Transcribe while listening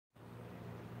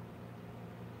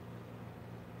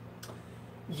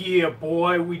Yeah,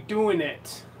 boy, we doing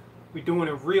it. We doing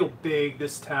it real big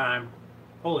this time.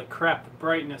 Holy crap, the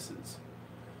brightness is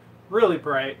really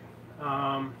bright.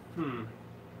 Um, hmm.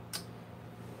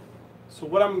 So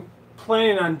what I'm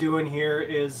planning on doing here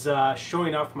is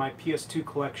showing off my PS2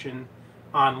 collection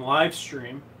on live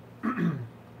stream.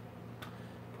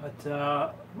 But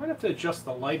I might have to adjust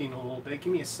the lighting a little bit.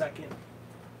 Give me a second.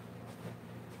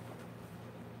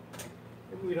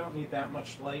 Maybe we don't need that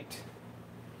much light.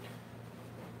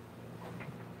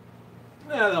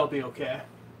 Yeah, that'll be okay.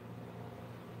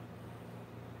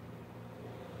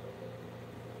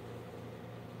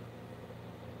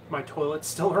 My toilet's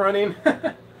still running.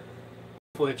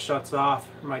 Hopefully it shuts off.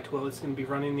 My toilet's going to be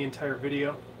running the entire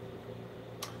video.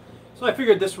 So I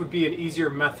figured this would be an easier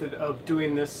method of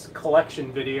doing this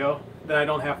collection video, that I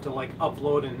don't have to like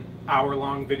upload an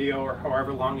hour-long video or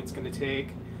however long it's going to take.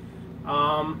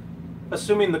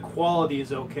 Assuming the quality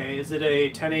is okay, is it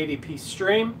a 1080p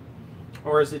stream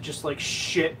or is it just like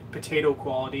shit potato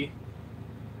quality?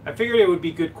 I figured it would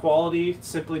be good quality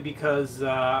simply because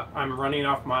I'm running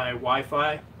off my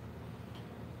Wi-Fi.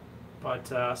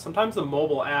 But sometimes the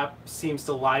mobile app seems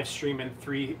to live stream in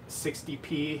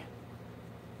 360p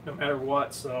no matter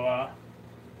what, so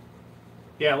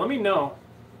yeah, let me know.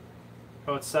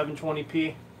 Oh, it's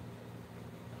 720p.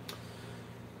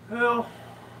 Well,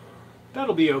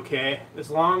 that'll be okay.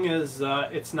 As long as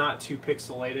it's not too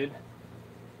pixelated,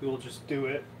 we will just do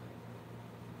it.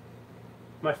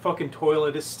 My fucking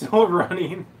toilet is still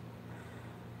running.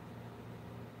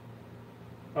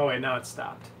 Oh wait, now it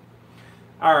stopped.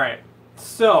 Alright,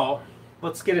 so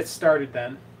let's get it started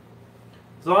then.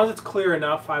 As long as it's clear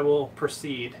enough, I will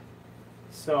proceed.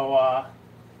 So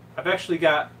I've actually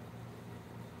got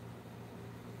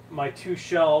my two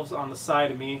shelves on the side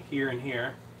of me, here and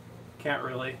here. Can't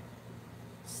really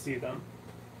see them.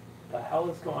 What the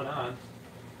hell is going on?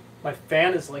 My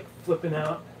fan is like flipping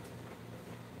out.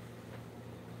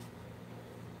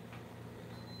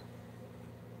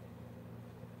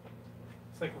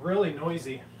 It's like really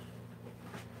noisy.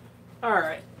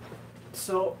 Alright,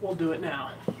 so we'll do it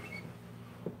now.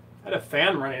 I had a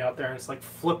fan running out there and it's like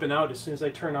flipping out as soon as I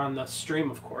turn on the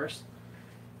stream, of course.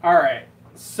 Alright,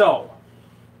 so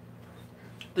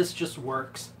this just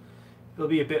works. It'll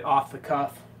be a bit off the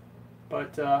cuff.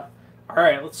 But,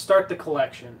 alright, let's start the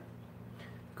collection.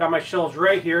 I've got my shelves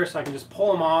right here so I can just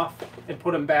pull them off and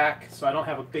put them back so I don't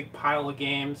have a big pile of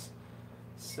games.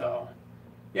 So,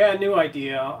 yeah, new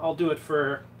idea. I'll do it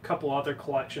for a couple other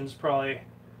collections, probably.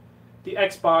 The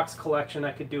Xbox collection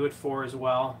I could do it for as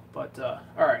well, but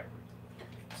alright.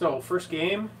 So, first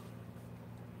game,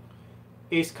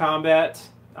 Ace Combat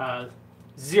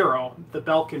 0, The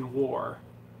Balkan War.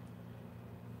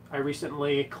 I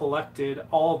recently collected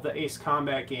all of the Ace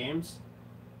Combat games,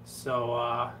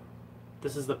 so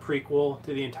this is the prequel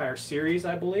to the entire series,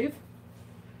 I believe.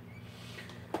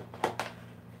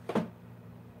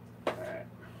 Alright.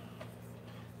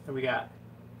 Then we got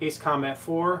Ace Combat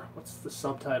 4, what's the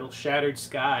subtitle? Shattered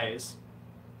Skies.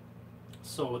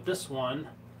 So this one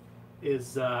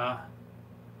is, I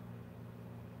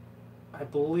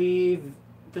believe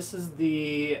this is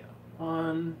the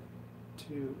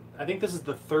I think this is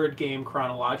the third game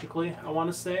chronologically, I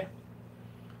want to say.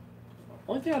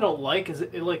 Only thing I don't like is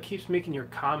it like keeps making your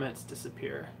comments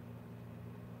disappear.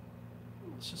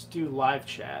 Let's just do live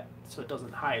chat so it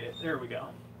doesn't hide it. There we go.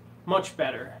 Much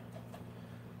better.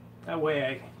 That way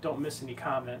I don't miss any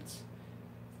comments.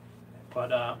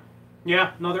 But,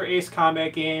 yeah, another Ace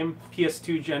Combat game,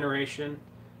 PS2 generation.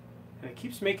 And it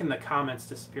keeps making the comments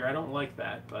disappear. I don't like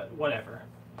that, but whatever.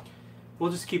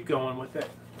 We'll just keep going with it.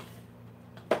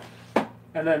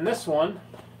 And then this one,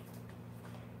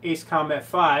 Ace Combat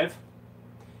 5,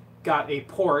 got a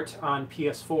port on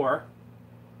PS4.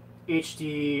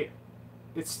 HD,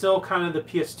 it's still kind of the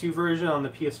PS2 version on the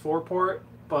PS4 port,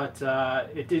 but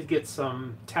it did get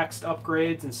some text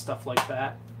upgrades and stuff like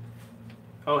that.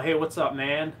 Oh, hey, what's up,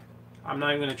 man? I'm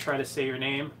not even going to try to say your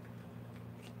name.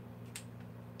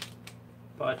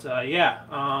 But, yeah,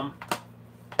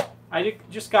 I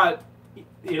just got,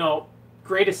 you know,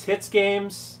 greatest hits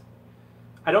games.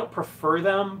 I don't prefer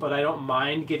them, but I don't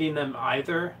mind getting them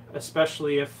either,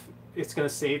 especially if it's going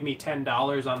to save me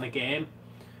 $10 on the game.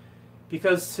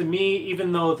 Because to me,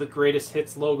 even though the greatest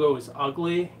hits logo is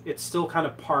ugly, it's still kind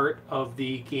of part of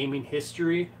the gaming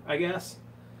history, I guess.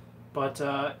 But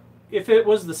if it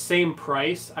was the same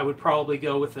price, I would probably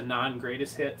go with the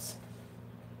non-greatest hits.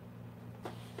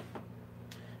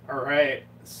 Alright,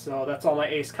 so that's all my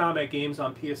Ace Combat games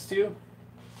on PS2.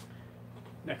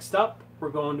 Next up, we're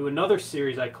going to another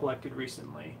series I collected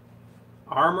recently.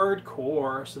 Armored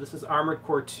Core. So this is Armored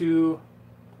Core 2.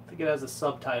 I don't think it has a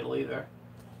subtitle either.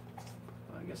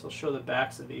 I guess I'll show the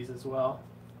backs of these as well.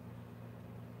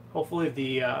 Hopefully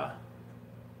the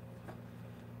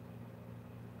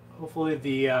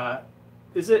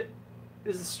is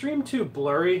the stream too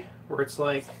blurry where it's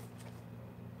like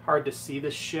hard to see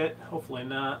this shit? Hopefully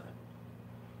not.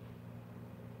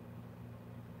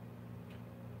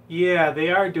 Yeah,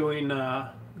 they are doing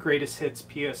greatest hits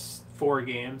PS4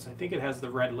 games. I think it has the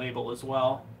red label as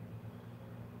well.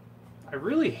 I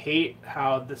really hate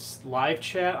how this live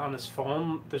chat on this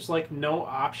phone, there's like no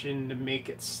option to make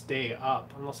it stay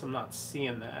up unless I'm not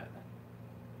seeing that.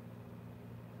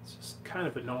 It's just kind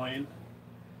of annoying.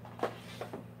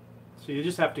 So you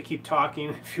just have to keep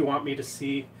talking if you want me to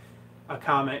see a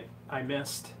comment I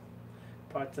missed.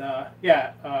 But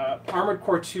yeah, Armored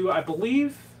Core 2, I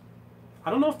believe,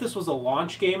 I don't know if this was a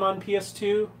launch game on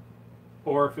PS2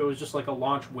 or if it was just like a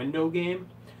launch window game.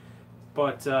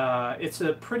 But it's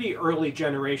a pretty early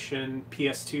generation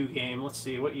PS2 game. Let's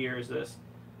see, what year is this?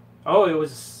 Oh,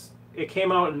 it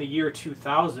came out in the year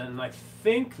 2000. I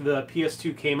think the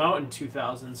PS2 came out in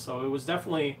 2000, so it was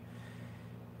definitely...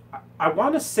 I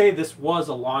want to say this was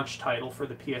a launch title for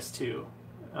the PS2.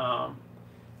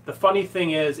 The funny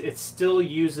thing is, it still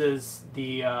uses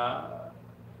the...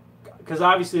 because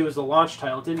obviously it was a launch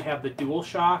title. It didn't have the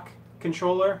DualShock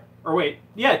controller. Or wait,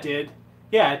 yeah, it did.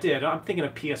 Yeah, it did. I'm thinking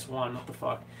of PS1. What the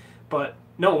fuck? But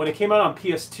no, when it came out on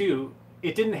PS2,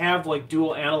 it didn't have like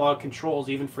dual analog controls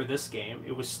even for this game.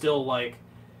 It was still like,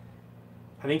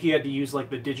 I think you had to use like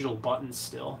the digital buttons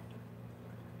still.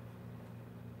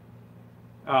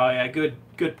 Oh yeah, good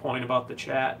point about the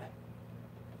chat.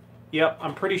 Yep,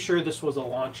 I'm pretty sure this was a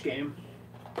launch game.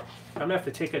 I'm gonna have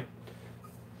to take a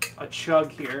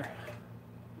chug here.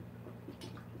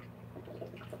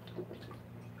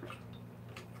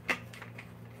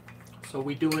 So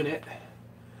we doing it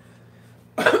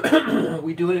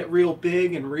real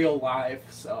big and real live,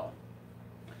 so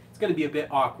it's going to be a bit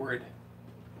awkward.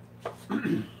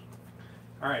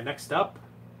 Alright, next up,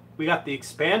 we got the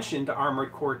expansion to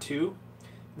Armored Core 2.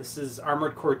 This is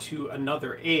Armored Core 2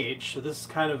 Another Age, so this is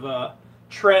kind of a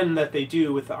trend that they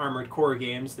do with the Armored Core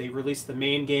games. They release the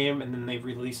main game and then they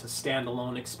release a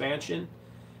standalone expansion,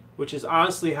 which is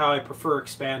honestly how I prefer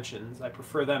expansions. I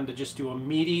prefer them to just do a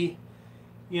meaty,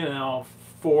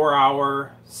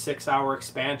 4-hour, 6-hour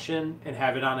expansion and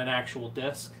have it on an actual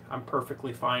disc. I'm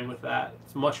perfectly fine with that.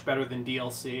 It's much better than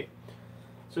DLC.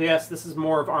 So yes, this is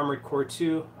more of Armored Core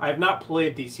 2. I have not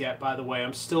played these yet, by the way.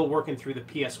 I'm still working through the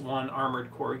PS1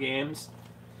 Armored Core games.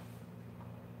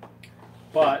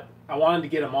 But I wanted to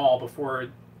get them all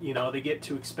before, they get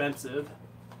too expensive.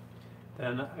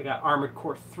 Then I got Armored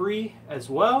Core 3 as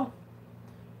well.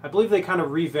 I believe they kind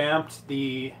of revamped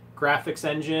the graphics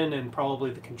engine and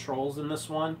probably the controls in this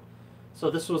one.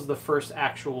 So this was the first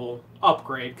actual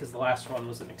upgrade because the last one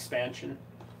was an expansion.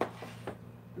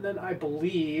 And then I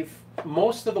believe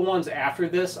most of the ones after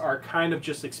this are kind of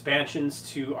just expansions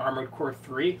to Armored Core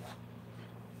 3.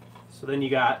 So then you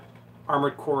got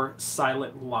Armored Core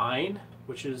Silent Line,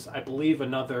 which is, I believe,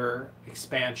 another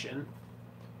expansion.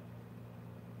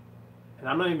 And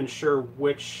I'm not even sure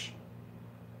which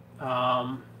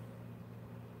timeline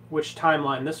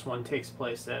this one takes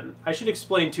place in. I should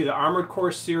explain too, the Armored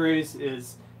Core series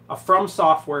is a From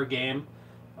Software game.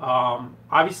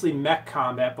 Obviously mech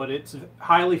combat, but it's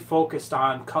highly focused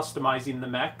on customizing the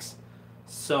mechs.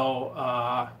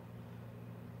 So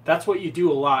that's what you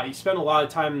do a lot. You spend a lot of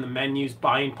time in the menus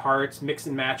buying parts, mix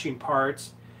and matching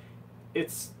parts.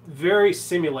 It's very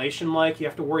simulation-like. You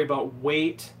have to worry about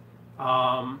weight,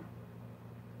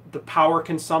 the power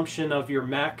consumption of your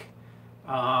mech,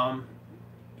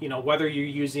 whether you're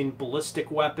using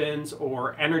ballistic weapons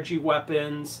or energy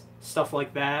weapons, stuff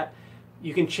like that.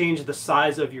 You can change the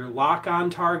size of your lock-on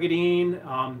targeting,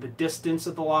 the distance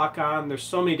of the lock-on. There's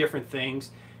so many different things.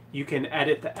 You can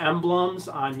edit the emblems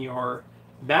on your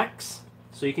mechs,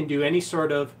 so you can do any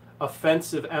sort of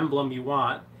offensive emblem you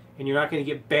want, and you're not going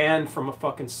to get banned from a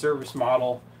fucking service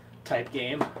model type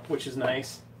game, which is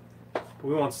nice. But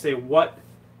we won't say what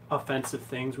offensive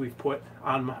things we've put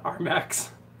on our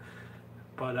mechs.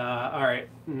 But, alright,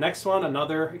 next one,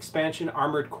 another expansion,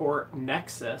 Armored Core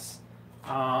Nexus.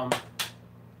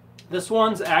 This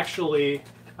one's actually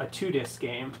a 2-disc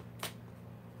game.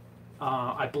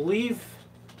 I believe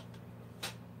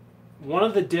one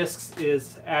of the discs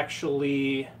is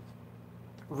actually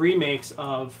remakes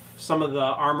of some of the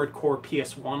Armored Core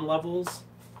PS1 levels.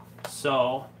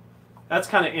 So that's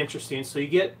kind of interesting. So you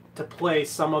get to play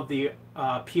some of the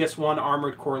PS1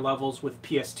 Armored Core levels with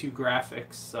PS2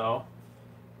 graphics. So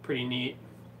pretty neat.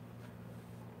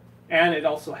 And it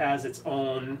also has its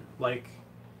own, like,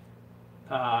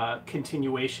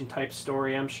 continuation type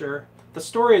story, I'm sure. The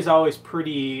story is always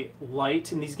pretty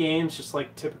light in these games, just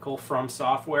like typical From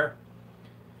Software.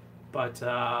 But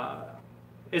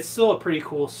it's still a pretty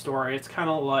cool story. It's kind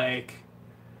of like,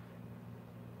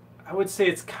 I would say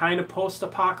it's kind of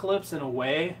post-apocalypse in a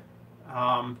way.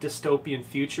 Dystopian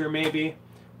future, maybe,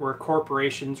 where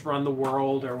corporations run the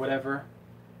world or whatever.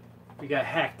 We got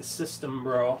Hack the System,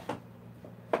 bro.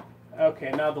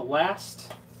 Okay, now the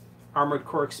last Armored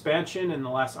Core expansion and the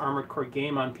last Armored Core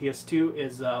game on PS2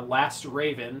 is Last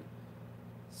Raven.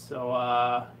 So,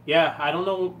 yeah, I don't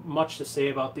know much to say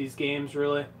about these games,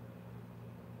 really.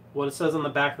 What it says on the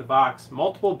back of the box: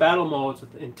 multiple battle modes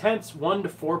with intense 1 to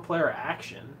 4 player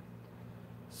action.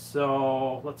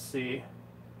 So, let's see. It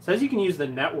says you can use the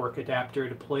network adapter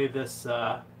to play this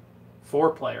 4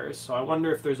 players. So I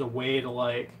wonder if there's a way to,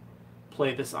 like,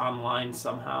 play this online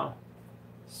somehow.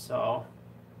 So,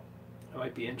 that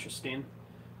might be interesting.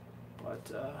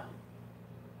 But,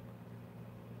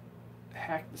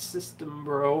 Hack the System,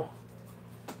 bro.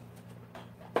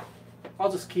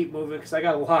 I'll just keep moving because I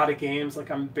got a lot of games. Like,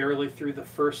 I'm barely through the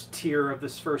first tier of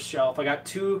this first shelf. I got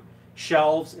 2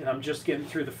 shelves, and I'm just getting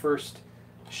through the first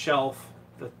shelf,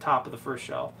 the top of the first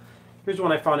shelf. Here's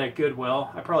one I found at Goodwill.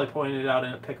 I probably pointed it out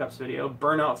in a pickups video.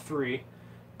 Burnout 3.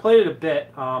 Played it a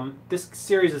bit. This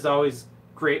series is always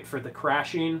great for the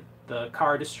crashing, the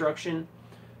car destruction.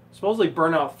 Supposedly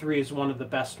Burnout 3 is one of the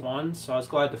best ones, so I was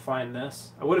glad to find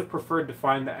this. I would have preferred to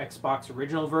find the Xbox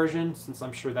original version, since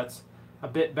I'm sure that's a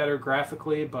bit better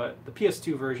graphically, but the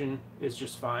PS2 version is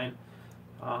just fine.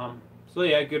 So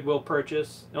yeah, Goodwill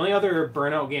purchase. The only other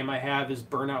Burnout game I have is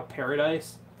Burnout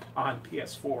Paradise on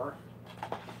PS4.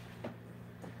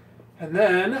 And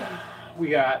then we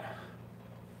got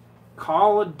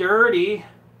Call of Duty,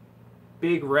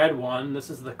 big red one.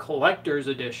 This is the collector's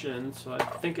edition, so I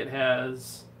think it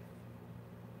has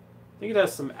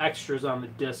some extras on the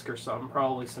disc or something,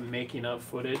 probably some making of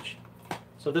footage.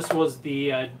 So this was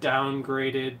the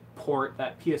downgraded port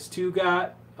that PS2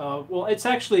 got. Well,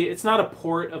 it's not a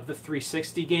port of the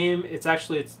 360 game. It's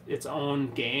actually its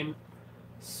own game.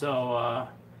 So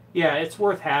yeah, it's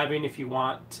worth having if you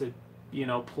want to,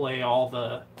 play all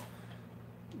the,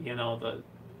 the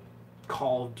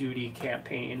Call of Duty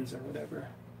campaigns or whatever.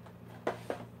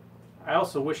 I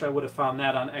also wish I would have found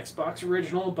that on Xbox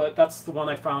Original, but that's the one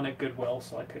I found at Goodwill,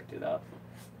 so I picked it up.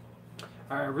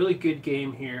 Alright, really good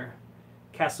game here.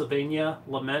 Castlevania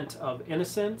Lament of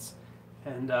Innocence.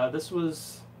 And this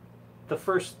was the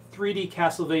first 3D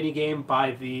Castlevania game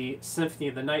by the Symphony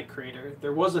of the Night creator.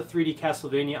 There was a 3D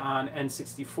Castlevania on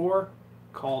N64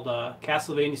 called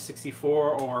Castlevania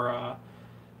 64 or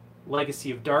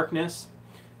Legacy of Darkness.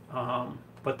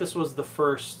 But this was the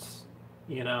first,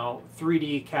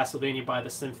 3D Castlevania by the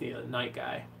Symphony of the Night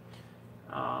guy.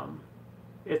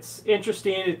 It's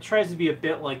interesting. It tries to be a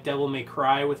bit like Devil May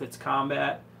Cry with its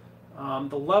combat.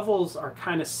 The levels are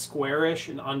kind of squarish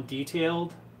and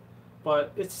undetailed,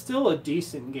 but it's still a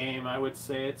decent game, I would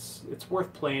say. It's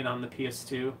worth playing on the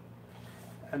PS2.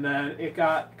 And then it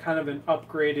got kind of an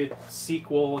upgraded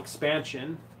sequel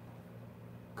expansion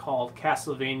called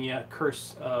Castlevania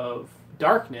Curse of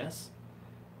Darkness.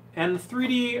 And the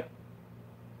 3D,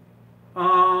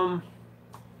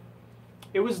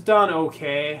 it was done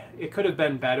okay. It could have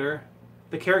been better.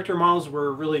 The character models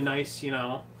were really nice,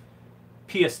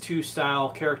 PS2 style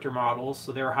character models,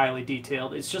 so they were highly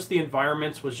detailed. It's just the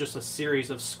environments was just a series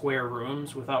of square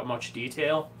rooms without much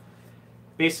detail.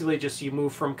 Basically just you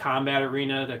move from combat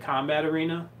arena to combat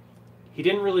arena. He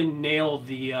didn't really nail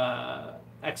the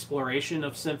exploration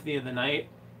of Symphony of the Night.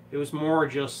 It was more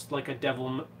just like a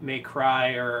Devil May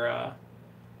Cry or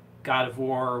God of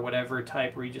War or whatever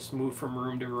type where you just move from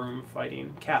room to room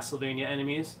fighting Castlevania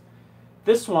enemies.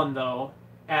 This one, though,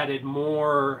 added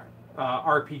more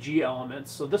RPG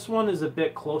elements. So this one is a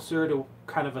bit closer to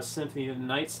kind of a Symphony of the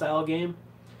Night style game.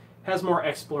 Has more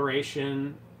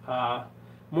exploration,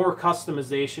 more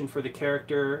customization for the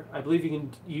character. I believe you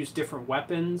can use different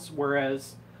weapons,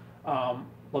 whereas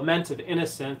Lament of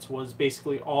Innocence was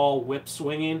basically all whip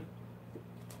swinging.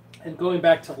 And going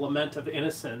back to Lament of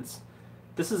Innocence,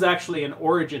 this is actually an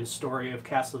origin story of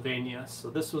Castlevania. So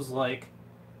this was like,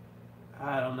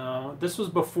 I don't know, this was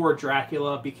before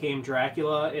Dracula became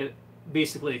Dracula. It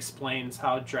basically explains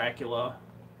how Dracula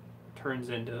turns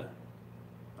into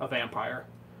a vampire.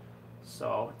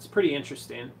 So it's pretty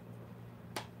interesting.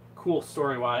 Cool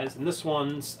story-wise. And this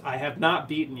one's I have not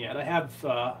beaten yet. I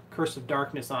have Curse of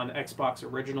Darkness on Xbox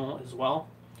Original as well.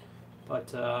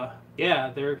 But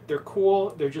yeah, they're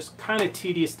cool. They're just kind of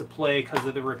tedious to play because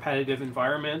of the repetitive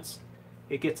environments.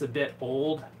 It gets a bit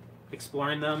old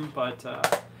exploring them, but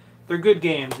they're good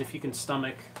games if you can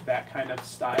stomach that kind of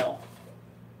style.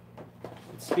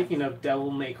 speaking of Devil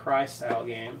May Cry style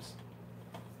games,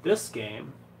 this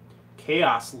game,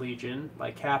 Chaos Legion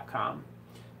by Capcom,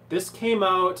 this came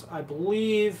out, I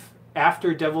believe,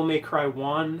 after Devil May Cry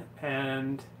 1,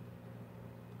 and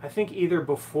I think either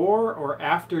before or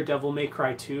after Devil May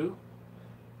Cry 2.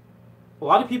 A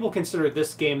lot of people consider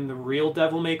this game the real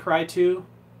Devil May Cry 2,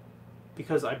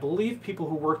 because I believe people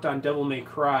who worked on Devil May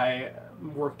Cry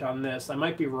worked on this. I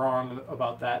might be wrong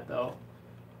about that, though.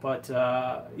 But,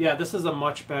 yeah, this is a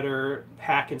much better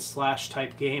hack and slash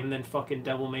type game than fucking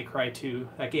Devil May Cry 2.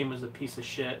 That game was a piece of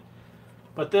shit.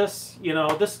 But this, you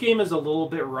know, this game is a little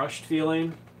bit rushed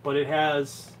feeling, but it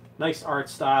has nice art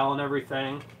style and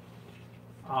everything.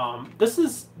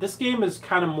 This game is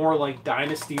kind of more like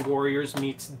Dynasty Warriors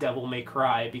meets Devil May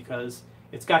Cry, because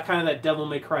it's got kind of that Devil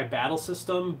May Cry battle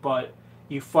system, but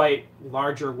you fight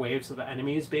larger waves of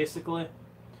enemies, basically.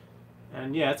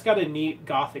 And yeah, it's got a neat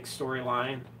gothic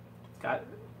storyline. It's got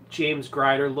James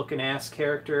Grider looking ass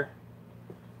character.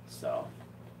 So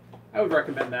I would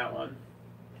recommend that one.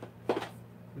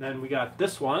 And then we got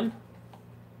this one,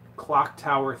 Clock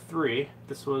Tower 3.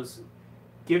 This was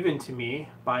given to me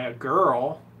by a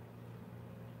girl.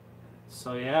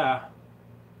 So yeah.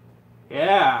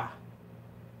 Yeah.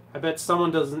 I bet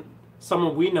someone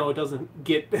we know doesn't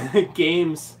get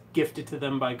games gifted to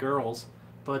them by girls.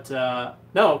 But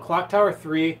no, Clock Tower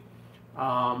 3,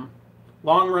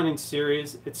 long-running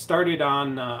series. It started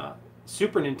on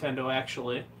Super Nintendo,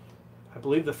 actually. I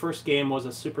believe the first game was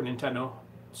a Super Nintendo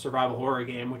survival horror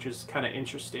game, which is kind of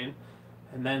interesting.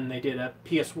 And then they did a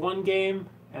PS1 game,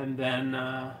 and then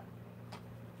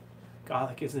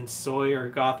Gothic isn't soy, or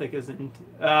Gothic isn't...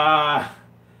 I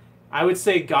would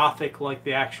say Gothic like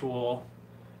the actual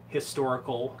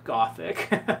historical Gothic.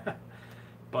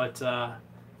 But...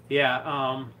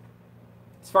 yeah,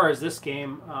 as far as this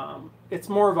game, it's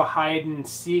more of a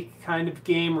hide-and-seek kind of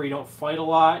game where you don't fight a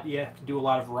lot. You have to do a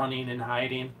lot of running and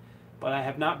hiding. But I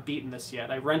have not beaten this yet.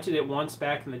 I rented it once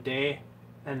back in the day,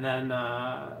 and then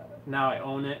now I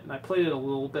own it. And I played it a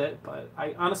little bit, but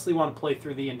I honestly want to play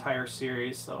through the entire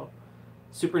series. So,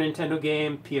 Super Nintendo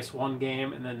game, PS1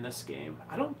 game, and then this game.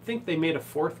 I don't think they made a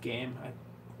fourth game. I'm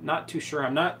not too sure.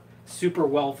 I'm not super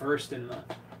well-versed in the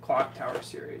Clock Tower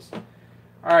series.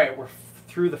 Alright, we're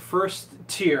through the first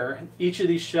tier. Each of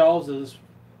these shelves is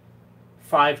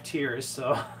 5 tiers,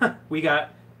 so we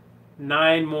got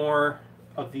 9 more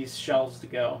of these shelves to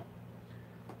go.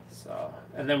 So,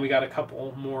 and then we got a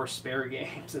couple more spare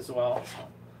games as well.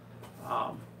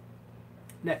 So,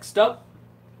 next up,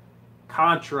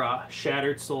 Contra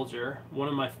Shattered Soldier. One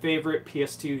of my favorite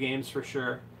PS2 games for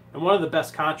sure, and one of the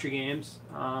best Contra games.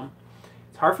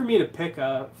 It's hard for me to pick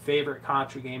a favorite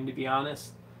Contra game, to be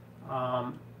honest.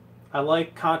 I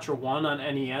like Contra 1 on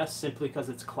NES simply because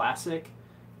it's classic,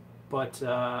 but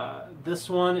this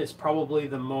one is probably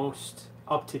the most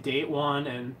up-to-date one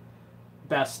and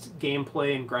best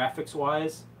gameplay and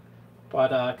graphics-wise.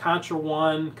 But Contra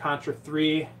 1, Contra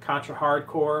 3, Contra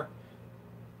Hardcore,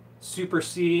 Super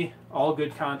C, all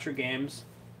good Contra games.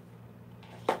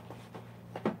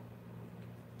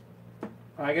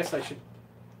 I guess I should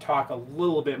talk a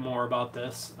little bit more about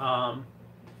this.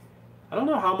 I don't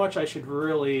know how much I should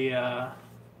really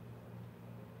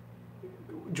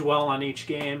dwell on each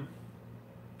game.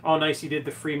 Oh, nice, you did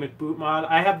the free McBoot mod.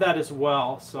 I have that as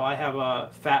well, so I have a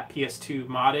fat PS2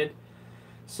 modded.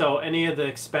 So any of the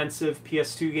expensive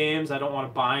PS2 games I don't want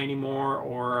to buy anymore,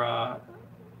 or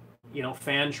you know,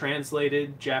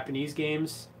 fan-translated Japanese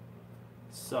games.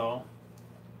 So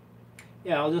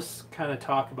yeah, I'll just kind of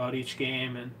talk about each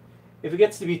game, and if it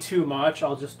gets to be too much,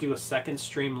 I'll just do a second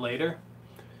stream later.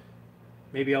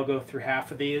 Maybe I'll go through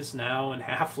half of these now and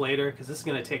half later, because this is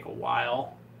going to take a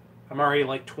while. I'm already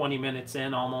like 20 minutes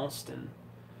in almost, and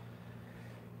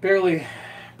barely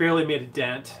made a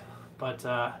dent. But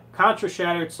Contra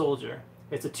Shattered Soldier.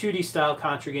 It's a 2D style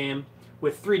Contra game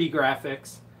with 3D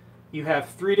graphics. You have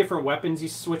 3 different weapons you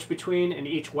switch between, and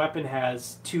each weapon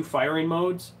has 2 firing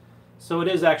modes. So it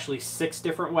is actually 6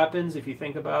 different weapons if you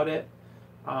think about it.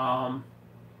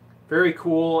 Very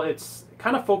cool. It's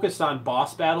kind of focused on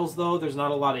boss battles, though. There's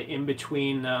not a lot of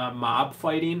in-between mob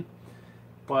fighting.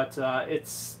 But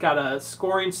it's got a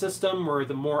scoring system where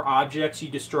the more objects you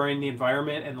destroy in the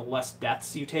environment and the less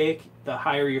deaths you take, the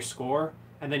higher your score.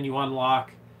 And then you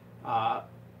unlock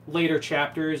later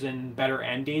chapters and better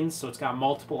endings. So it's got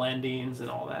multiple endings and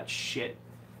all that shit.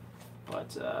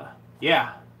 But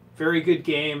yeah, very good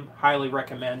game. Highly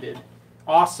recommended.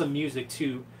 Awesome music,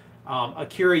 too.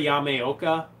 Akira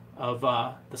Yamaoka of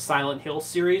the Silent Hill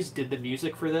series did the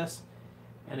music for this,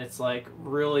 and it's like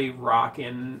really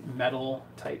rockin' metal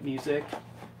type music,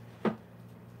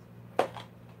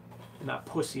 not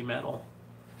pussy metal.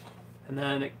 And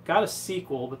then it got a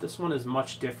sequel, but this one is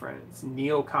much different. It's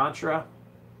Neo Contra.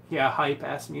 Yeah,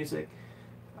 hype-ass music.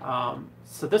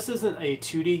 So this isn't a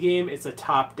 2D game, it's a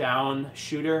top-down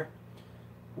shooter,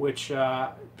 which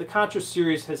the Contra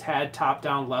series has had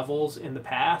top-down levels in the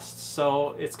past,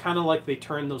 so it's kind of like they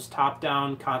turned those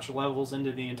top-down Contra levels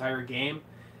into the entire game.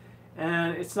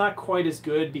 And it's not quite as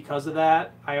good because of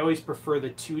that. I always prefer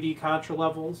the 2D Contra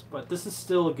levels, but this is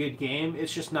still a good game.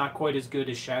 It's just not quite as good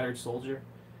as Shattered Soldier.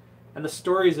 And the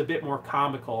story is a bit more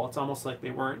comical. It's almost like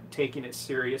they weren't taking it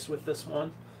serious with this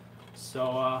one.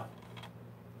 So,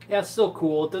 yeah, it's still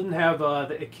cool. It doesn't have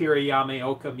the Akira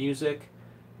Yamaoka music,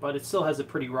 but it still has a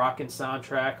pretty rockin'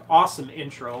 soundtrack. Awesome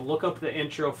intro. Look up the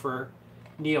intro for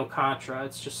Neo Contra.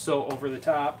 It's just so over the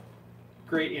top.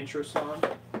 Great intro song.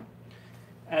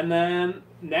 And then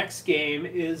next game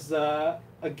is a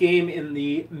game in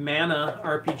the Mana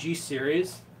RPG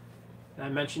series. And I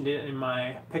mentioned it in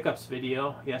my pickups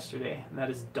video yesterday, and that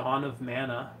is Dawn of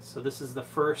Mana. So this is the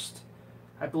first,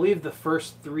 I believe the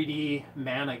first 3D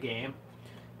Mana game.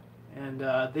 And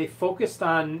they focused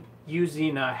on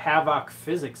using a Havok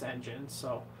physics engine.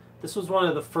 So this was one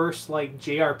of the first like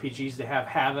JRPGs to have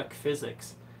Havok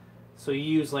physics. So you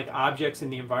use like objects in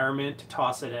the environment to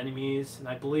toss at enemies, and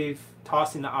I believe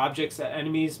tossing the objects at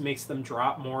enemies makes them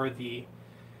drop more of the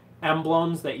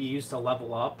emblems that you use to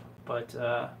level up. But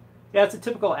yeah, it's a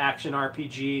typical action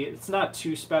RPG. It's not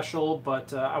too special,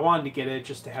 but I wanted to get it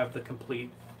just to have the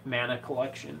complete Mana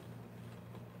collection.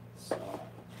 So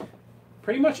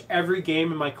pretty much every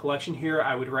game in my collection here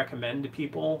I would recommend to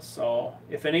people. So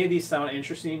if any of these sound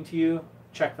interesting to you,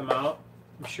 check them out.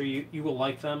 I'm sure you will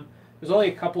like them. There's only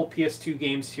a couple PS2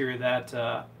 games here that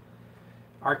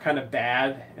are kind of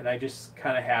bad, and I just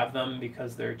kind of have them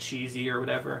because they're cheesy or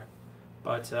whatever.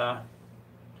 But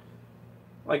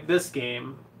like this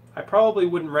game, I probably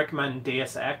wouldn't recommend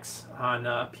Deus Ex on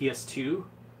PS2.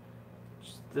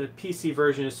 The PC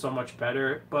version is so much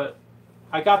better, but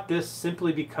I got this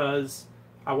simply because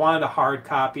I wanted a hard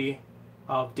copy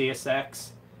of Deus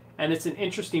Ex, and it's an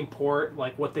interesting port,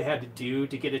 like what they had to do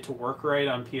to get it to work right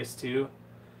on PS2.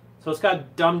 So it's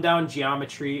got dumbed down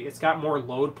geometry, it's got more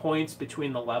load points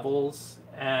between the levels,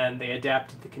 and they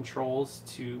adapted the controls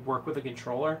to work with a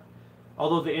controller.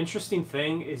 Although the interesting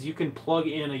thing is you can plug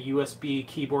in a USB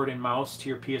keyboard and mouse to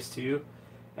your PS2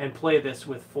 and play this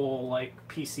with full like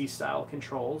PC style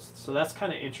controls. So that's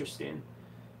kind of interesting.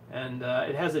 And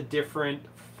it has a different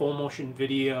full motion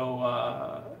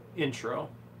video intro.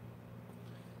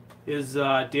 Is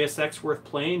Deus Ex worth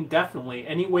playing? Definitely.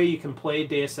 Any way you can play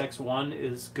Deus Ex 1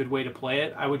 is a good way to play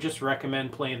it. I would just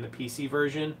recommend playing the PC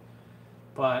version.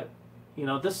 But, you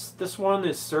know, this one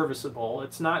is serviceable.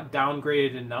 It's not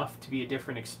downgraded enough to be a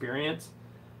different experience,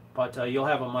 but you'll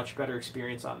have a much better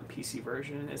experience on the PC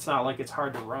version. It's not like it's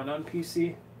hard to run on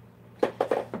PC.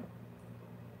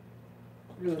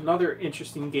 There's another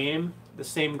interesting game the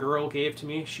same girl gave to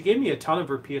me. She gave me a ton of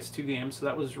her PS2 games, so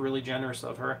that was really generous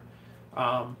of her.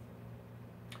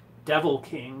 Devil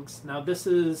Kings. Now this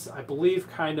is, I believe,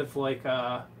 kind of like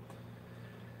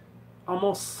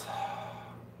almost,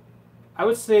 I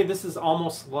would say this is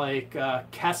almost like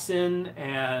Kessen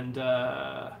and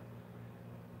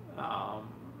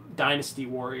Dynasty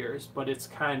Warriors, but it's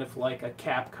kind of like a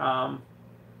Capcom.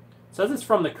 It says it's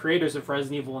from the creators of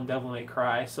Resident Evil and Devil May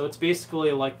Cry, so it's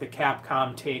basically like the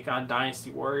Capcom take on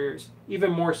Dynasty Warriors,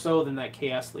 even more so than that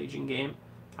Chaos Legion game.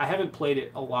 I haven't played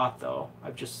it a lot though.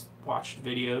 I've just watched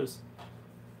videos.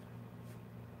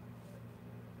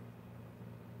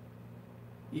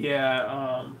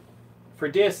 Yeah, for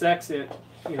Deus Ex, it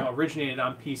originated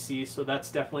on PC, so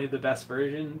that's definitely the best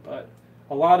version. But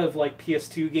a lot of like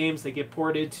PS2 games that get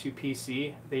ported to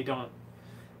PC, they don't.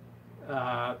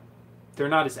 They're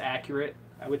not as accurate,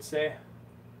 I would say.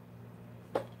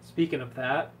 Speaking of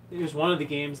that, here's one of the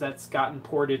games that's gotten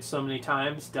ported so many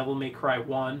times, Devil May Cry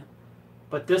 1.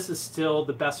 But this is still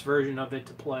the best version of it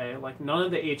to play. Like, none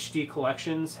of the HD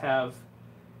collections have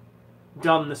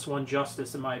done this one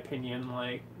justice, in my opinion.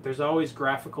 Like, there's always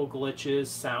graphical glitches,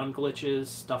 sound glitches,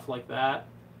 stuff like that.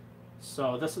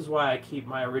 So this is why I keep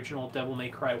my original Devil May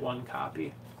Cry 1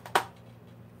 copy.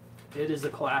 It is a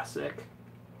classic.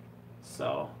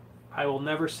 So I will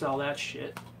never sell that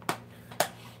shit.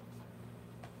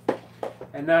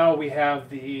 And now we have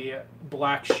the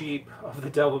black sheep of the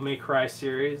Devil May Cry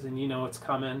series, and you know it's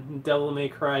coming. Devil May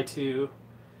Cry 2.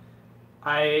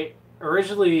 I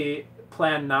originally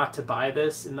planned not to buy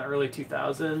this in the early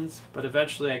 2000s, but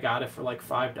eventually I got it for like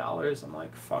 $5. I'm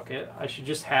like, fuck it. I should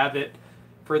just have it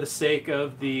for the sake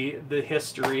of the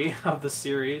history of the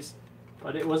series.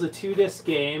 But it was a 2-disc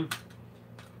game.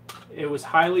 It was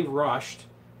highly rushed.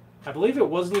 I believe it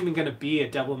wasn't even going to be a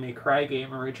Devil May Cry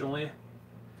game originally,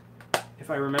 if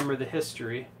I remember the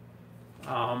history.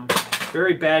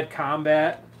 Very bad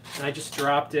combat, and I just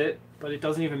dropped it, but it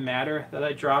doesn't even matter that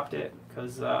I dropped it,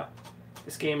 because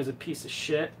this game is a piece of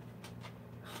shit.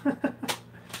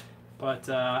 But,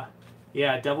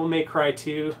 yeah, Devil May Cry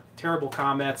 2, terrible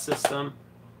combat system.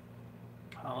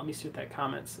 Let me see what that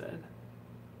comment said.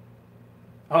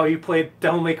 Oh, you played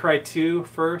Devil May Cry 2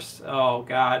 first? Oh,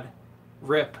 God.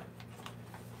 RIP.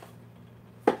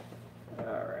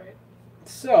 Alright.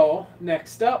 So,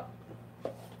 next up.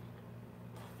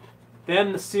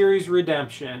 Then the series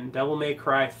Redemption, Devil May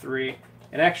Cry 3.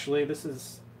 And actually, this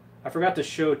is... I forgot to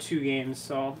show 2 games,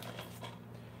 so...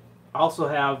 I also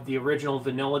have the original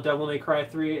vanilla Devil May Cry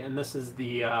 3, and this is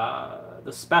the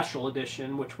special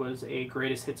edition, which was a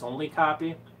Greatest Hits Only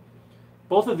copy.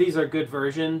 Both of these are good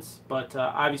versions, but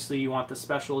obviously you want the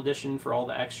special edition for all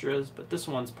the extras, but this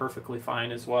one's perfectly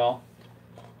fine as well.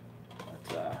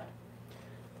 But,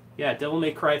 yeah, Devil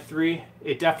May Cry 3,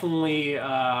 it definitely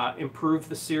improved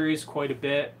the series quite a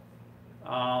bit.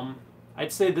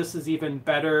 I'd say this is even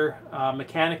better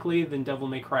mechanically than Devil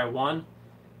May Cry 1.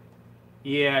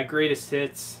 Yeah, Greatest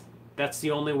Hits, that's the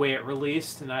only way it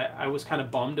released, and I was kind of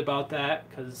bummed about that,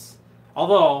 because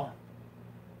although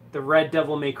the red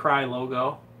Devil May Cry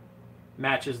logo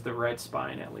matches the red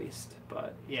spine at least,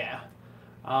 but yeah.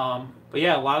 But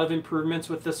yeah, a lot of improvements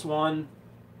with this one.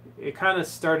 It kind of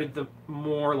started the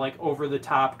more like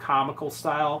over-the-top comical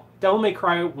style. Devil May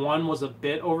Cry 1 was a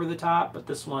bit over-the-top, but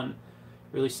this one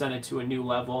really sent it to a new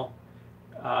level.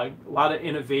 A lot of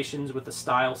innovations with the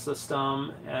style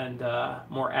system and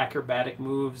more acrobatic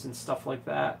moves and stuff like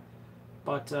that.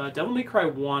 But Devil May Cry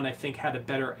 1, I think, had a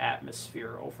better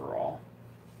atmosphere overall.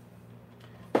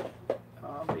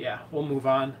 But yeah, we'll move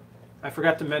on. I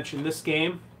forgot to mention this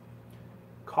game.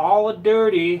 Call of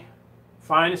Duty,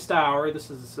 Finest Hour.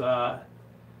 This is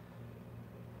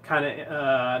kind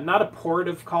of not a port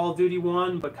of Call of Duty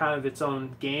 1, but kind of its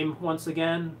own game once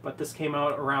again. But this came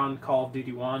out around Call of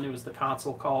Duty 1. It was the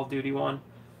console Call of Duty 1.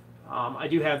 I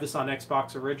do have this on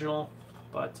Xbox Original,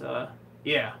 but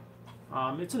yeah,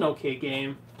 it's an okay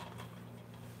game.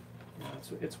 You know,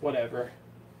 it's whatever.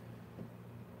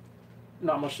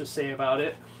 Not much to say about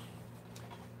it.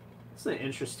 It's an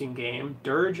interesting game.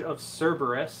 Dirge of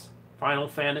Cerberus, Final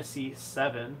Fantasy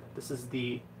VII. This is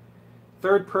the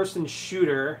third-person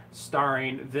shooter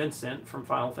starring Vincent from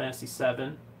Final Fantasy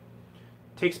VII.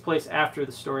 Takes place after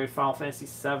the story of Final Fantasy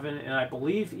VII, and I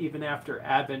believe even after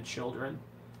Advent Children.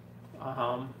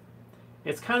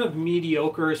 It's kind of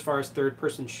mediocre as far as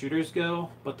third-person shooters go,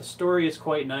 but the story is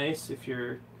quite nice if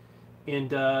you're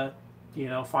into, you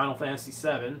know, Final Fantasy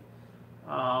VII.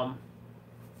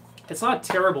 It's not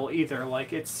terrible either.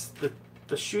 Like, it's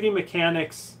the shooting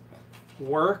mechanics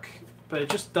work, but it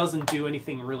just doesn't do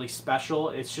anything really special.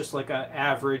 It's just like an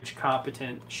average,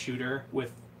 competent shooter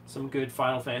with some good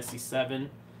Final Fantasy VII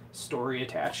story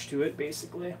attached to it,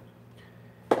 basically.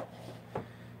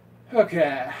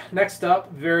 Okay, next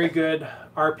up, very good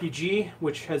RPG,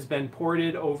 which has been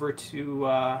ported over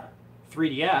to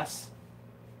 3DS.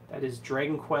 That is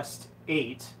Dragon Quest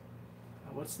VIII.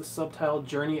 What's the subtitle?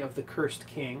 Journey of the Cursed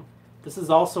King. This is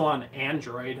also on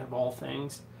Android, of all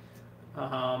things.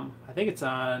 I think it's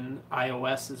on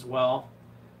iOS as well.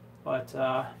 But,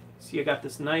 see, I got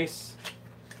this nice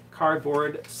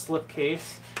cardboard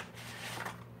slipcase.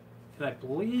 And I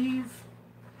believe...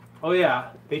 Oh, yeah.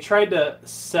 They tried to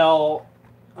sell...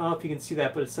 I don't know if you can see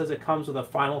that, but it says it comes with a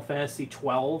Final Fantasy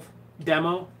XII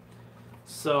demo.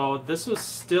 So this was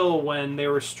still when they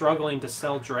were struggling to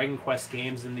sell Dragon Quest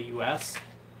games in the US.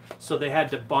 So they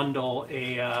had to bundle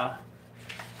a...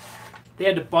 They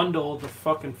had to bundle the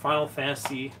fucking Final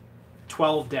Fantasy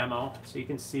XII demo. So you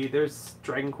can see there's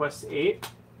Dragon Quest VIII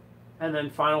and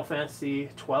then Final Fantasy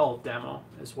XII demo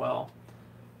as well.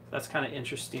 That's kind of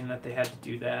interesting that they had to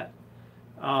do that.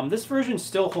 This version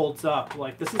still holds up.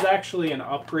 Like, this is actually an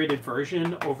upgraded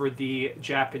version over the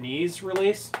Japanese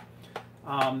release.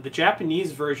 The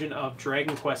Japanese version of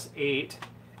Dragon Quest VIII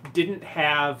didn't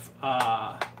have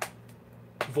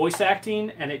voice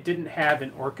acting, and it didn't have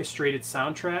an orchestrated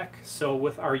soundtrack. So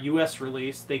with our US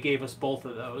release, they gave us both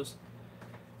of those,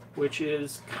 which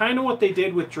is kind of what they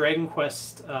did with Dragon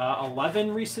Quest XI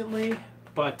recently.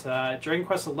 But Dragon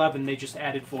Quest XI, they just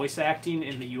added voice acting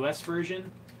in the US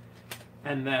version.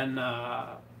 And then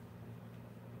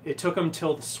it took them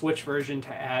till the Switch version to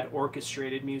add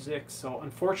orchestrated music. So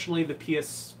unfortunately, the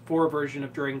PS4 version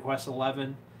of Dragon Quest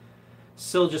XI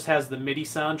still just has the MIDI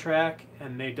soundtrack,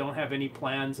 and they don't have any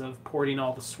plans of porting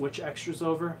all the Switch extras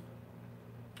over.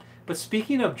 But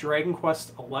speaking of Dragon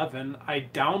Quest XI, I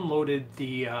downloaded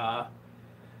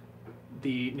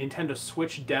the Nintendo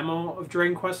Switch demo of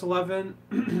Dragon Quest XI,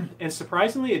 and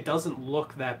surprisingly, it doesn't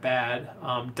look that bad.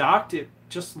 Docked, it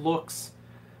just looks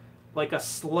like a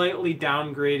slightly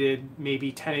downgraded,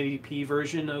 maybe 1080p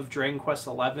version of Dragon Quest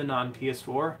XI on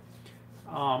PS4.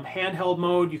 Handheld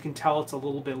mode, you can tell it's a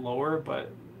little bit lower,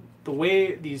 but the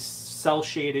way these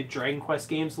cel-shaded Dragon Quest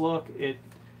games look, it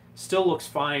still looks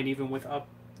fine even with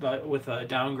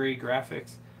downgrade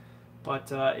graphics.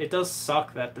 But it does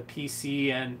suck that the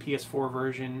PC and PS4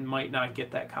 version might not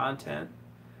get that content.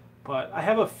 But I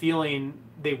have a feeling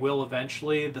they will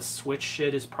eventually. The Switch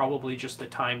shit is probably just a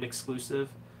timed exclusive.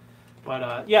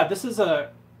 But yeah, this is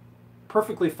a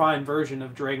perfectly fine version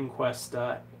of Dragon Quest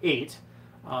VIII.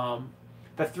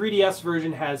 The 3DS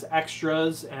version has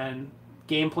extras and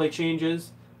gameplay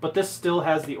changes, but this still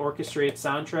has the orchestrated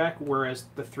soundtrack, whereas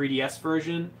the 3DS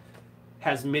version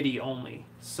has MIDI only.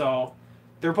 So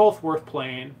they're both worth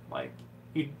playing. Like,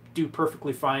 you do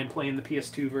perfectly fine playing the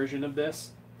PS2 version of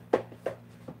this.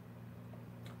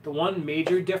 The one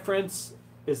major difference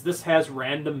is this has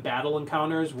random battle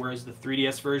encounters, whereas the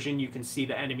 3DS version, you can see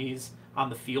the enemies on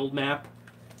the field map,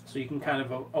 so you can kind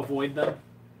of avoid them.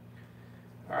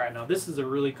 Alright, now this is a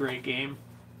really great game.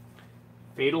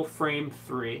 Fatal Frame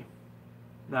 3.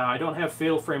 Now, I don't have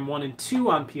Fatal Frame 1 and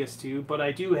 2 on PS2, but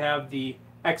I do have the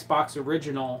Xbox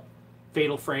original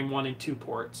Fatal Frame 1 and 2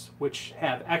 ports, which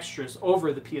have extras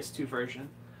over the PS2 version.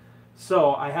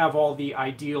 So I have all the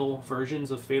ideal versions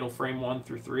of Fatal Frame 1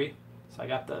 through 3. So I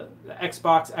got the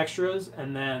Xbox extras,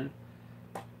 and then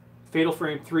Fatal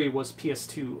Frame 3 was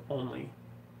PS2 only.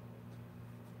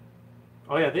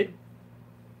 Oh yeah,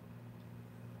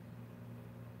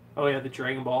 oh yeah, the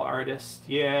Dragon Ball artist.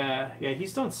 Yeah,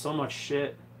 he's done so much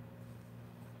shit.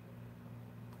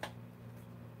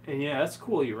 And yeah, that's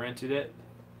cool you rented it.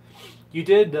 You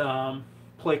did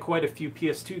play quite a few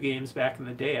PS2 games back in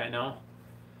the day, I know.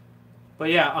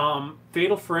 But yeah,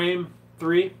 Fatal Frame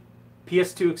 3,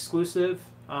 PS2 exclusive.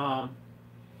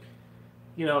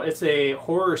 You know, it's a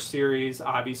horror series,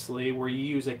 obviously, where you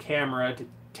use a camera to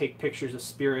take pictures of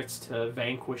spirits to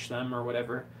vanquish them or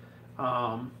whatever.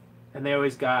 And they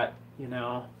always got, you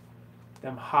know,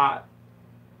 them hot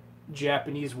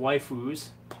Japanese waifus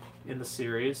in the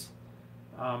series.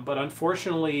 But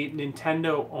unfortunately,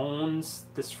 Nintendo owns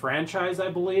this franchise, I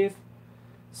believe.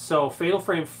 So Fatal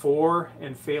Frame 4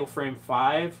 and Fatal Frame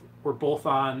 5 were both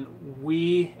on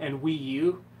Wii and Wii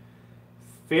U.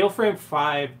 Fatal Frame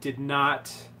 5 did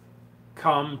not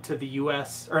come to the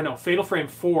US, or no, Fatal Frame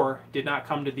 4 did not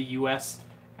come to the US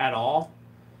at all,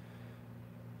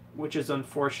 which is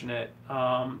unfortunate.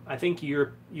 I think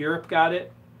Europe got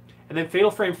it. And then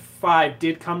Fatal Frame 5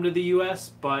 did come to the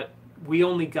US, but we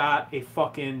only got a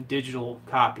fucking digital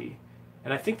copy.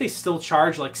 And I think they still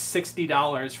charge like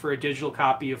 $60 for a digital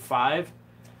copy of 5.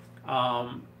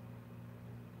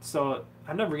 So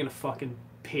I'm never going to fucking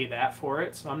pay that for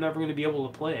it. So I'm never going to be able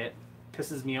to play it.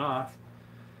 Pisses me off.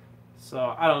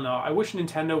 So I don't know. I wish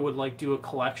Nintendo would like do a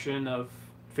collection of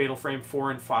Fatal Frame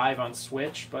 4 and 5 on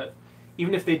Switch. But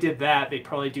even if they did that, they'd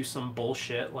probably do some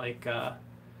bullshit like,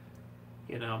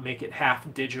 you know, make it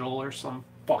half digital or some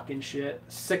fucking shit.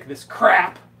 Sick of this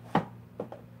crap.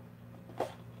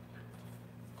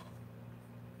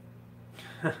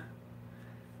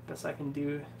 Best I can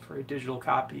do for a digital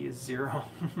copy is 0.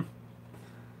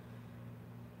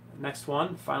 Next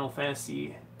one, Final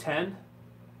Fantasy X.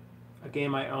 A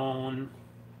game I own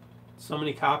so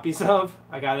many copies of.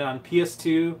 I got it on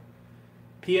PS2,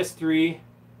 PS3,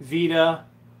 Vita,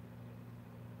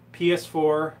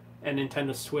 PS4, and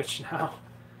Nintendo Switch now.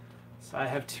 So I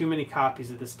have too many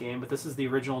copies of this game, but this is the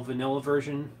original vanilla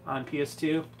version on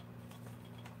PS2.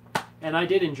 And I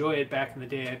did enjoy it back in the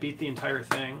day. I beat the entire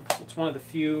thing. It's one of the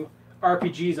few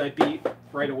RPGs I beat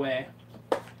right away.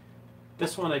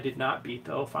 This one I did not beat,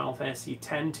 though, Final Fantasy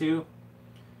X-2.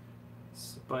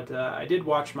 But I did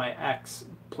watch my ex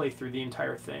play through the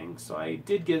entire thing, so I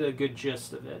did get a good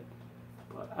gist of it.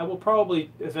 But I will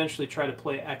probably eventually try to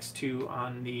play X2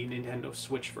 on the Nintendo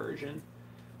Switch version.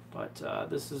 But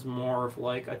this is more of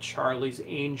like a Charlie's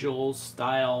Angels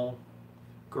style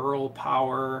girl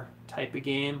power type of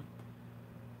game.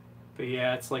 But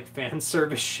yeah, it's like fan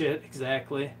service shit,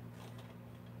 exactly.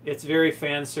 It's very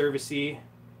fan servicey,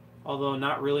 although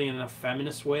not really in a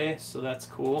feminist way, so that's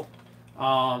cool.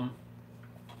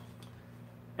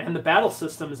 And the battle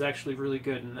system is actually really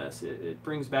good in this. It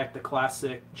brings back the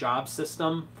classic job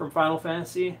system from Final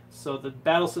Fantasy. So the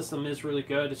battle system is really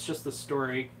good. It's just the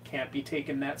story can't be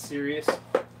taken that serious.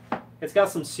 It's got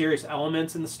some serious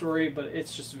elements in the story, but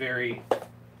it's just very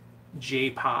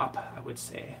J-pop, I would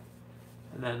say.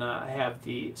 And then I have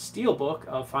the Steelbook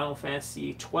of Final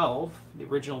Fantasy 12, the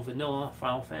original vanilla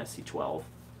Final Fantasy 12.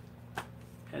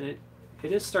 And it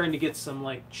is starting to get some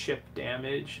like chip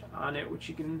damage on it, which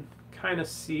you can kind of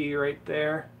see right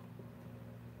there.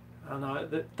 I don't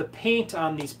know, the paint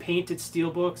on these painted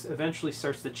Steelbooks eventually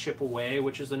starts to chip away,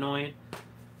 which is annoying.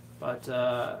 But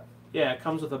yeah, it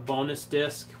comes with a bonus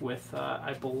disc with,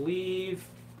 I believe,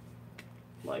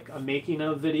 like a making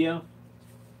of video.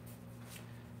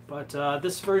 But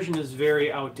this version is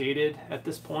very outdated at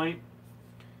this point.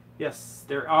 Yes,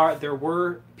 there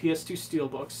were PS2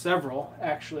 Steelbooks, several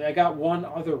actually. I got one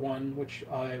other one, which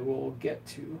I will get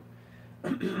to.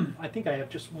 I think I have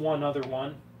just one other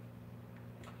one.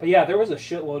 But yeah, there was a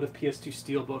shitload of PS2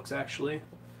 Steelbooks actually.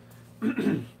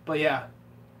 But yeah,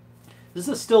 this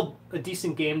is still a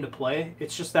decent game to play.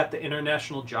 It's just that the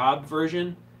International Job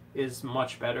version is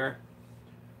much better.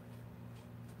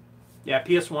 Yeah,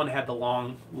 PS1 had the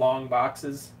long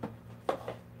boxes.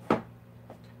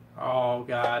 Oh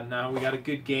god, now we got a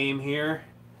good game here.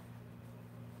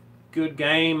 Good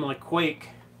game like Quake.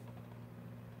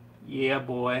 Yeah,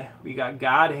 boy. We got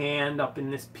God Hand up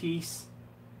in this piece.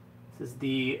 This is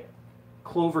the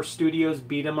Clover Studios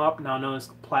beat 'em up, now known as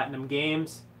Platinum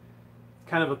Games.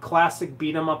 Kind of a classic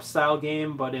beat 'em up style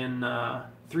game, but in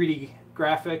 3D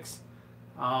graphics.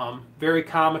 Very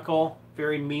comical,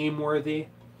 very meme worthy,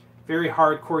 very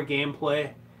hardcore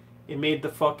gameplay. It made the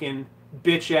fucking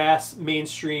bitch ass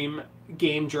mainstream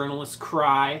game journalists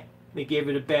cry. They gave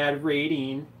it a bad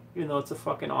rating, even though it's a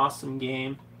fucking awesome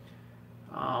game.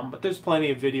 But there's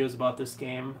plenty of videos about this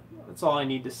game. That's all I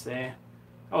need to say.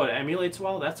 Oh, it emulates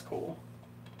well? That's cool.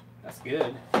 That's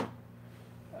good.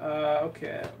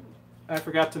 Okay. I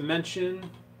forgot to mention,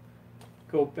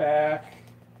 go back.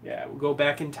 Yeah, we'll go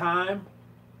back in time.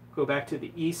 Go back to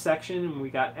the E section, and we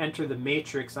got Enter the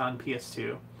Matrix on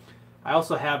PS2. I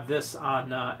also have this on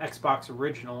Xbox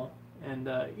Original, and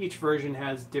each version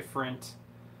has different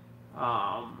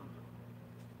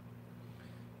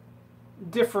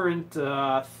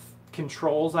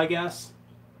controls, I guess.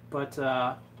 But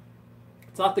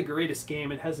it's not the greatest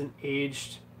game. It hasn't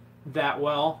aged that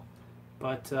well.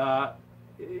 But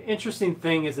interesting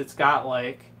thing is it's got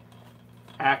like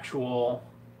actual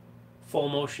full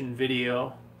motion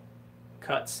video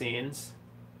cutscenes,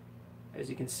 as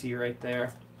you can see right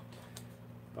there.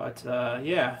 But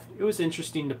yeah, it was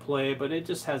interesting to play, but it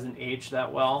just hasn't aged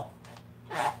that well.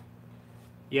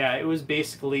 Yeah, it was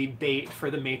basically bait for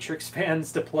the Matrix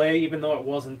fans to play, even though it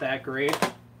wasn't that great.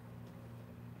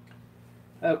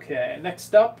 Okay,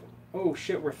 next up. Oh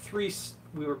shit,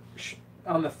 we were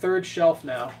on the third shelf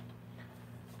now.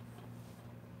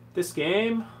 This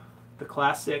game, the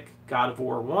classic God of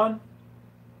War 1.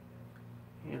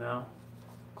 You know,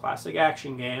 classic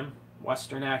action game,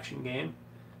 Western action game.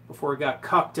 Before it got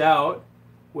cucked out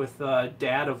with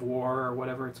Dad of War or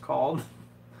whatever it's called.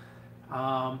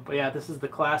 But yeah, this is the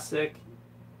classic.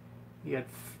 You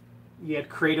had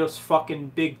Kratos fucking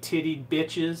big tittied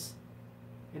bitches,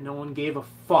 and no one gave a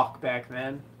fuck back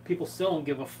then. People still don't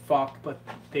give a fuck, but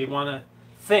they want to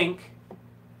think.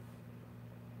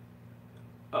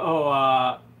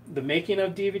 Oh, the making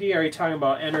of DVD? Are you talking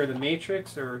about Enter the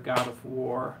Matrix or God of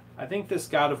War? I think this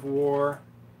God of War.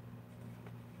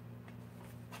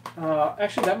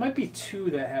 Actually, that might be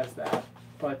 2 that has that.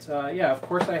 But yeah, of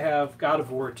course I have God of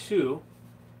War 2.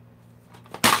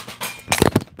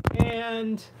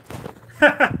 And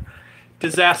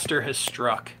disaster has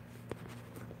struck.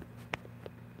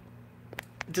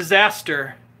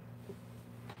 Disaster.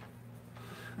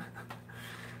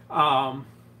 Oh.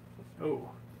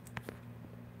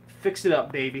 Fix it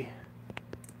up, baby.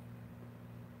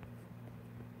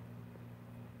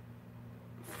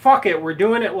 Fuck it, we're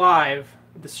doing it live.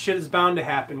 This shit is bound to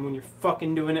happen when you're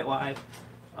fucking doing it live.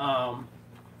 But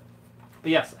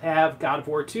yes, I have God of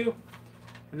War 2.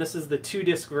 And this is the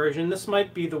 2-disc version. This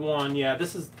might be the one, yeah,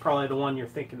 this is probably the one you're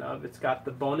thinking of. It's got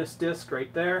the bonus disc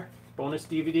right there, bonus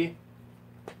DVD.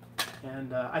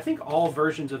 And I think all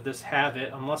versions of this have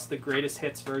it, unless the Greatest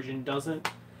Hits version doesn't.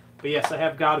 But yes, I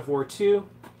have God of War 2.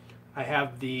 I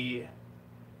have I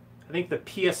think the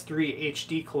PS3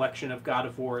 HD collection of God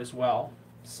of War as well.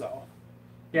 So,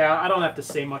 yeah, I don't have to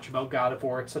say much about God of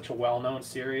War. It's such a well-known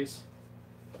series.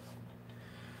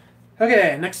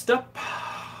 Okay, next up.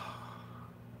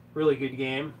 Really good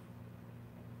game.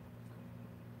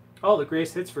 Oh, the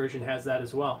Greatest Hits version has that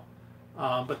as well.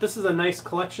 But this is a nice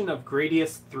collection of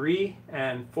Gradius 3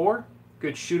 and 4.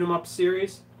 Good shoot-'em-up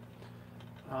series.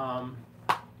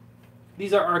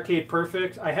 These are arcade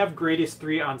perfect. I have Gradius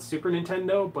 3 on Super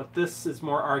Nintendo, but this is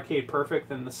more arcade perfect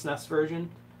than the SNES version.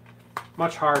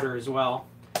 Much harder as well.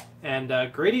 And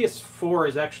Gradius 4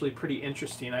 is actually pretty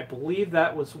interesting. I believe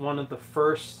that was one of the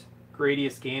first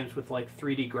Gradius games with like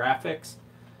 3D graphics.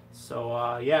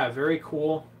 So yeah, very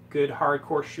cool. Good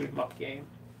hardcore shoot 'em up game.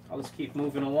 I'll just keep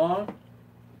moving along.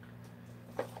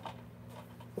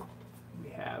 We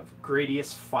have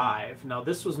Gradius 5. Now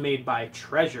this was made by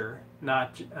Treasure,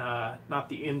 not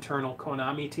the internal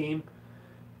Konami team,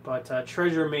 but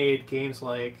Treasure made games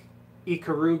like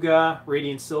Ikaruga,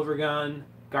 Radiant Silvergun,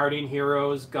 Guardian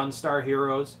Heroes, Gunstar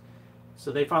Heroes.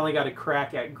 So they finally got a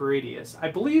crack at Gradius. I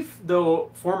believe,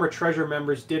 though, former Treasure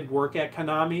members did work at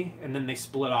Konami, and then they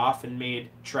split off and made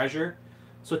Treasure.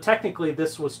 So technically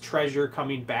this was Treasure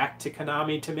coming back to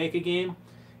Konami to make a game.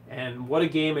 And what a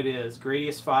game it is.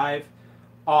 Gradius 5,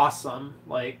 awesome.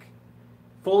 Like,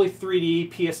 fully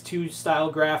 3D, PS2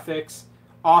 style graphics,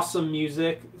 awesome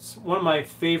music. It's one of my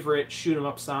favorite shoot 'em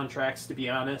up soundtracks, to be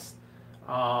honest.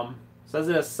 Says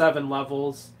it has 7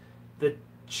 levels. The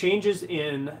changes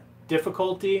in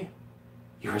difficulty,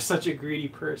 you're such a greedy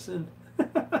person.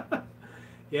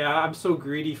 Yeah, I'm so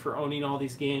greedy for owning all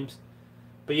these games.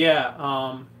 But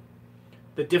yeah,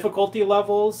 the difficulty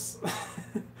levels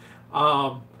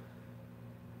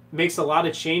makes a lot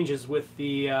of changes with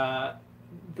the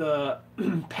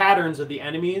patterns of the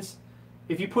enemies.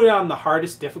 If you put it on the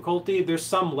hardest difficulty, there's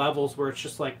some levels where it's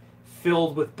just like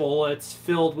filled with bullets,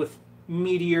 filled with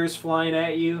meteors flying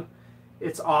at you.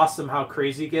 It's awesome how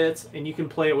crazy it gets, and you can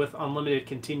play it with unlimited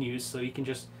continues, so you can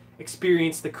just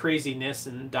experience the craziness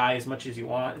and die as much as you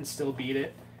want and still beat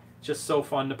it. It's just so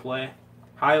fun to play.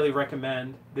 Highly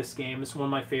recommend this game. It's one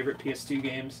of my favorite PS2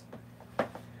 games.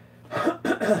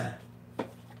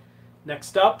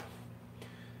 Next up,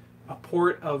 a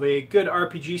port of a good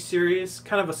RPG series,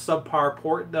 kind of a subpar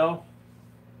port though.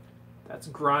 That's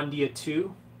Grandia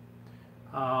 2.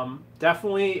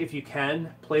 Definitely, if you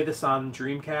can, play this on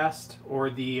Dreamcast or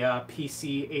the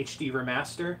PC HD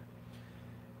remaster,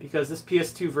 because this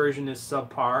PS2 version is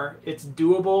subpar. It's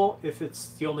doable if it's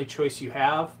the only choice you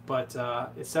have, but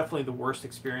it's definitely the worst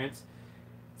experience.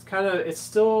 It's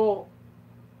still,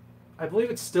 I believe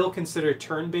it's still considered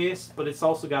turn-based, but it's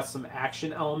also got some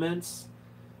action elements.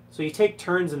 So you take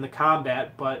turns in the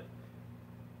combat, but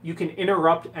you can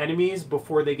interrupt enemies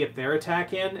before they get their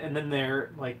attack in, and then their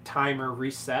like timer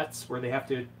resets where they have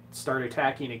to start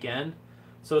attacking again.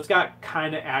 So it's got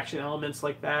kind of action elements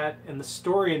like that, and the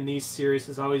story in these series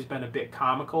has always been a bit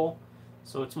comical,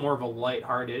 so it's more of a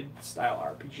light-hearted style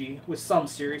RPG with some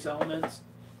serious elements.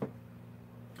 And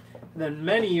then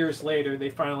many years later,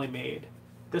 they finally made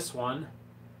this one,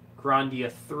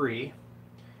 Grandia 3.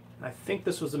 I think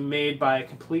this was made by a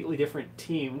completely different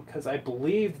team, because I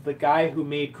believe the guy who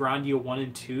made Grandia 1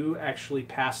 and 2 actually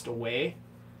passed away.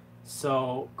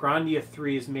 So Grandia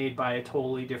 3 is made by a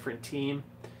totally different team.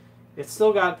 It's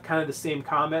still got kind of the same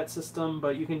combat system,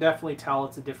 but you can definitely tell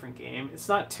it's a different game. It's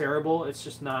not terrible, it's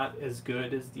just not as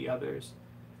good as the others.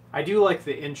 I do like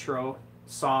the intro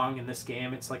song in this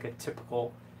game. It's like a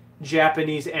typical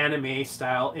Japanese anime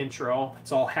style intro.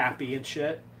 It's all happy and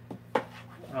shit.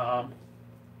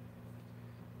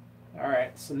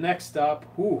 Alright, so next up,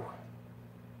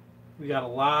 we got a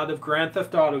lot of Grand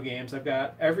Theft Auto games. I've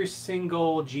got every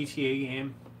single GTA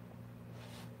game.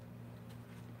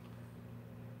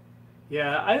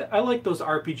 Yeah, I like those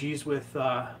RPGs with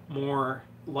more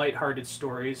lighthearted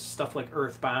stories, stuff like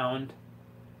Earthbound.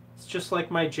 It's just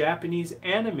like my Japanese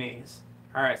animes.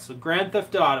 Alright, so Grand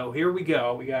Theft Auto, here we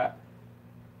go. We got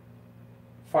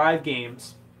 5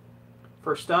 games.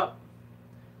 First up,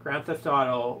 Grand Theft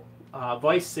Auto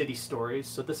Vice City Stories.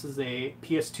 So this is a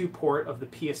PS2 port of the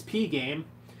PSP game.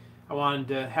 I wanted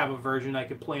to have a version I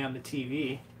could play on the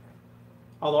TV.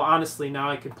 Although honestly now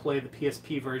I could play the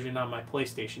PSP version on my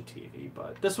PlayStation TV.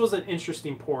 But this was an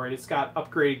interesting port. It's got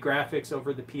upgraded graphics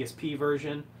over the PSP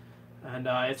version. And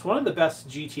it's one of the best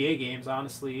GTA games,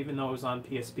 honestly, even though it was on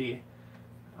PSP.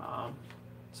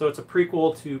 So it's a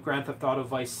prequel to Grand Theft Auto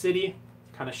Vice City.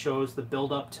 Kind of shows the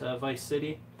build-up to Vice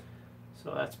City.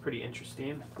 So that's pretty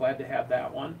interesting. Glad to have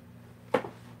that one.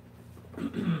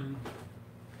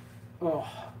 Oh,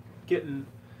 getting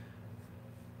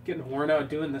worn out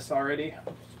doing this already.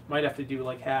 Might have to do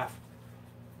like half.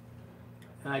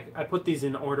 And I put these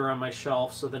in order on my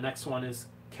shelf, so the next one is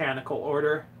canonical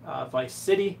order, Vice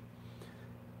City.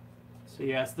 So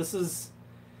yes, this is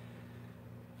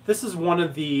one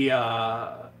of the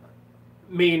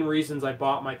main reasons I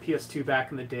bought my PS2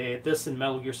 back in the day. This and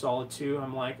Metal Gear Solid 2.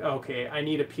 I'm like, okay, I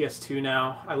need a PS2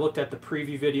 now. I looked at the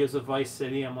preview videos of Vice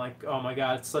City. I'm like, oh my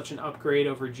god, it's such an upgrade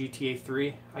over GTA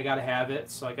 3. I gotta have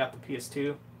it, so I got the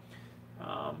PS2.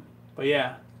 But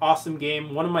yeah, awesome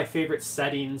game. One of my favorite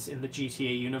settings in the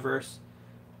GTA universe.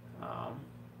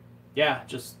 Yeah,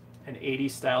 just an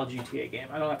 80s style GTA game.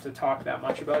 I don't have to talk that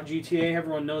much about GTA.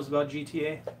 Everyone knows about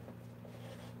GTA.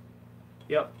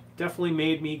 Yep, definitely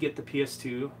made me get the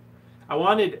PS2. I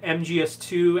wanted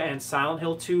MGS2 and Silent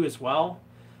Hill 2 as well,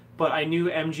 but I knew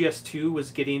MGS2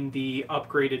 was getting the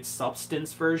upgraded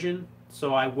Substance version,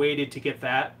 so I waited to get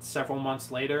that several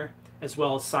months later, as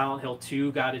well as Silent Hill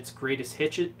 2 got its Greatest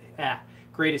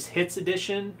Hits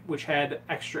edition, which had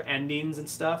extra endings and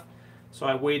stuff, so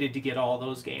I waited to get all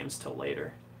those games till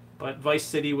later. But Vice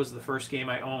City was the first game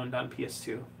I owned on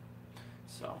PS2.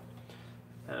 So,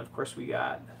 and of course we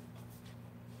got...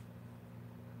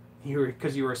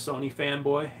 Because you were a Sony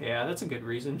fanboy? Yeah, that's a good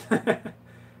reason.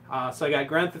 So I got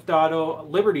Grand Theft Auto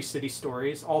Liberty City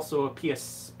Stories, also a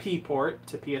PSP port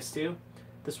to PS2.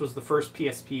 This was the first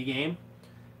PSP game.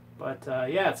 But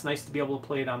yeah, it's nice to be able to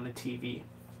play it on the TV.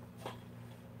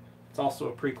 It's also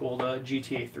a prequel to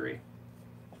GTA 3.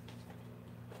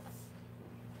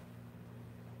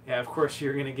 Yeah, of course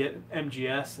you're going to get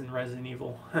MGS and Resident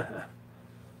Evil.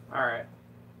 Alright.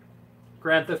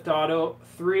 Grand Theft Auto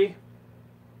 3.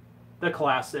 The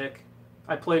classic.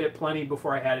 I played it plenty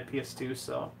before I had a PS2,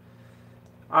 so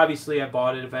obviously I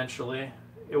bought it eventually.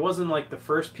 It wasn't like the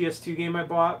first PS2 game I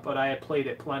bought, but I had played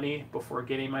it plenty before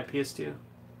getting my PS2.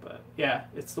 But yeah,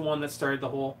 it's the one that started the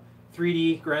whole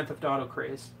 3D Grand Theft Auto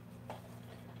craze.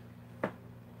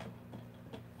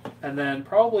 And then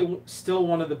probably still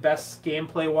one of the best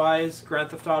gameplay-wise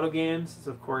Grand Theft Auto games is,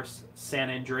 of course,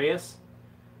 San Andreas.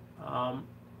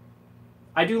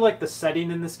 I do like the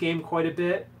setting in this game quite a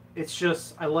bit. It's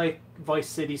just, I like Vice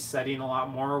City's setting a lot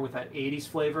more with that 80s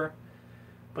flavor.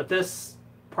 But this,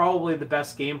 probably the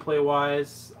best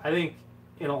gameplay-wise. I think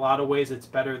in a lot of ways it's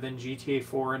better than GTA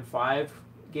 4 and 5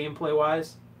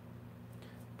 gameplay-wise.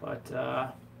 But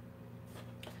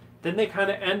then they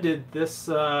kind of ended this...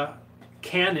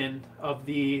 canon of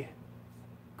the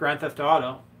Grand Theft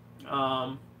Auto.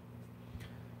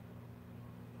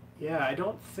 Yeah, I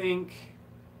don't think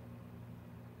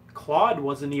Claude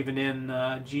wasn't even in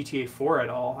GTA 4 at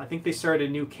all. I think they started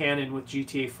a new canon with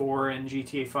GTA 4 and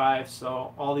GTA 5,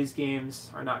 so all these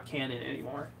games are not canon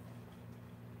anymore.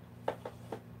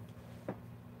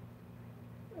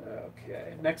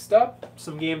 Okay, next up,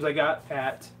 some games I got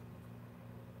at...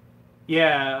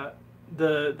 Yeah...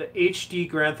 The HD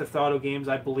Grand Theft Auto games,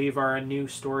 I believe, are a new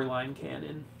storyline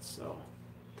canon. So,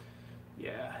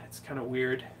 yeah, it's kind of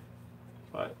weird.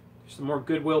 But some more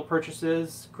Goodwill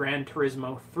purchases. Gran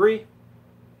Turismo 3.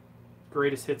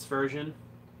 Greatest Hits version.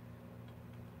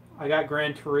 I got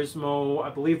Gran Turismo, I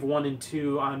believe, 1 and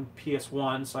 2 on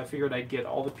PS1. So I figured I'd get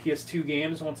all the PS2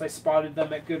 games once I spotted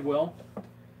them at Goodwill.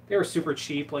 They were super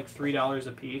cheap, like $3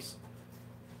 a piece.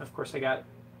 Of course, I got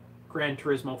Gran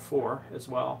Turismo 4 as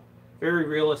well. Very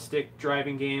realistic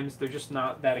driving games. They're just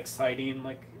not that exciting.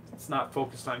 Like, it's not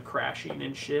focused on crashing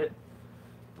and shit.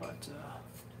 But,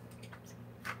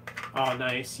 oh,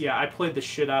 nice. Yeah, I played the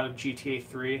shit out of GTA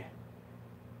 3.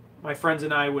 My friends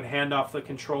and I would hand off the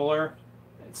controller.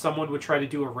 And someone would try to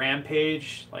do a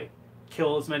rampage, like,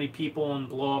 kill as many people and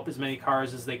blow up as many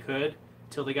cars as they could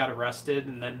until they got arrested,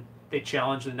 and then they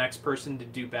challenge the next person to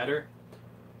do better.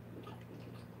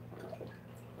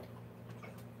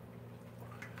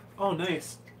 Oh,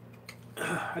 nice.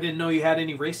 I didn't know you had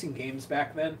any racing games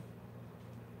back then.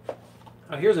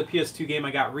 Oh, here's a PS2 game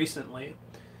I got recently.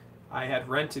 I had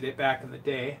rented it back in the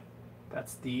day.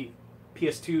 That's the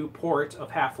PS2 port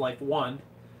of Half-Life 1.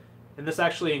 And this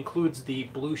actually includes the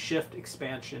Blue Shift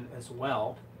expansion as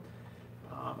well.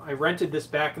 I rented this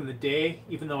back in the day,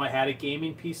 even though I had a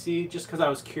gaming PC, just because I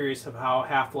was curious of how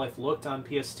Half-Life looked on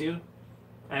PS2.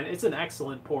 And it's an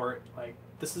excellent port. Like,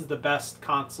 this is the best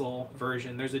console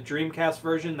version. There's a Dreamcast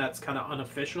version that's kind of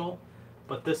unofficial,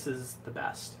 but this is the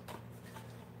best.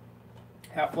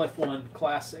 Half-Life 1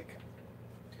 Classic.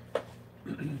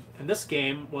 And this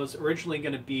game was originally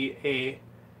going to be a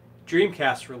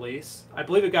Dreamcast release. I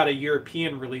believe it got a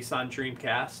European release on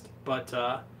Dreamcast, but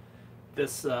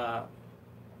this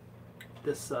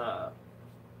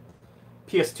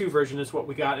PS2 version is what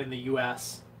we got in the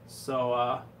US.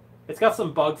 So it's got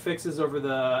some bug fixes over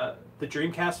the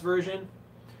Dreamcast version,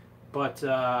 but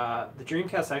the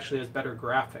Dreamcast actually has better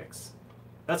graphics.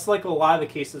 That's like a lot of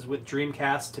the cases with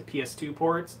Dreamcast to PS2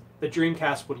 ports. The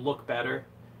Dreamcast would look better.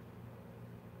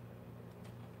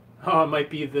 Oh, it might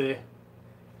be the...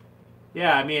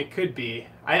 Yeah, I mean, it could be.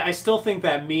 I still think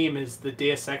that meme is the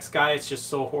Deus Ex guy. It's just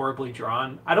so horribly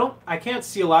drawn. I can't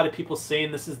see a lot of people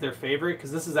saying this is their favorite,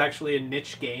 because this is actually a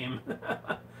niche game.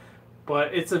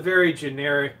 But it's a very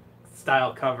generic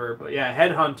style cover. But yeah,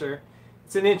 Headhunter.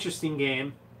 It's an interesting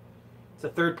game. It's a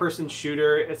third-person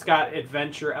shooter. It's got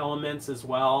adventure elements as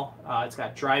well. It's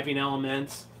got driving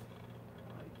elements.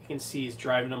 You can see he's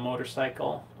driving a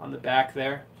motorcycle on the back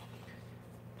there.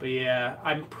 But yeah,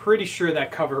 I'm pretty sure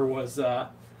that cover was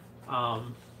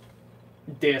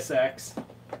Deus Ex.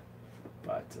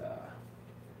 But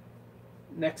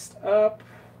next up,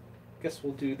 I guess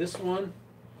we'll do this one.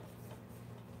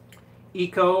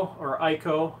 Ico, or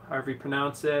Ico, however you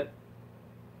pronounce it.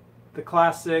 The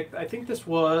classic, I think this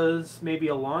was maybe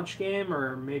a launch game,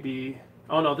 or maybe...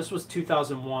 Oh no, this was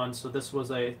 2001, so this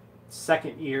was a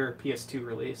second year PS2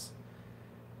 release.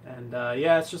 And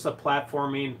yeah, it's just a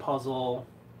platforming, puzzle,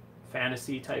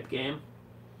 fantasy type game.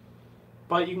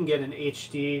 But you can get an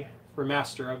HD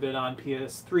remaster of it on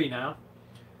PS3 now.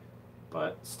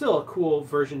 But still a cool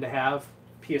version to have,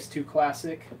 PS2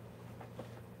 classic.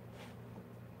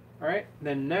 Alright,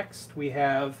 then next we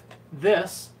have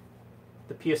this,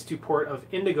 the PS2 port of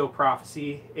Indigo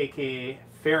Prophecy, aka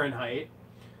Fahrenheit.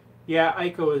 Yeah,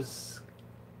 Ico is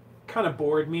kind of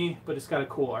bored me, but it's got a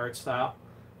cool art style.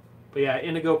 But yeah,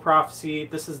 Indigo Prophecy,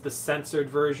 this is the censored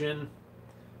version.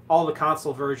 All the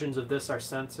console versions of this are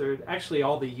censored. Actually,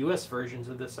 all the US versions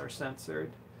of this are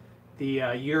censored.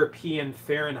 The European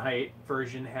Fahrenheit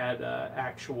version had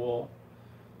actual,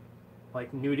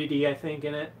 like, nudity, I think,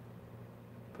 in it.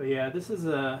 But yeah, this is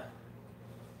a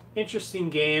interesting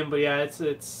game. But yeah,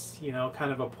 it's you know,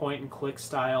 kind of a point and click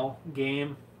style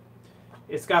game.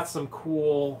 It's got some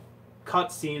cool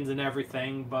cutscenes and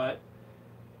everything, but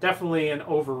definitely an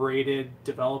overrated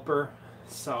developer.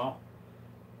 So,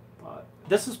 but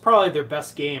this is probably their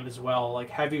best game as well. Like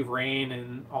Heavy Rain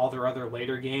and all their other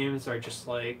later games are just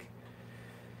like,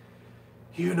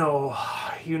 you know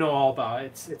all about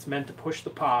it. It's meant to push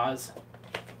the pause.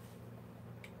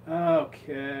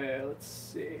 Okay, let's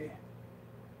see.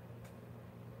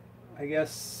 I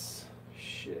guess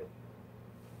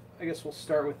we'll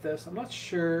start with this. I'm not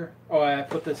sure. Oh, I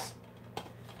put this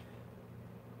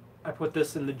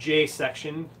in the J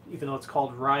section, even though it's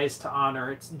called Rise to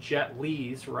Honor. It's Jet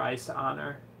Li's Rise to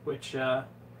Honor, which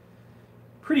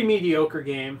pretty mediocre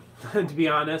game, to be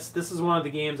honest. This is one of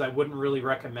the games I wouldn't really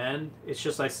recommend. It's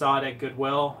just I saw it at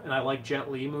Goodwill, and I like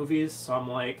Jet Li movies, so I'm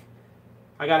like,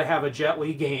 I gotta have a Jet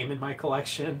Li game in my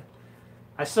collection.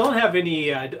 I still don't have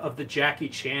any of the Jackie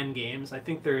Chan games. I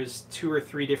think there's 2 or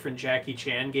 3 different Jackie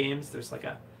Chan games. There's like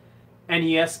a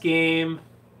NES game.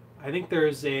 I think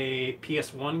there's a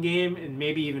PS1 game and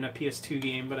maybe even a PS2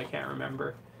 game, but I can't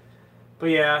remember. But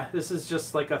yeah, this is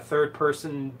just like a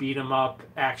third-person beat-em-up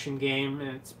action game,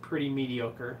 and it's pretty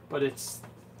mediocre. But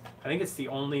I think it's the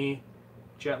only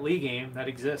Jet Li game that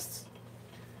exists.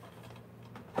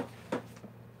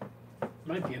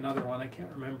 Might be another one, I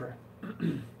can't remember.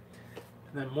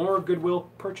 And then more Goodwill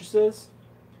purchases.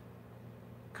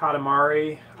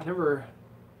 Katamari.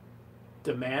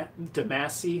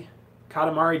 Damacy.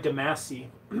 Katamari Damacy.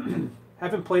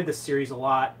 Haven't played this series a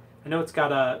lot. I know it's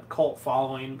got a cult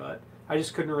following, but I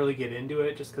just couldn't really get into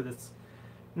it just because it's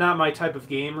not my type of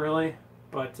game, really.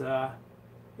 But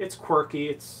it's quirky.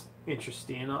 It's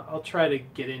interesting. I'll try to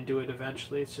get into it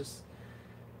eventually. It's just,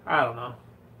 I don't know.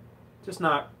 Just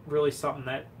not really something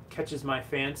that catches my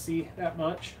fancy that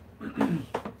much.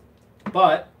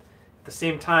 But at the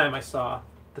same time, I saw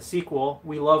the sequel,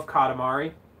 We Love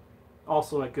Katamari,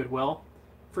 also at Goodwill,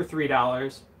 for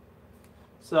 $3.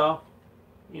 So,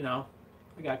 you know,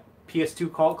 I got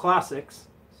PS2 cult classics.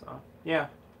 So, yeah.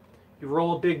 You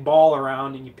roll a big ball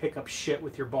around and you pick up shit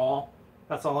with your ball.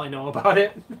 That's all I know about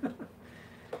it.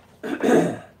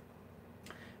 And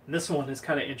this one is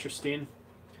kind of interesting.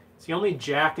 It's the only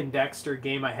Jak and Daxter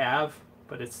game I have,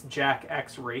 but it's Jak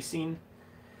X Racing.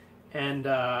 And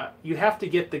you have to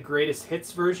get the greatest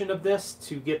hits version of this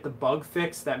to get the bug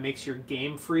fix that makes your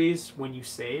game freeze when you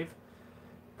save.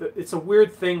 It's a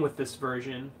weird thing with this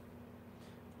version.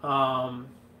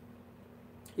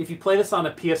 If you play this on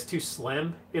a PS2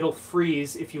 Slim, it'll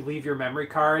freeze if you leave your memory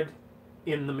card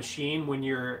in the machine when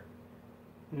you're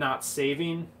not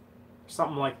saving,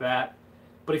 something like that.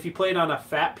 But if you play it on a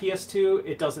fat PS2,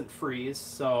 it doesn't freeze.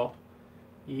 So,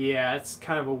 yeah, it's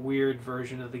kind of a weird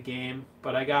version of the game.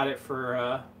 But I got it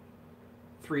for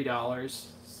 $3.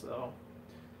 So,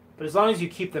 but as long as you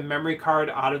keep the memory card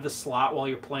out of the slot while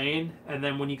you're playing, and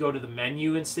then when you go to the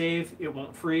menu and save, it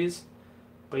won't freeze.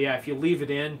 But yeah, if you leave it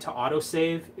in to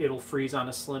autosave, it'll freeze on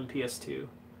a slim PS2.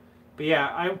 But yeah,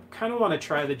 I kind of want to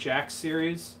try the Jak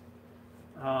series.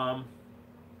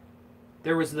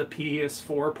 There was the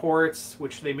PS4 ports,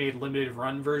 which they made limited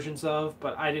run versions of,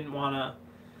 but I didn't want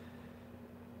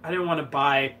to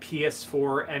buy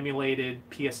PS4 emulated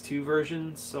PS2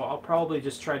 versions, so I'll probably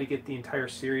just try to get the entire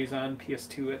series on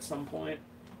PS2 at some point.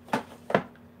 And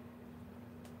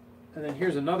then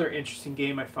here's another interesting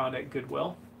game I found at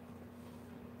Goodwill.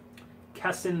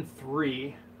 Kessen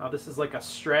 3. This is like a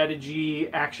strategy,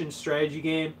 action strategy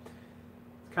game.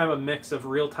 It's kind of a mix of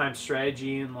real-time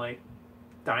strategy and like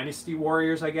Dynasty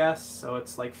Warriors, I guess. So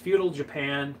it's like feudal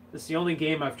Japan. This is the only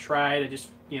game I've tried. I just,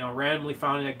 randomly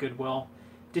found it at Goodwill.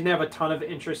 Didn't have a ton of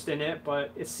interest in it,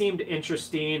 but it seemed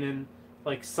interesting and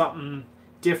like something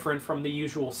different from the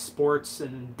usual sports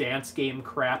and dance game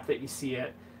crap that you see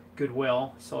at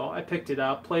Goodwill. So I picked it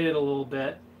up, played it a little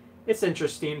bit. It's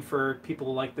interesting for people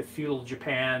who like the feudal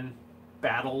Japan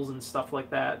battles and stuff like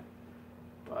that.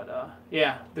 But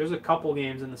yeah, there's a couple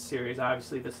games in the series.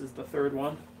 Obviously, this is the third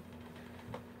one.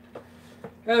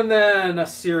 And then a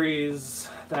series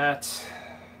that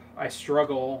I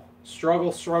struggle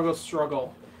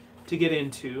to get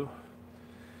into.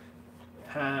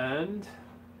 And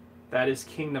that is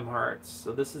Kingdom Hearts.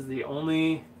 So this is the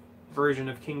only version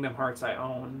of Kingdom Hearts I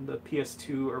own, the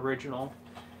PS2 original.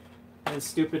 And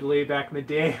stupidly, back in the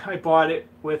day, I bought it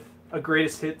with a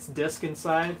Greatest Hits disc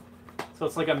inside. So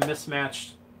it's like a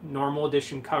mismatched normal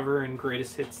edition cover and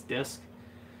Greatest Hits disc.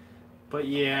 But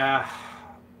yeah,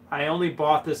 I only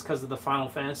bought this because of the Final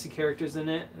Fantasy characters in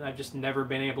it, and I've just never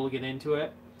been able to get into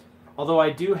it. Although I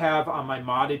do have on my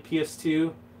modded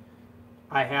PS2,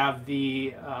 I have the,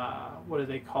 what are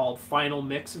they called, Final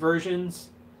Mix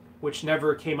versions, which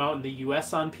never came out in the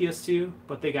US on PS2,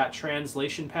 but they got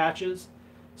translation patches.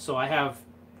 So I have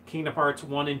Kingdom Hearts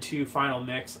 1 and 2 Final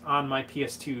Mix on my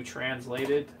PS2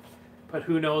 translated, but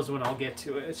who knows when I'll get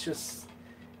to it. It's just,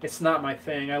 it's not my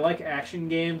thing. I like action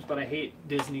games, but I hate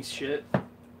Disney shit.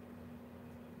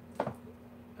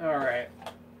 Alright.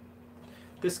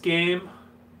 This game,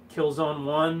 Killzone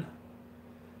 1,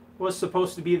 was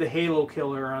supposed to be the Halo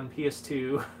killer on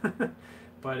PS2,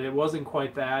 but it wasn't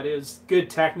quite that. It was good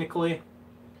technically,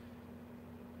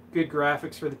 good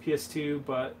graphics for the PS2,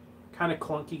 but kind of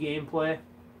clunky gameplay. It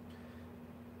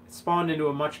spawned into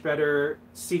a much better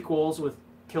sequels with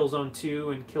Killzone 2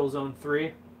 and Killzone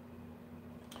 3.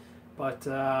 But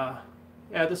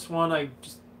yeah, this one I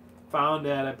just found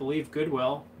at, I believe,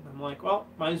 Goodwill. I'm like, well,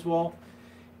 might as well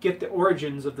get the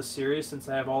origins of the series since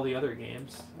I have all the other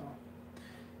games. So.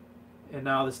 And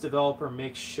now this developer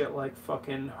makes shit like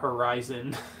fucking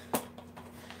Horizon.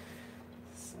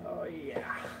 So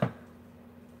yeah.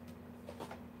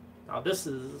 Now this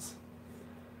is...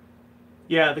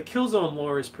 Yeah, the Killzone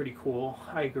lore is pretty cool.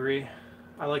 I agree.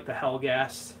 I like the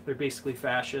Hellgas. They're basically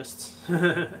fascists.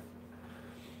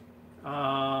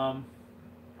 Alright,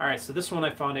 so this one I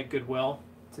found at Goodwill.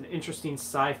 It's an interesting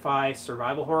sci-fi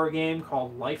survival horror game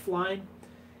called Lifeline.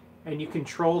 And you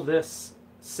control this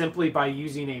simply by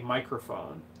using a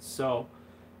microphone. So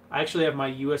I actually have my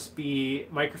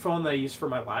USB microphone that I use for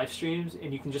my live streams,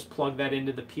 and you can just plug that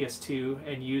into the PS2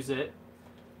 and use it.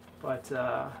 But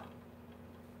yeah,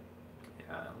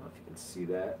 I don't know if you can see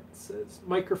that. It says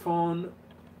microphone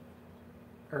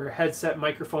or headset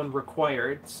microphone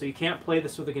required. So you can't play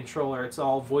this with a controller. It's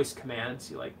all voice commands.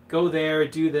 You like go there,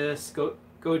 do this, go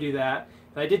do that.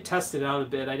 And I did test it out a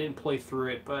bit. I didn't play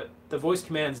through it, but the voice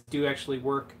commands do actually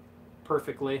work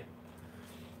perfectly.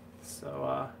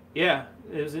 So yeah,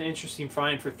 it was an interesting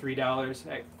find for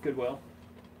 $3 at Goodwill.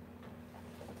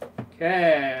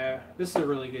 Okay, this is a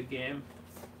really good game.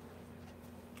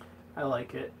 I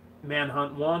like it.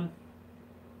 Manhunt 1.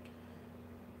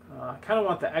 I kind of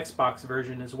want the Xbox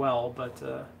version as well, but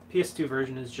PS2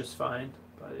 version is just fine.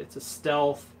 But it's a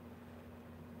stealth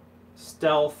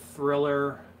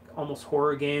thriller, almost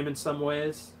horror game in some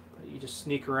ways. You just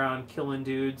sneak around killing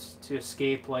dudes to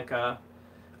escape like a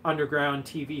underground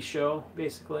TV show,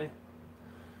 basically.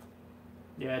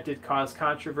 Yeah, it did cause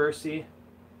controversy.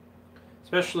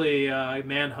 Especially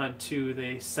Manhunt 2,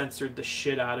 they censored the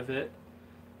shit out of it.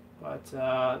 But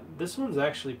this one's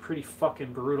actually pretty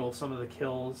fucking brutal, some of the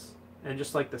kills. And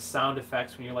just like the sound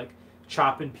effects when you're like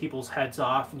chopping people's heads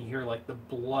off and you hear like the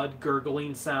blood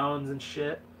gurgling sounds and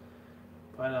shit.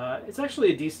 But it's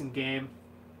actually a decent game.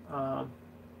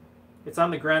 It's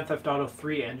on the Grand Theft Auto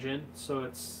 3 engine, so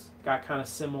it's got kind of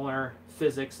similar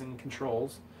physics and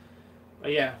controls.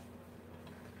 But yeah,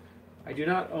 I do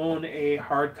not own a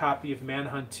hard copy of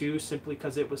Manhunt 2 simply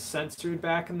because it was censored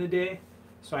back in the day,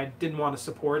 so I didn't want to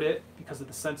support it because of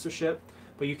the censorship.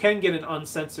 But you can get an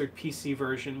uncensored PC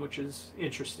version, which is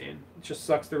interesting. It just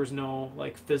sucks there was no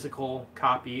like physical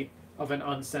copy of an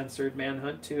uncensored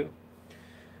Manhunt 2.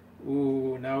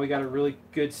 Ooh, now we got a really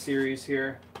good series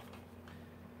here.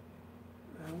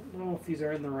 I don't know if these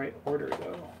are in the right order,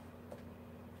 though.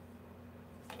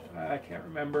 I can't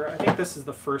remember. I think this is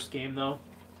the first game, though.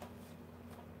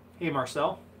 Hey,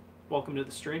 Marcel. Welcome to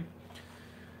the stream.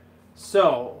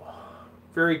 So,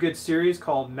 very good series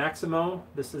called Maximo.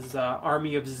 This is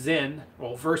Army of Zin,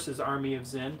 well, versus Army of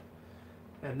Zin.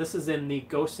 And this is in the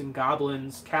Ghosts and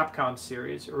Goblins Capcom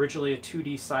series, originally a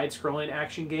 2D side-scrolling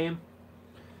action game.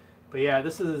 But yeah,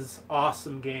 this is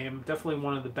awesome game. Definitely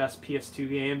one of the best PS2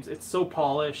 games. It's so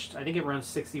polished. I think it runs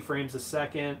 60 frames a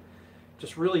second.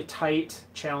 Just really tight,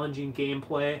 challenging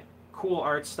gameplay. Cool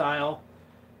art style.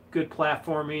 Good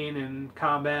platforming and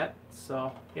combat.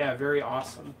 So yeah, very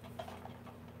awesome.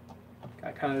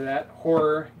 Got kind of that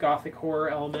horror, gothic horror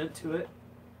element to it.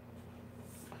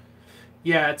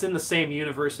 Yeah, it's in the same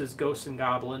universe as Ghosts and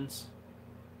Goblins.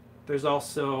 There's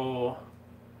also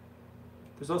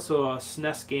a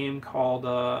SNES game called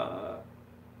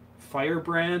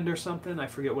Firebrand or something. I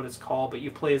forget what it's called, but you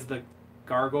play as the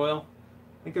gargoyle.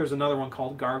 I think there's another one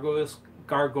called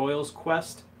Gargoyle's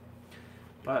Quest.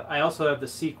 But I also have the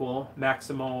sequel,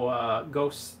 Maximo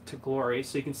Ghosts to Glory.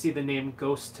 So you can see the name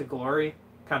Ghosts to Glory.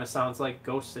 Kind of sounds like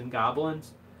Ghosts and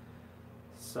Goblins.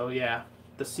 So yeah,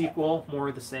 the sequel, more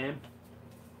of the same.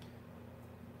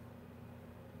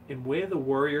 In Way of the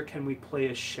Warrior, can we play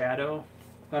as Shadow?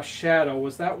 Now, Shadow,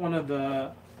 was that one of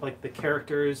the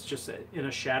characters just in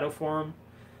a shadow form?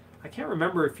 I can't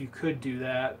remember if you could do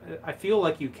that. I feel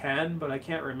like you can, but I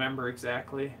can't remember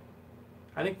exactly.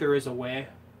 I think there is a way.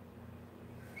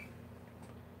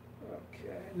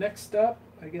 Okay, next up,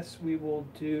 I guess we will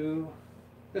do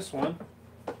this one.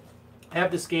 I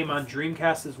have this game on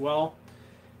Dreamcast as well,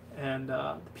 and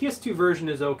the PS2 version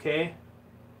is okay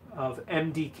of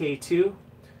MDK2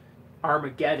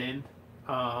 Armageddon.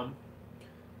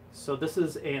 So this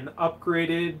is an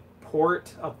upgraded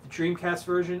port of the Dreamcast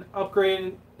version.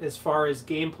 Upgraded as far as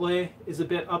gameplay is a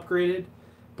bit upgraded,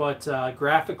 but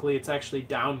graphically it's actually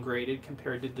downgraded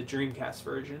compared to the Dreamcast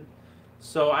version.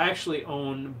 So I actually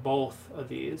own both of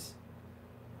these.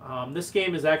 This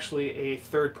game is actually a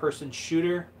third-person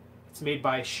shooter. It's made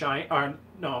by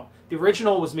no, the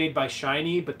original was made by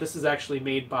Shiny, but this is actually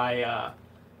made by,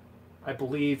 I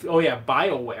believe, oh yeah,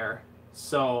 BioWare.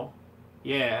 So,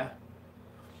 yeah.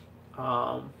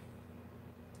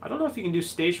 I don't know if you can do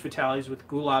stage fatalities with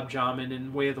Gulab Jamun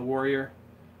in Way of the Warrior.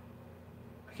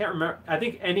 I can't remember. I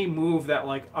think any move that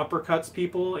like uppercuts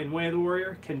people in Way of the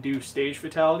Warrior can do stage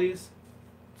fatalities.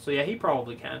 So yeah, he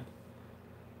probably can.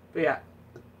 But yeah,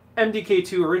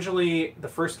 MDK2 originally, the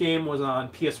first game was on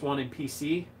PS1 and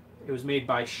PC. It was made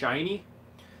by Shiny,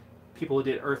 people who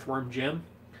did Earthworm Jim.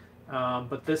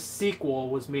 But this sequel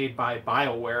was made by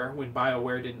BioWare when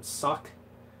BioWare didn't suck.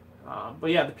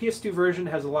 But yeah, the PS2 version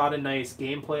has a lot of nice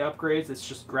gameplay upgrades. It's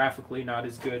just graphically not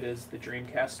as good as the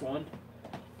Dreamcast one.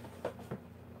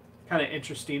 Kind of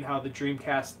interesting how the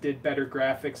Dreamcast did better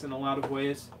graphics in a lot of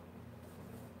ways.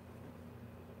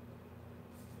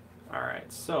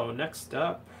 Alright, so next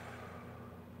up,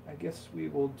 I guess we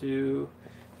will do...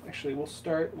 Actually, we'll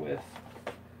start with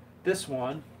this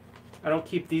one. I don't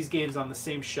keep these games on the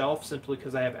same shelf simply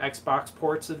because I have Xbox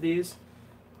ports of these.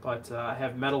 But I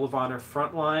have Medal of Honor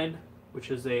Frontline,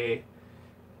 which is a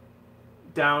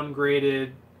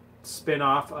downgraded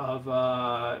spin-off of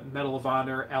Medal of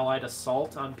Honor Allied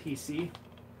Assault on PC.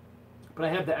 But I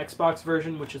have the Xbox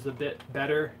version, which is a bit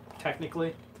better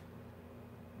technically.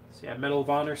 So yeah, Medal of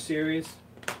Honor series.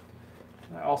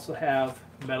 I also have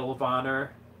Medal of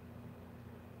Honor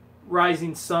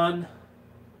Rising Sun,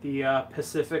 the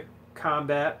Pacific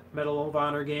Combat Medal of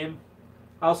Honor game.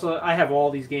 Also, I have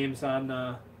all these games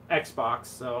on Xbox,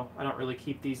 so I don't really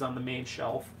keep these on the main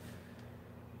shelf.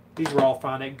 These were all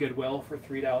found at Goodwill for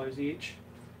 $3 each.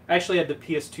 I actually had the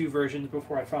PS2 versions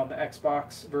before I found the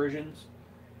Xbox versions.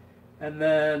 And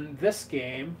then this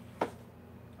game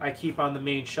I keep on the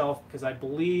main shelf because I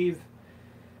believe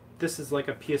this is like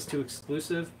a PS2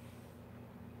 exclusive.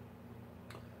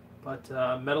 But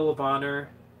Medal of Honor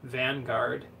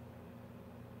Vanguard.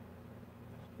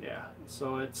 Yeah,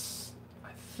 so it's... I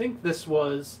think this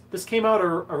came out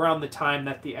around the time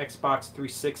that the Xbox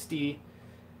 360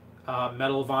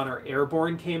 Medal of Honor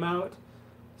Airborne came out.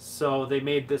 So they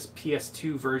made this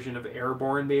PS2 version of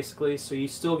Airborne, basically. So you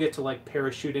still get to like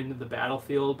parachute into the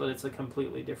battlefield, but it's a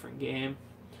completely different game.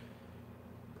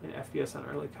 And FPS on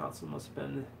early console must have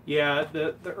been... Yeah,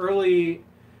 the early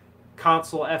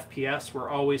console FPS were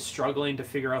always struggling to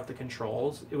figure out the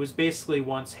controls. It was basically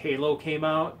once Halo came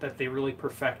out that they really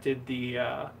perfected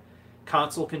the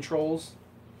console controls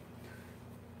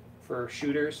for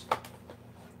shooters.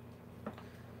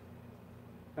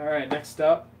 Alright, next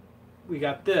up, we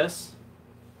got this,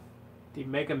 the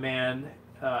Mega Man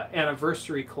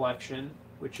Anniversary Collection,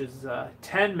 which is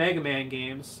 10 Mega Man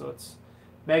games, so it's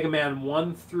Mega Man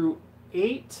 1 through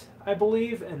 8, I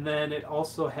believe, and then it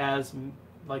also has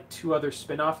like 2 other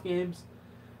spin-off games.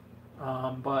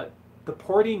 But the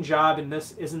porting job in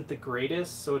this isn't the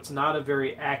greatest, so it's not a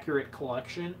very accurate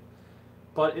collection.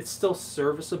 but it's still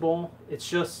serviceable. It's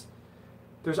just,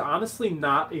 there's honestly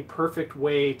not a perfect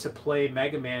way to play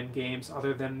Mega Man games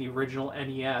other than the original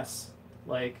NES.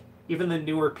 Like, even the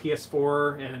newer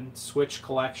PS4 and Switch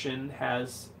collection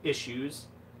has issues.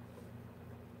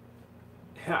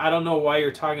 I don't know why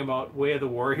you're talking about Way of the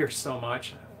Warrior so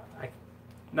much. I'm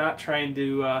not trying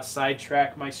to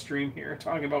sidetrack my stream here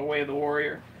talking about Way of the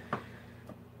Warrior.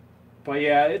 But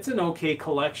yeah, it's an okay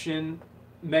collection,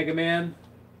 Mega Man.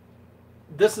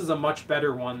 This is a much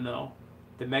better one, though.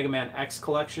 The Mega Man X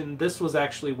collection. This was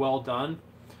actually well done.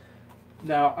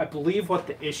 Now, I believe what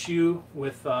the issue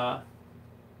with the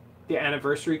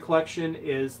Anniversary collection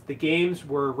is the games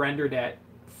were rendered at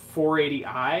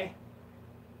 480i,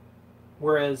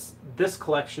 whereas this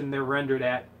collection they're rendered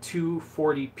at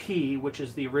 240p, which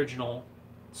is the original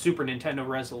Super Nintendo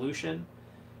resolution.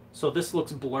 So this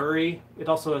looks blurry. It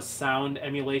also has sound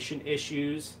emulation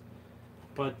issues,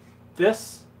 but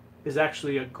this is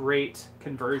actually a great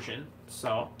conversion.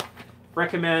 So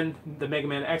recommend the Mega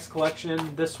Man X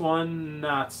collection. This one,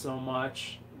 not so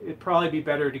much. It'd probably be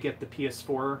better to get the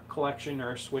PS4 collection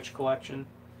or Switch collection.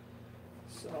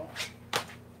 So,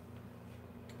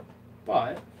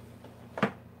 but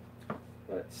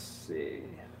let's see.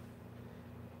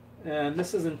 And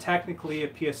this isn't technically a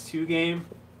PS2 game,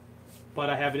 but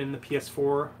I have it in the PS4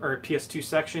 or PS2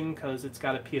 section because it's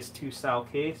got a PS2 style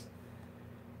case.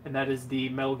 And that is the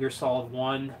Metal Gear Solid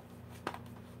 1.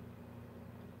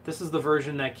 This is the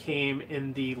version that came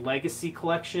in the Legacy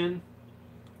collection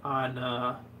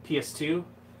on PS2,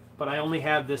 but I only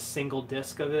have this single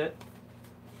disc of it.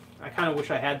 I kind of wish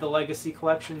I had the Legacy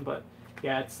collection, but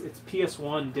yeah, it's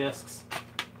PS1 discs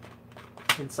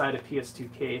inside a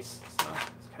PS2 case, so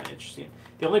it's kind of interesting.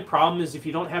 The only problem is if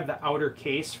you don't have the outer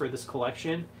case for this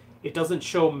collection, it doesn't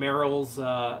show Meryl's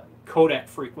codec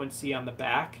frequency on the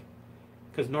back,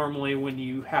 because normally when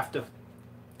you have to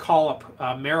call up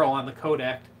Meryl on the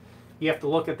codec, you have to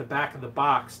look at the back of the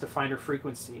box to find her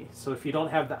frequency. So if you don't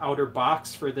have the outer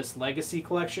box for this Legacy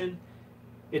collection,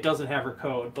 it doesn't have her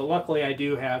code. But luckily I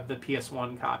do have the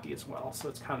PS1 copy as well, so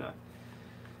it's kind of,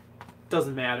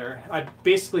 doesn't matter. I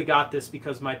basically got this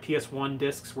because my PS1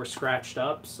 discs were scratched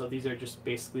up, so these are just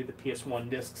basically the PS1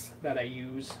 discs that I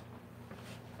use.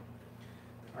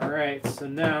 Alright, so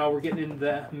now we're getting into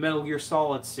the Metal Gear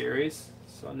Solid series.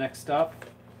 So next up,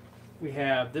 we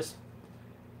have this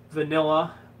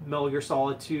vanilla Metal Gear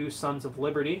Solid 2 Sons of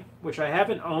Liberty, which I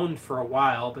haven't owned for a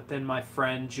while, but then my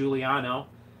friend Giuliano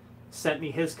sent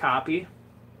me his copy.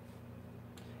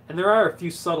 And there are a few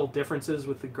subtle differences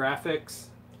with the graphics,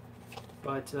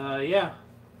 but yeah,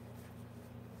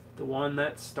 the one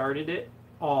that started it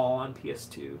all on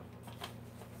PS2.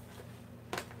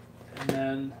 And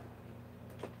then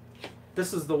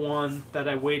this is the one that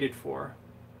I waited for.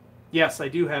 Yes, I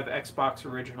do have Xbox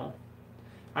Original.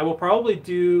 I will probably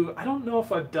do, I don't know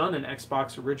if I've done an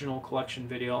Xbox Original Collection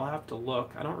video. I'll have to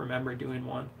look. I don't remember doing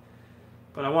one.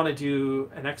 But I want to do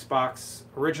an Xbox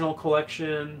Original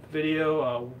Collection video,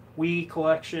 a Wii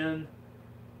collection.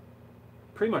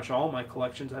 Pretty much all my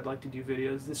collections I'd like to do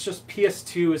videos. It's just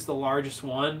PS2 is the largest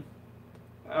one,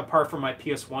 apart from my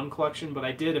PS1 collection, but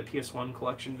I did a PS1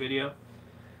 collection video.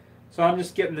 So I'm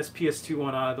just getting this PS2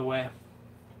 one out of the way.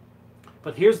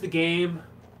 But here's the game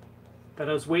that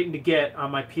I was waiting to get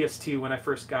on my PS2 when I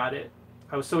first got it.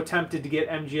 I was so tempted to get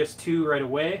MGS2 right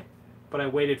away, but I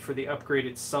waited for the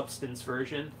upgraded Substance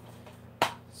version.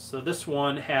 So this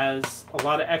one has a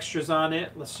lot of extras on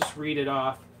it. Let's just read it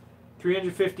off.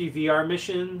 350 VR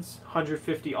missions,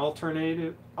 150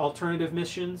 alternative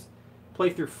missions.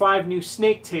 Play through 5 new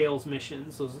Snake Tales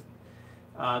missions.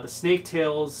 The Snake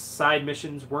Tales side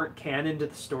missions weren't canon to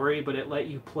the story, but it let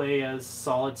you play as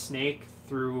Solid Snake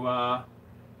through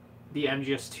the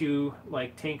MGS2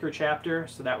 like tanker chapter,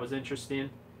 so that was interesting.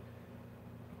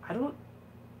 I don't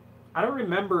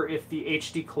remember if the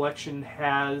HD collection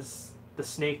has the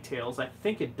Snake Tales. I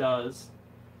think it does.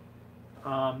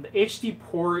 The HD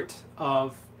port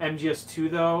of MGS2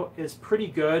 though is pretty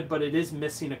good, but it is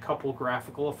missing a couple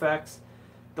graphical effects.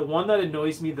 The one that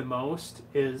annoys me the most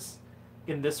is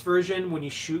in this version, when you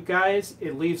shoot guys,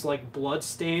 it leaves like blood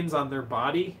stains on their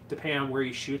body depending on where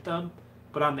you shoot them.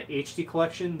 But on the HD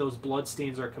collection, those blood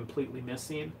stains are completely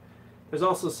missing. There's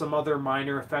also some other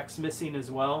minor effects missing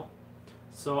as well.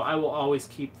 So I will always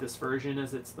keep this version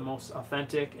as it's the most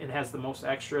authentic and has the most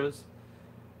extras.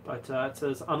 But it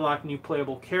says unlock new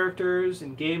playable characters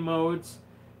and game modes.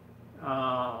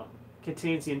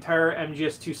 Contains the entire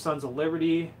MGS2 Sons of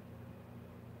Liberty,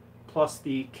 plus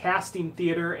the casting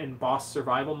theater and boss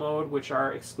survival mode, which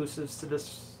are exclusives to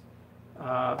this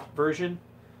version.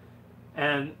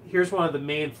 And here's one of the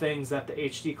main things that the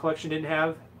HD collection didn't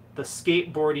have. the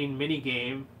skateboarding mini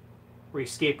game where you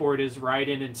skateboard as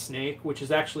Raiden and Snake, which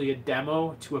is actually a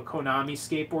demo to a Konami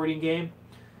skateboarding game.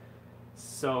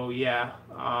 So yeah,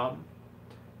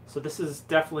 so this is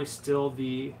definitely still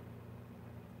the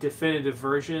definitive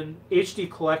version. HD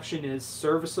collection is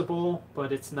serviceable,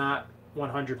 but it's not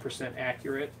 100%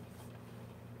 accurate.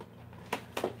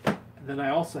 And then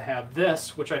I also have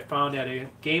this, which I found at a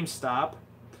GameStop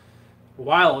a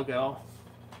while ago.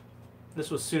 This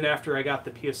was soon after I got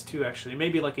the PS2, actually.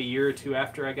 Maybe like a year or two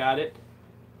after I got it.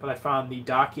 But I found the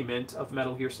document of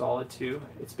Metal Gear Solid 2.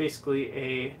 It's basically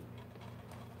a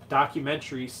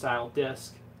documentary-style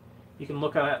disc. You can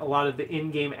look at a lot of the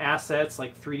in-game assets,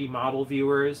 like 3D model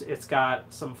viewers. It's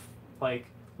got some like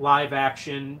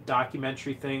live-action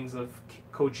documentary things of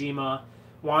Kojima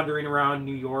wandering around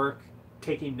New York,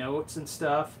 taking notes and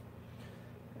stuff.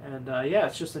 And yeah,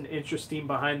 it's just an interesting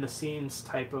behind-the-scenes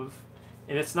type of...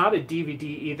 And it's not a DVD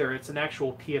either. It's an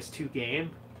actual PS2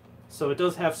 game. So it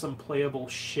does have some playable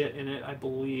shit in it, I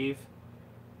believe.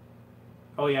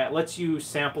 Oh yeah, it lets you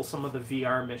sample some of the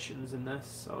VR missions in this.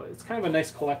 So it's kind of a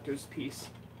nice collector's piece.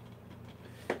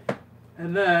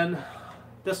 And then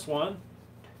this one.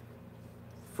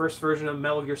 First version of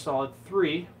Metal Gear Solid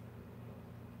 3.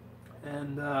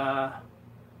 And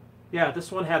yeah,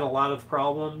 this one had a lot of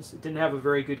problems. It didn't have a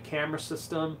very good camera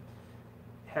system.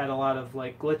 It had a lot of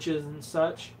like glitches and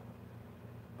such.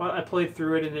 But I played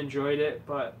through it and enjoyed it.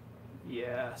 But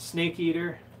yeah, Snake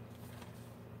Eater.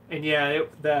 And yeah,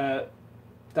 the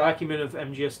document of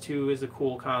MGS2 is a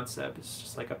cool concept. It's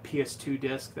just like a PS2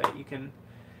 disc that you can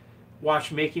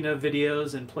watch making of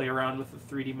videos and play around with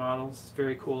the 3D models. It's a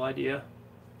very cool idea.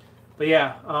 But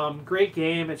yeah, great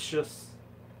game. It's just,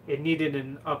 it needed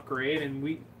an upgrade, and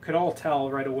we could all tell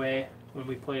right away when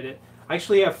we played it. I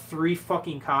actually have 3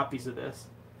 fucking copies of this.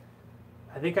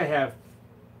 I think I have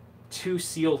 2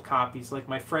 sealed copies. Like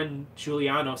my friend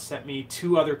Giuliano sent me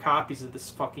 2 other copies of this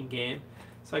fucking game.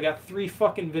 So I got 3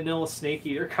 fucking vanilla Snake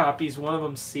Eater copies. One of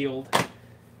them sealed.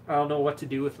 I don't know what to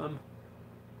do with them.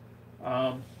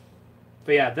 But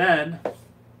yeah, then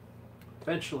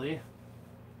eventually...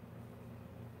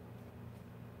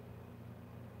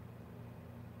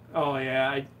 Oh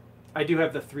yeah, I do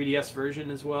have the 3DS version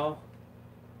as well.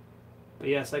 But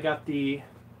yes, I got the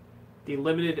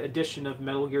limited edition of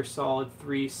Metal Gear Solid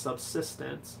 3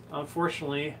 Subsistence.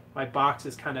 Unfortunately, my box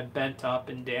is kind of bent up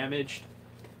and damaged.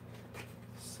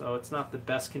 So it's not the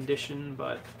best condition,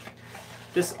 but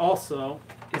this also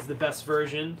is the best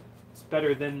version. It's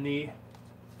better than the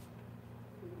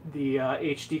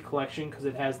HD collection because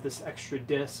it has this extra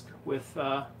disc with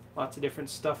lots of different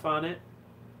stuff on it.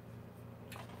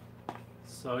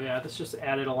 So yeah, this just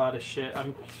added a lot of shit.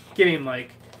 I'm getting like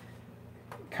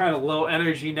kind of low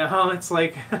energy now. It's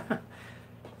like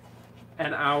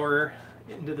an hour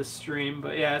into the stream,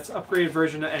 but yeah, it's an upgraded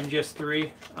version of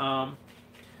MGS3.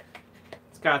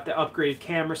 It's got the upgraded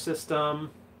camera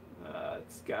system.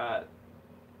 It's got,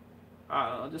 I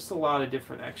don't know, just a lot of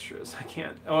different extras. I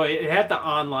can't... Oh, it had the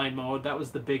online mode. That was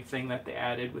the big thing that they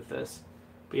added with this.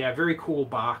 But yeah, very cool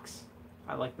box.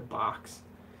 I like the box.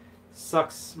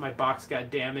 Sucks my box got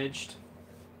damaged.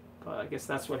 But I guess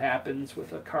that's what happens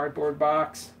with a cardboard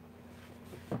box.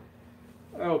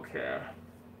 Okay.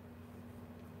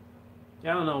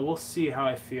 Yeah, I don't know. We'll see how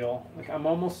I feel. Like, I'm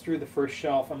almost through the first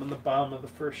shelf. I'm on the bottom of the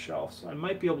first shelf, so I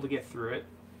might be able to get through it.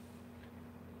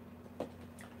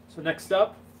 So next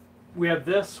up, we have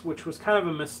this, which was kind of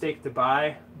a mistake to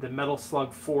buy. The Metal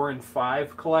Slug 4 and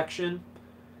 5 collection.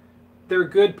 They're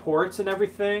good ports and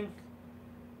everything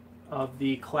of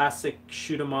the classic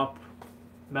shoot-'em-up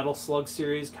Metal Slug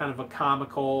series, kind of a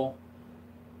comical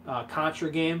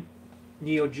Contra game,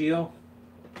 Neo Geo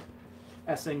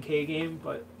SNK game,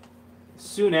 but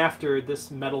soon after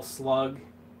this Metal Slug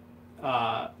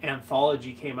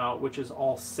anthology came out, which is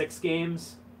all 6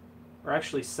 games, or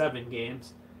actually 7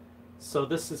 games. So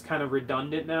this is kind of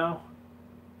redundant now,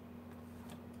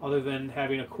 other than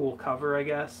having a cool cover, I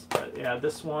guess. But yeah,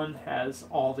 this one has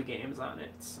all the games on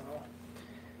it, so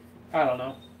I don't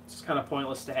know. It's kind of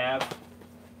pointless to have.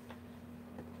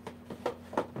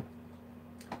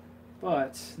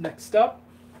 But next up,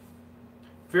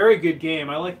 very good game.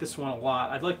 I like this one a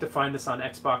lot. I'd like to find this on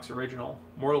Xbox Original.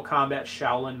 Mortal Kombat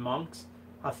Shaolin Monks,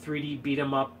 a 3D beat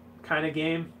 'em up kind of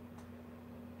game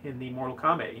in the Mortal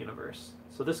Kombat universe.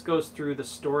 So this goes through the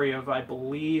story of, I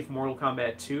believe, Mortal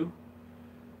Kombat 2.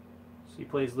 So he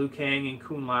plays Liu Kang and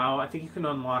Kung Lao. I think you can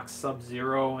unlock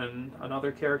Sub-Zero and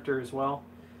another character as well.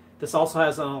 This also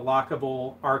has an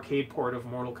unlockable arcade port of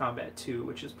Mortal Kombat 2,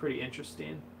 which is pretty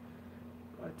interesting.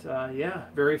 But yeah,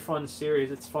 very fun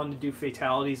series. It's fun to do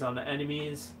fatalities on the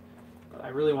enemies. But I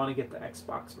really want to get the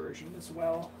Xbox version as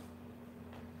well.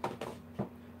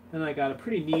 Then I got a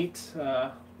pretty neat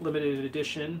limited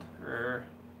edition, or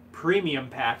premium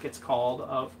pack it's called,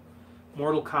 of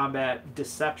Mortal Kombat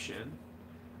Deception.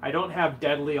 I don't have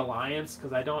Deadly Alliance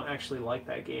because I don't actually like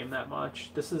that game that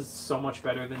much. This is so much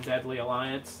better than Deadly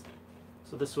Alliance.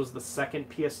 So this was the second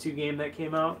PS2 game that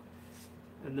came out.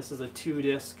 And this is a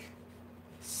 2-disc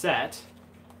set.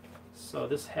 So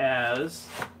this has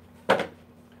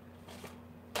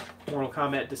Mortal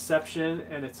Kombat Deception,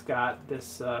 and it's got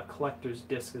this collector's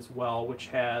disc as well, which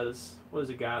has, what has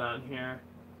it got on here?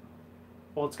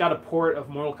 Well, it's got a port of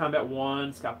Mortal Kombat 1,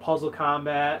 it's got Puzzle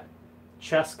Combat,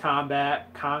 Chess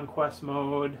Combat, Conquest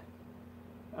Mode.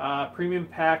 Premium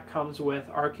pack comes with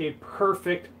Arcade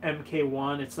Perfect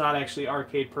MK1. It's not actually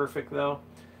Arcade Perfect though.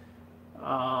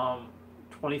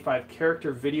 25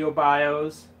 character video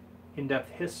bios, in-depth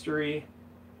history.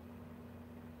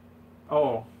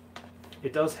 Oh,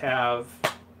 it does have,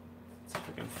 let's see if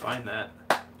I can find that.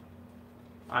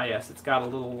 Ah yes, it's got a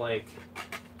little like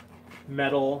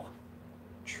metal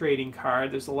trading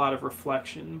card. There's a lot of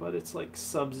reflection, but it's like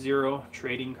Sub-Zero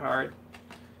trading card.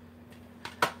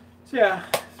 So yeah,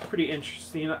 it's pretty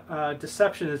interesting.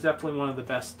 Deception is definitely one of the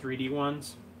best 3D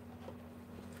ones.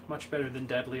 Much better than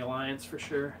Deadly Alliance for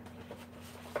sure.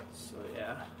 So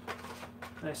yeah.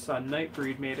 I saw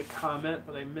Nightbreed made a comment,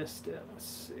 but I missed it. Let's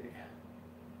see.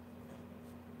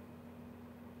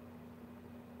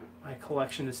 My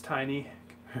collection is tiny.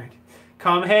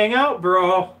 Come hang out,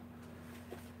 bro.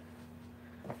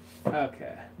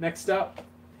 Okay, next up,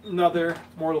 another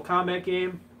Mortal Kombat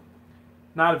game.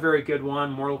 Not a very good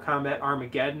one, Mortal Kombat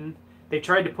Armageddon. They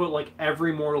tried to put like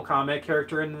every Mortal Kombat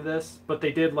character into this, but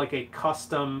they did like a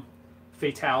custom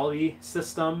fatality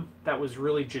system that was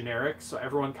really generic, so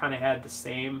everyone kind of had the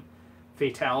same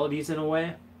fatalities in a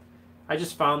way. I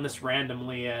just found this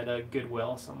randomly at a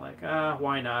Goodwill, so I'm like,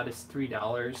 why not? It's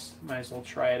 $3. Might as well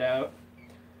try it out.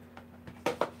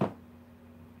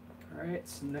 Alright,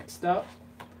 so next up,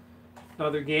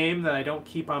 another game that I don't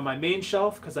keep on my main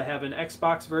shelf because I have an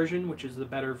Xbox version, which is the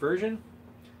better version.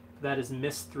 That is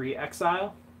Myst 3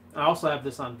 Exile. I also have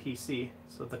this on PC,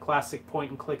 so the classic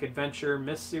point-and-click adventure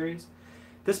Myst series.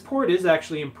 This port is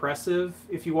actually impressive.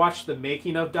 If you watch the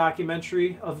making of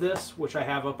documentary of this, which I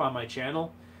have up on my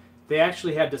channel, they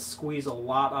actually had to squeeze a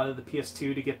lot out of the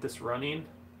PS2 to get this running.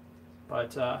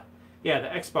 But yeah, the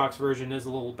Xbox version is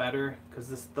a little better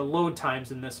because the load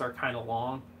times in this are kind of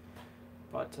long.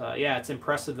 But yeah, it's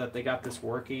impressive that they got this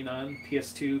working on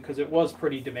PS2 because it was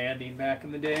pretty demanding back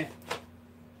in the day.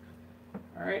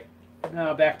 Alright,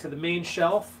 now back to the main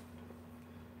shelf.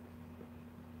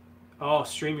 Oh,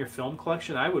 stream your film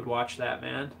collection? I would watch that,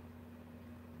 man.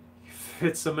 You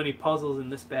fit so many puzzles in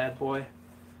this bad boy.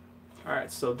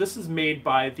 Alright, so this is made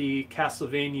by the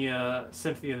Castlevania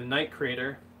Symphony of the Night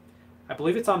creator. I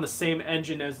believe it's on the same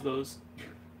engine as those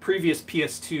previous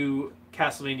PS2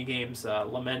 Castlevania games,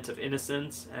 Lament of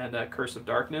Innocence and Curse of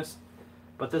Darkness.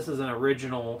 But this is an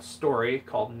original story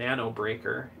called Nano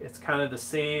Breaker. It's kind of the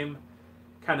same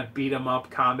kind of beat-em-up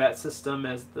combat system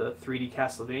as the 3D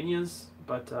Castlevanias,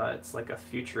 but it's like a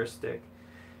futuristic.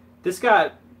 This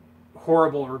got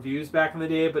horrible reviews back in the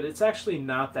day, but it's actually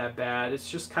not that bad. It's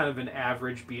just kind of an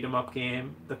average beat-em-up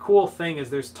game. The cool thing is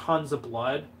there's tons of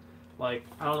blood. Like,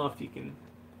 I don't know if you can...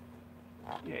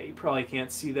 Yeah, you probably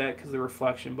can't see that because of the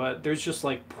reflection, but there's just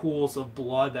like pools of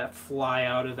blood that fly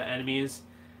out of the enemies.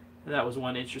 And that was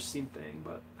one interesting thing.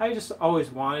 But I just always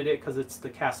wanted it because it's the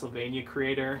Castlevania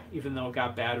creator, even though it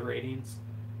got bad ratings.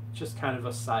 It's just kind of a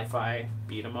sci-fi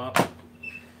beat-em-up.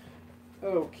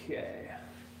 Okay.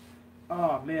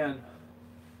 Oh, man.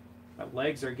 My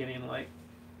legs are getting, like,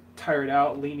 tired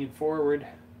out leaning forward.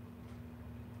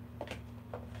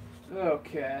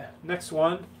 Okay. Next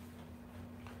one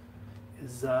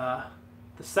is the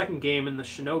second game in the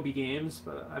Shinobi games,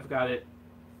 but I've got it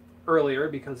earlier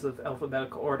because of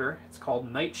alphabetical order. It's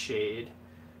called Nightshade.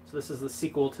 So this is the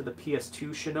sequel to the PS2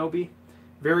 Shinobi.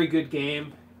 Very good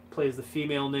game. Plays the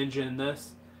female ninja in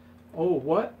this. Oh,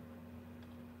 what?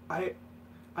 I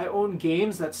own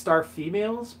games that star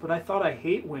females, but I thought I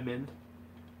hate women.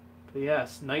 But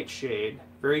yes, Nightshade.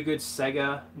 Very good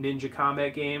Sega ninja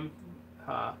combat game.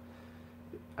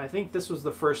 I think this was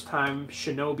the first time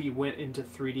Shinobi went into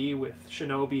 3D with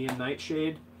Shinobi and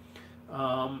Nightshade.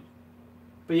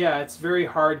 But yeah, it's very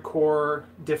hardcore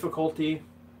difficulty.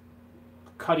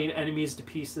 Cutting enemies to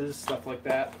pieces, stuff like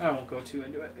that. I won't go too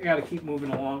into it. I gotta keep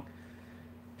moving along.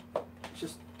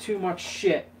 Just too much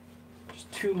shit.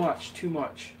 Just too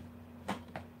much.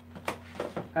 I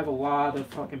have a lot of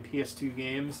fucking PS2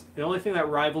 games. The only thing that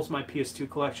rivals my PS2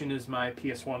 collection is my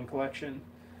PS1 collection.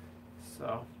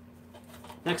 So,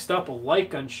 Next up, a light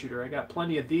gun shooter. I got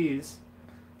plenty of these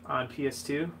on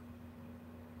PS2.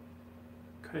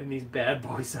 Cutting these bad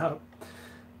boys up.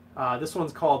 This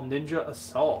one's called Ninja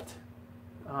Assault.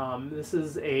 This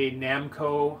is a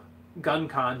Namco gun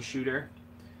con shooter.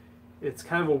 It's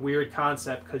kind of a weird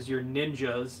concept because you're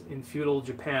ninjas in feudal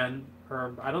Japan,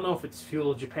 or I don't know if it's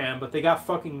feudal Japan, but they got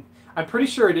fucking... I'm pretty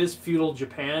sure it is feudal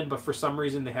Japan, but for some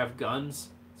reason they have guns.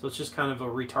 So it's just kind of a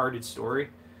retarded story.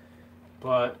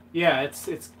 But yeah,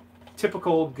 it's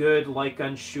typical good light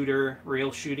gun shooter,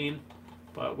 rail shooting,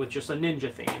 but with just a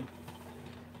ninja theme.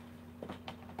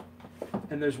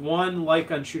 And there's one light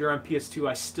gun shooter on PS2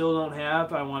 I still don't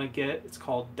have. I want to get. It's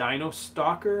called Dino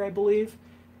Stalker, I believe.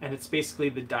 And it's basically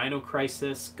the Dino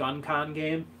Crisis gun con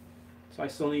game. So I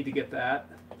still need to get that.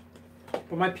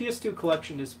 But my PS2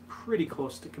 collection is pretty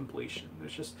close to completion.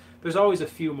 There's always a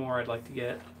few more I'd like to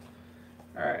get.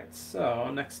 Alright,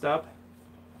 so next up.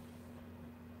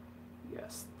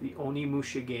 Yes, the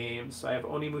Onimusha games. So I have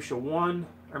Onimusha 1.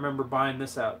 I remember buying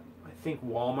this at, I think,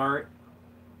 Walmart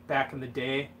back in the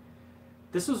day.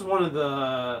 This was one of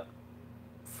the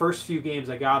first few games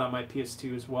I got on my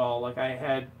PS2 as well. Like, I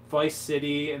had Vice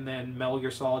City, and then Metal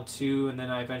Gear Solid 2, and then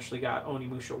I eventually got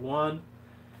Onimusha 1.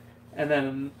 And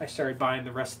then I started buying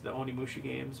the rest of the Onimusha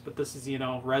games. But this is, you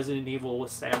know, Resident Evil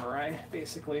with Samurai,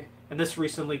 basically. And this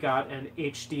recently got an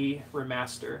HD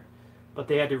remaster. But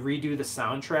they had to redo the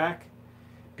soundtrack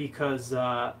because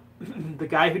the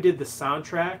guy who did the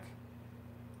soundtrack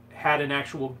had an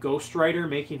actual ghostwriter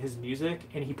making his music,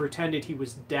 and he pretended he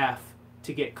was deaf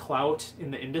to get clout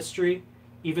in the industry,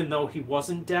 even though he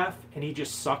wasn't deaf, and he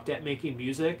just sucked at making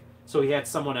music. So he had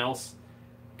someone else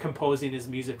composing his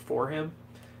music for him.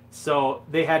 So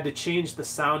they had to change the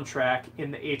soundtrack in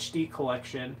the HD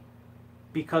collection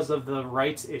because of the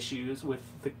rights issues with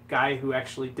the guy who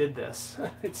actually did this.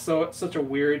 It's such a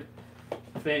weird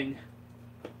thing.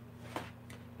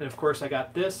 And of course I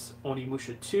got this,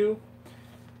 Onimusha 2.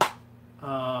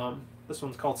 This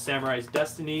one's called Samurai's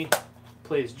Destiny.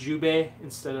 Plays Jubei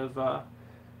instead of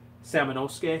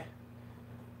Samanosuke.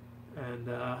 And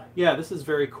yeah, this is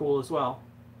very cool as well.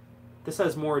 This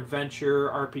has more adventure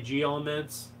RPG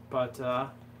elements, but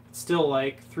it's still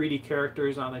like 3D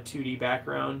characters on a 2D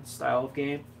background style of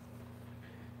game.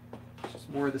 It's just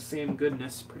more of the same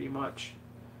goodness, pretty much.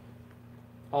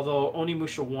 Although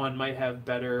Onimusha 1 might have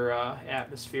better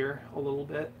atmosphere a little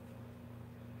bit.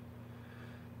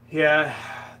 Yeah,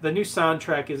 the new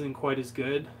soundtrack isn't quite as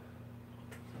good.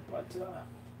 But,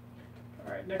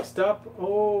 alright, next up.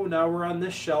 Oh, now we're on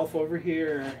this shelf over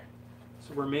here.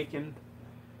 So we're making...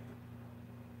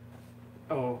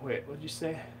 Oh, wait, what'd you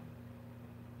say?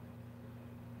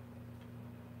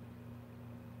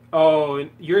 Oh,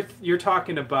 you're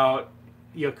talking about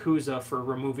Yakuza for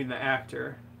removing the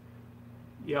actor.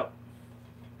 Yep.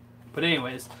 But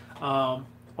anyways,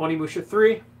 Onimusha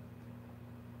 3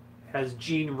 has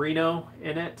Jean Reno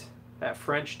in it, that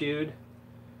French dude,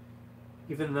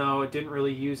 even though it didn't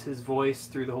really use his voice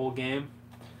through the whole game.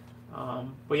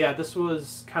 But yeah, this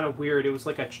was kind of weird. It was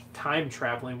like a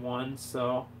time-traveling one,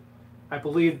 so I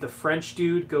believe the French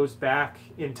dude goes back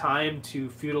in time to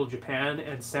feudal Japan,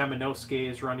 and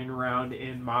Samanosuke is running around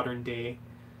in modern-day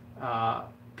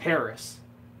Paris.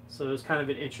 So it was kind of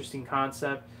an interesting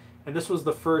concept. And this was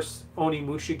the first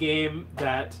Onimusha game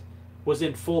that was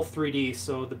in full 3D,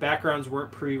 so the backgrounds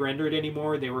weren't pre-rendered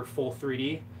anymore, they were full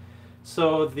 3D.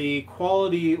 So the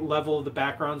quality level of the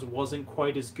backgrounds wasn't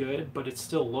quite as good, but it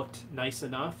still looked nice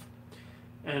enough.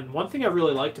 And one thing I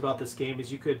really liked about this game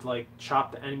is you could like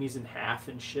chop the enemies in half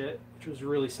and shit, which was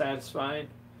really satisfying.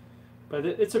 But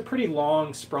it's a pretty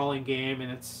long, sprawling game,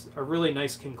 and it's a really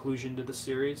nice conclusion to the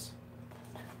series.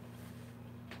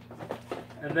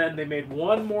 And then they made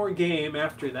one more game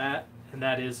after that, and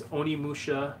that is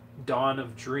Onimusha Dawn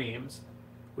of Dreams,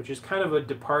 which is kind of a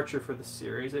departure for the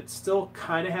series. It still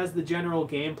kind of has the general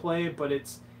gameplay, but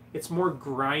it's more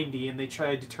grindy, and they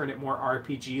tried to turn it more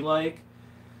RPG-like.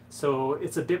 So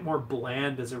it's a bit more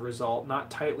bland as a result,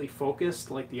 not tightly focused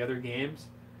like the other games.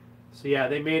 So yeah,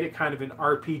 they made it kind of an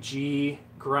RPG,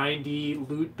 grindy,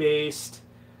 loot-based,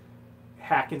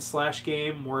 hack and slash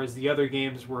game, whereas the other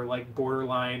games were like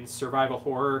borderline survival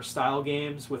horror style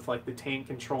games with like the tank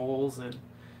controls and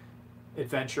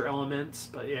adventure elements.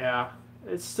 But yeah,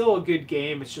 it's still a good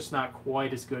game. It's just not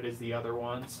quite as good as the other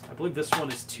ones. I believe this one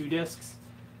is 2 discs,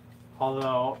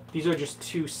 although these are just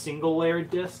 2 single layered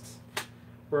discs,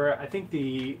 where I think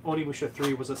the Onimusha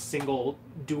 3 was a single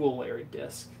dual layered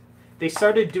disc. They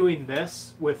started doing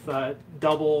this with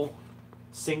double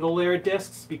single layered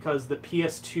discs because the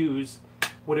PS2s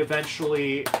would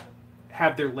eventually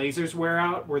have their lasers wear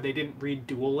out where they didn't read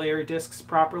dual layer discs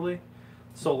properly.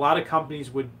 So a lot of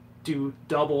companies would do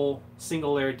double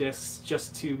single layer discs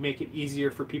just to make it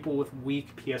easier for people with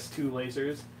weak PS2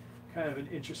 lasers. Kind of an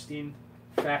interesting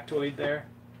factoid there.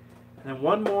 And then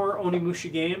one more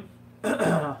Onimusha game,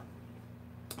 and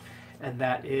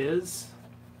that is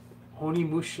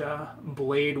Onimusha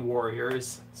Blade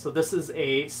Warriors. So this is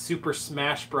a Super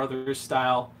Smash Brothers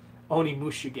style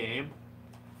Onimusha game.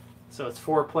 So it's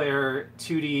 4-player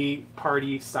 2D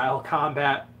party style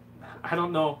combat. I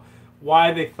don't know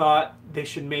why they thought they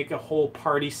should make a whole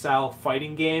party style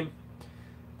fighting game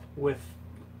with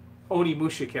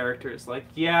Onimusha characters. Like,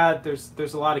 yeah, there's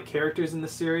a lot of characters in the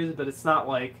series, but it's not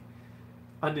like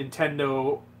a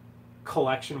Nintendo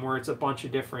collection where it's a bunch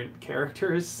of different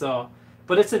characters. So,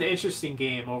 but it's an interesting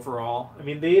game overall. I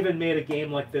mean, they even made a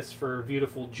game like this for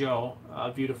Beautiful Joe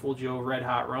Red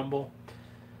Hot Rumble.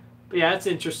 But yeah, it's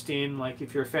interesting. Like,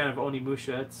 if you're a fan of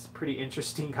Onimusha, it's a pretty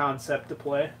interesting concept to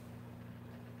play.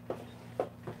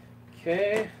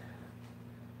 Okay.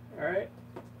 Alright.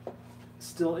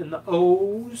 Still in the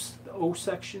O's, the O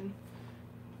section.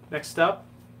 Next up,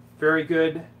 very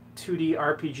good 2D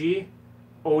RPG,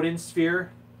 Odin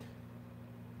Sphere.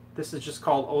 This is just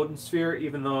called Odin Sphere,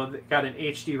 even though it got an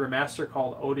HD remaster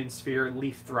called Odin Sphere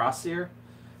Leaf Thrasir.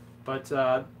 But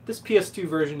this PS2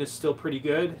 version is still pretty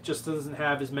good. It just doesn't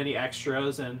have as many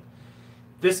extras, and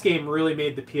this game really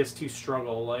made the PS2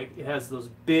 struggle. Like, it has those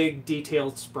big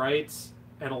detailed sprites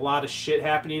and a lot of shit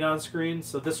happening on screen,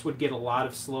 so this would get a lot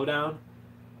of slowdown.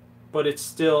 But it's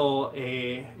still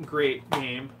a great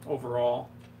game overall.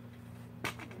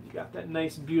 You got that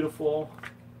nice, beautiful...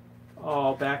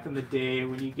 Oh, back in the day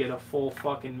when you get a full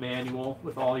fucking manual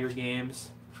with all your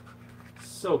games.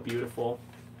 So beautiful.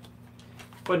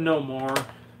 But no more.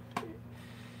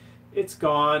 It's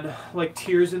gone. Like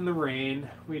tears in the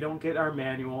rain. We don't get our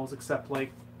manuals except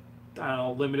like, I don't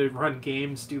know, limited run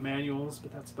games do manuals,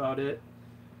 but that's about it.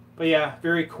 But yeah,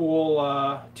 very cool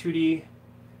 2D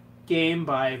game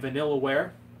by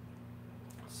VanillaWare.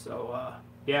 So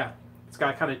yeah, it's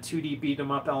got kind of 2D beat 'em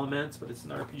up elements, but it's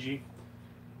an RPG.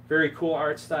 Very cool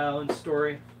art style and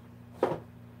story.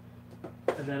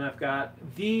 And then I've got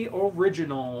the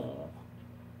original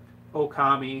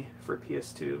Okami for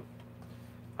PS2.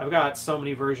 I've got so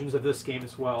many versions of this game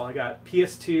as well. I got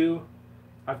PS2,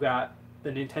 I've got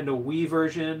the Nintendo Wii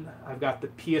version, I've got the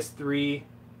PS3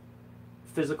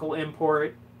 physical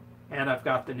import, and I've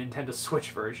got the Nintendo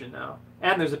Switch version now.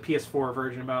 And there's a PS4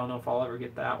 version, but I don't know if I'll ever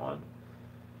get that one.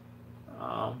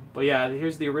 But yeah,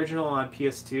 here's the original on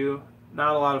PS2.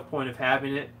 Not a lot of point of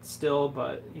having it still,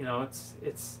 but you know,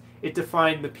 it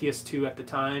defined the PS2 at the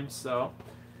time, so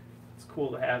it's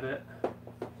cool to have it.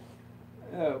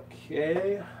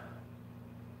 Okay,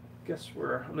 guess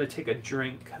I'm gonna take a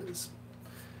drink because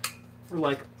we're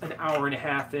like an hour and a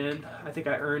half in. I think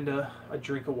I earned a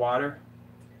drink of water.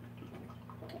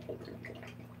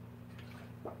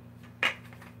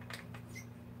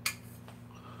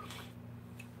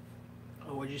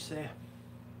 Oh, what'd you say?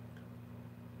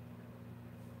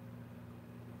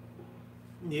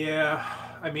 Yeah,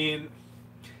 I mean,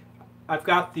 I've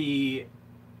got the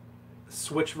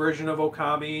Switch version of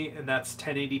Okami, and that's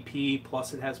 1080p,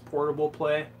 plus it has portable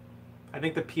play. I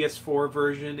think the PS4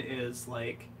 version is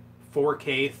like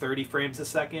 4K, 30 frames a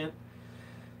second.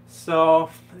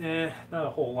 So, not a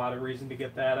whole lot of reason to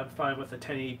get that. I'm fine with the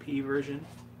 1080p version.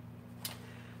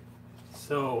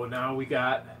 So now we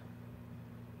got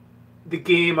the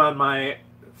game on my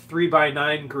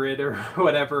 3x9 grid, or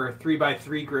whatever,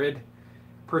 3x3 grid.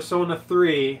 Persona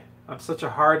 3, I'm such a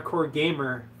hardcore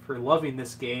gamer for loving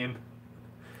this game.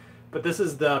 But this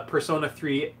is the Persona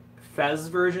 3 Fez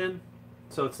version,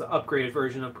 so it's the upgraded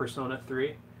version of Persona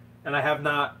 3. And I have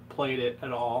not played it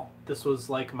at all. This was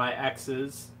like my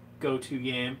ex's go-to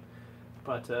game.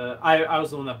 But I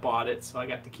was the one that bought it, so I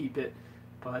got to keep it.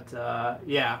 But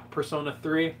yeah, Persona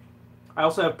 3. I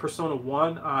also have Persona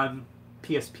 1 on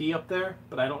PSP up there,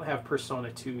 but I don't have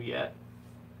Persona 2 yet.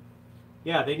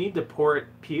 Yeah, they need to port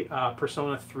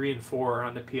Persona 3 and 4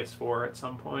 onto PS4 at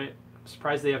some point. I'm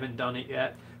surprised they haven't done it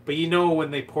yet. But you know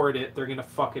when they port it, they're going to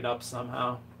fuck it up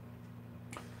somehow.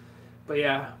 But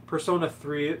yeah, Persona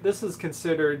 3, this is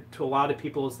considered to a lot of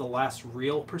people as the last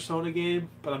real Persona game,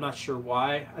 but I'm not sure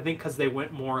why. I think because they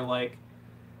went more like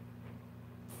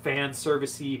fan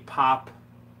servicey pop,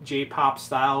 J-pop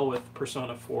style with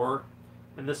Persona 4.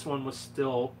 And this one was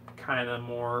still kind of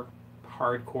more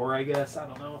hardcore, I guess. I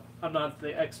don't know. I'm not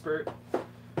the expert.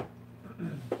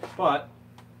 But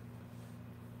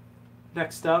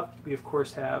next up, we of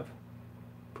course have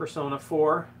Persona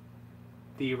 4,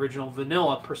 the original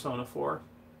vanilla Persona 4.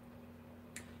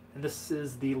 And this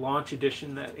is the launch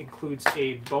edition that includes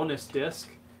a bonus disc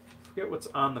forget what's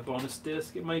on the bonus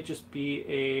disc. It might just be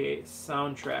a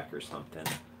soundtrack or something.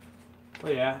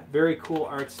 But yeah, very cool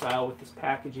art style with this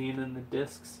packaging and the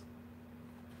discs.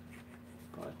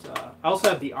 But I also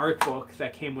have the art book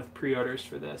that came with pre-orders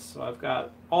for this, so I've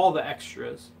got all the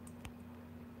extras.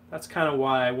 That's kind of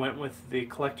why I went with the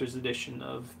collector's edition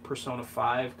of Persona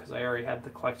 5, because I already had the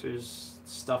collector's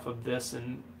stuff of this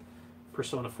and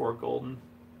Persona 4 Golden.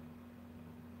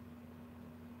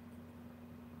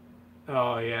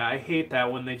 Oh yeah, I hate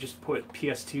that when they just put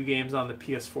PS2 games on the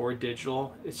PS4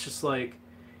 digital. It's just like,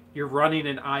 you're running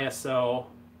an ISO.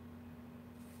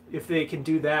 If they can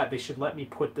do that, they should let me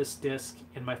put this disc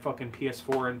in my fucking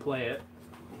PS4 and play it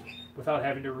without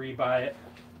having to rebuy it.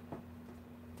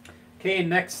 Okay,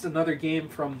 next, another game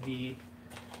from the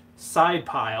side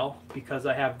pile, because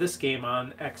I have this game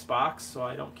on Xbox, so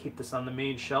I don't keep this on the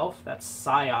main shelf. That's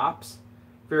Psyops.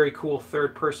 Very cool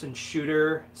third-person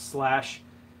shooter slash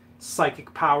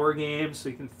psychic power game, so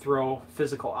you can throw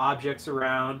physical objects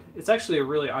around. It's actually a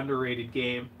really underrated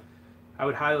game. I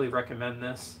would highly recommend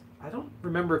this. I don't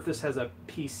remember if this has a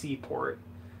PC port,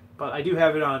 but I do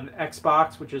have it on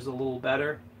Xbox, which is a little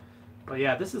better. But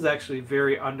yeah, this is actually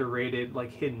very underrated,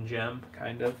 like hidden gem,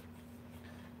 kind of.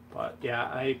 But yeah,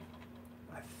 I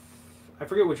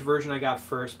forget which version I got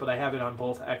first, but I have it on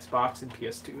both Xbox and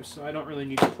PS2, so I don't really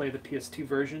need to play the PS2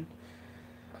 version.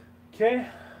 Okay.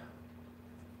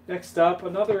 Next up,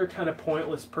 another kind of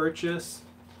pointless purchase,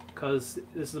 because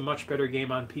this is a much better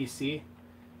game on PC.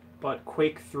 But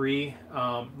Quake 3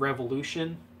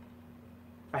 Revolution.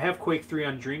 I have Quake 3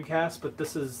 on Dreamcast, but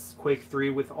this is Quake 3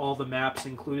 with all the maps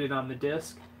included on the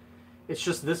disc. It's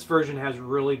just this version has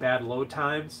really bad load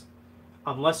times.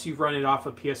 Unless you run it off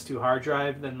a PS2 hard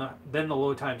drive, then the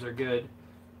load times are good.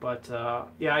 But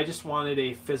yeah, I just wanted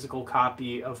a physical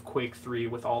copy of Quake 3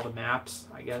 with all the maps.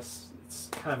 I guess it's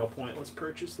kind of a pointless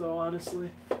purchase, though, honestly.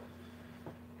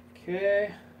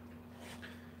 Okay.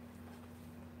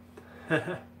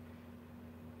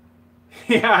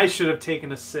 Yeah, I should have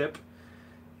taken a sip.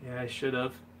 Yeah, I should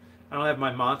have. I don't have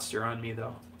my Monster on me,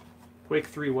 though. Quake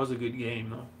 3 was a good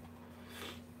game, though.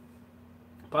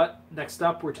 But next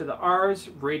up, we're to the Ars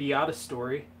Radiata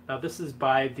story. Now, this is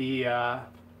by the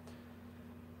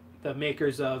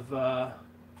makers of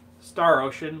Star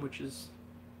Ocean, which is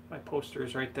my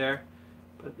posters right there.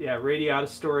 But yeah, Radiata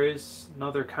stories,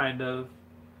 another kind of,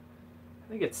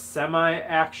 I think it's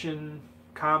semi-action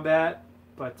combat,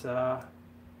 but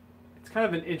it's kind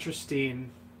of an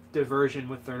interesting diversion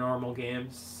with their normal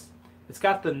games. It's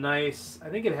got the nice, I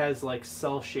think it has like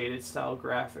cel-shaded style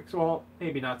graphics. Well,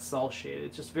 maybe not cel-shaded,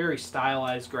 it's just very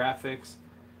stylized graphics.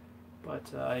 But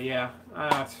yeah,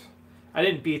 I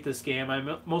didn't beat this game.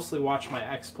 I mostly watch my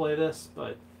ex play this,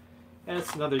 but yeah,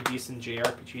 it's another decent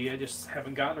JRPG. I just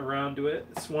haven't gotten around to it.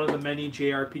 It's one of the many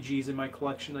JRPGs in my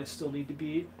collection I still need to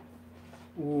beat.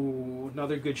 Ooh,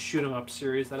 another good shoot 'em up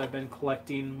series that I've been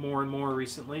collecting more and more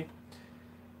recently.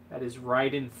 That is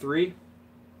Raiden 3.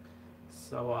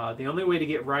 So the only way to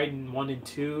get Raiden 1 and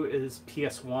 2 is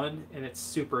PS1, and it's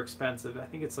super expensive. I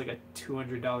think it's like a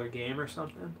 $200 game or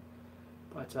something.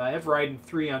 But I have Raiden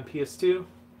 3 on PS2.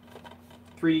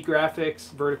 3D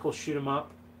graphics, vertical shoot 'em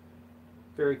up.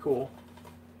 Very cool.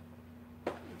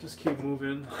 Just keep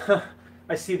moving.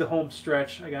 I see the home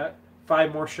stretch. I got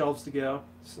 5 more shelves to go.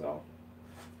 So,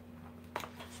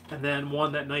 and then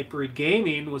one that Nightbreed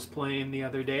Gaming was playing the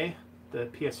other day, the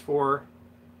PS4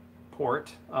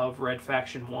 port of Red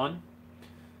Faction 1.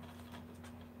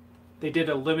 They did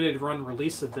a limited run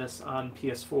release of this on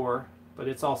PS4, but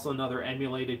it's also another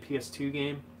emulated PS2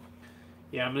 game.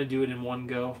 Yeah, I'm going to do it in one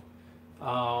go.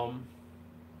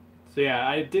 So yeah,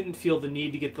 I didn't feel the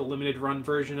need to get the limited run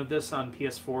version of this on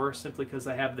PS4 simply because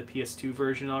I have the PS2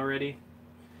 version already.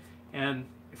 And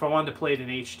if I wanted to play it in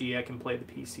HD, I can play the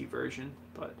PC version.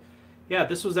 But yeah,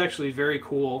 this was actually very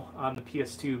cool on the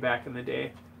PS2 back in the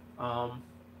day.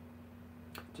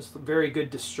 Just very good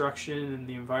destruction in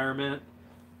the environment.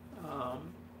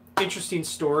 Interesting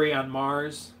story on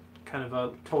Mars, kind of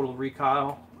a Total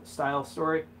Recall style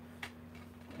story.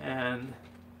 And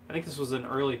I think this was an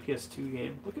early PS2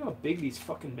 game. Look at how big these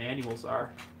fucking manuals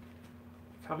are.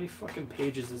 How many fucking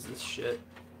pages is this shit?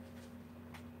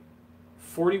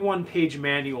 41-page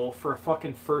manual for a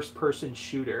fucking first-person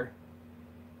shooter.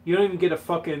 You don't even get a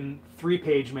fucking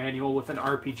 3-page manual with an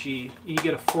RPG. You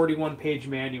get a 41-page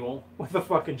manual with a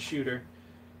fucking shooter.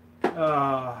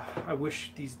 I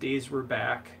wish these days were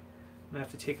back. I'm gonna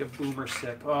have to take a boomer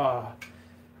sip. I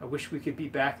wish we could be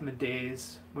back in the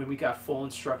days when we got full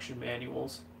instruction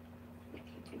manuals.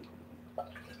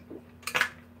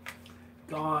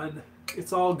 Gone.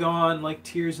 It's all gone like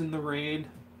tears in the rain.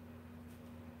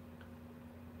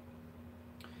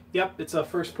 Yep, it's a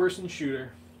first-person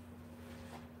shooter.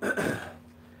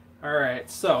 Alright,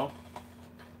 so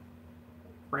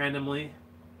randomly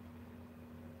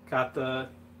got the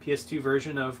PS2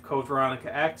 version of Code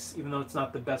Veronica X, even though it's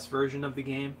not the best version of the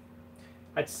game.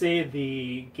 I'd say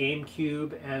the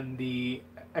GameCube and the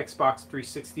Xbox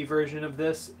 360 version of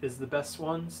this is the best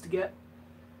ones to get.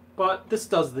 But this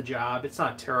does the job. It's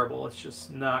not terrible. It's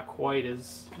just not quite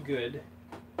as good.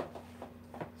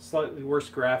 Slightly worse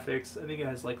graphics. I think it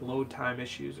has like load time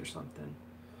issues or something.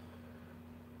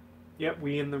 Yep,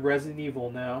 we in the Resident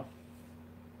Evil now.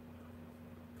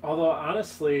 Although,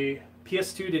 honestly,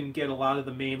 PS2 didn't get a lot of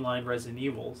the mainline Resident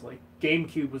Evils. Like,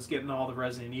 GameCube was getting all the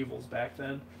Resident Evils back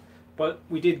then. But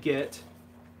we did get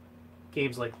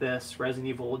games like this, Resident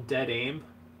Evil Dead Aim.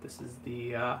 This is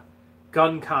the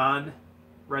GunCon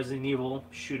Resident Evil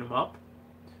Shoot 'em Up.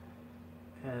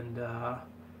 And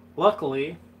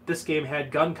luckily, this game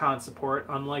had GunCon support,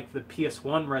 unlike the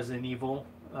PS1 Resident Evil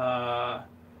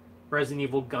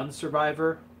Gun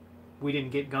Survivor. We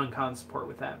didn't get GunCon support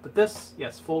with that. But this,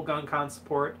 yes, full GunCon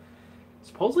support.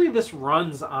 Supposedly this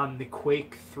runs on the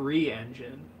Quake 3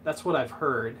 engine. That's what I've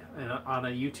heard on a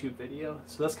YouTube video.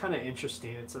 So that's kind of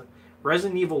interesting. It's a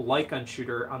Resident Evil light gun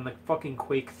shooter on the fucking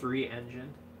Quake 3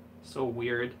 engine. So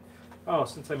weird. Oh,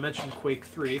 since I mentioned Quake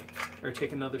 3, or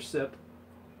take another sip.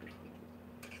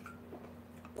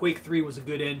 Quake 3 was a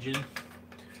good engine.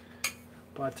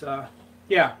 But,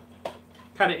 yeah.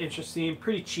 Kind of interesting.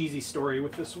 Pretty cheesy story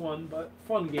with this one, but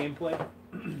fun gameplay.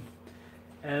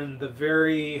 And the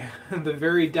very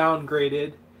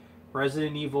downgraded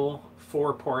Resident Evil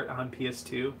 4 port on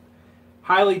PS2.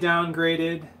 Highly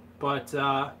downgraded, but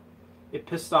it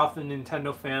pissed off the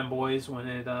Nintendo fanboys when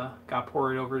it got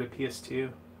ported over to PS2.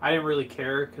 I didn't really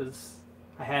care because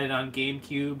I had it on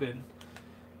GameCube, and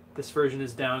this version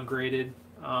is downgraded.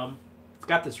 It's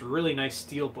got this really nice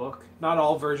steelbook. Not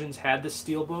all versions had this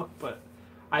steelbook, but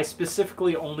I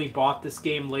specifically only bought this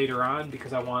game later on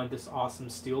because I wanted this awesome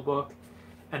steelbook.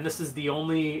 And this is the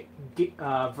only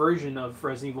version of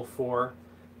Resident Evil 4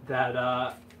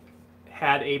 that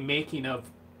had a making of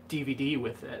DVD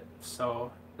with it.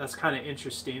 So that's kind of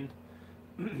interesting.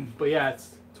 But yeah,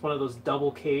 it's one of those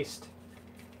double-cased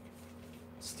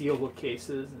steelbook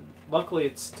cases. And luckily,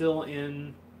 it's still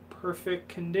in perfect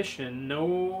condition.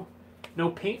 No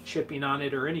paint chipping on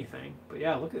it or anything. But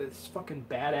yeah, look at this fucking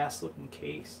badass-looking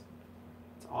case.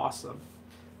 It's awesome.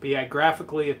 But yeah,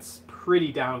 graphically, it's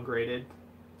pretty downgraded.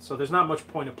 So there's not much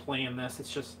point of playing this.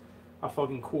 It's just a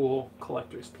fucking cool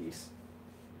collector's piece.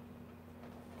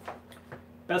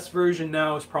 Best version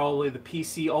now is probably the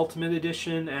PC Ultimate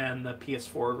Edition and the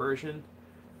PS4 version.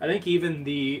 I think even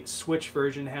the Switch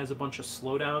version has a bunch of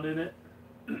slowdown in it.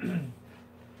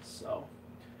 So,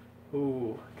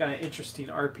 ooh, got an interesting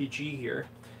RPG here.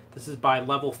 This is by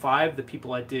Level 5, the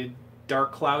people that did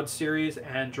Dark Cloud series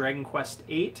and Dragon Quest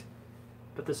VIII.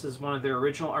 But this is one of their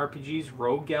original RPGs,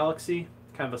 Rogue Galaxy.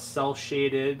 Kind of a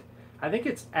cel-shaded, I think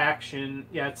it's action,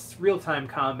 yeah, it's real-time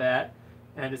combat,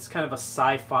 and it's kind of a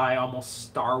sci-fi, almost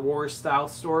Star Wars style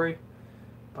story.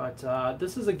 But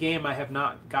this is a game I have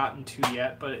not gotten to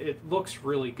yet, but it looks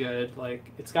really good.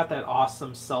 Like, it's got that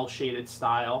awesome cel-shaded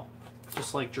style,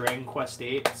 just like Dragon Quest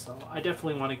VIII, so I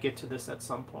definitely want to get to this at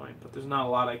some point, but there's not a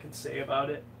lot I can say about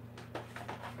it.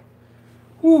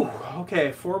 Whew,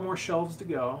 okay, 4 more shelves to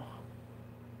go.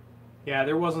 Yeah,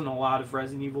 there wasn't a lot of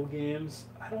Resident Evil games.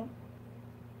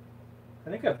 I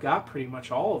think I've got pretty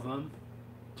much all of them.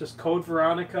 Just Code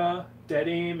Veronica, Dead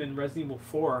Aim, and Resident Evil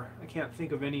 4. I can't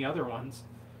think of any other ones.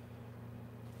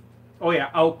 Oh yeah,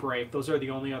 Outbreak. Those are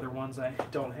the only other ones I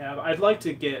don't have. I'd like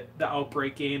to get the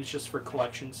Outbreak games just for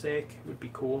collection's sake. It would be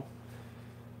cool.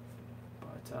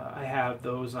 But I have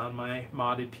those on my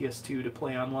modded PS2 to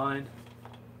play online.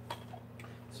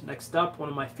 So next up, one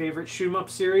of my favorite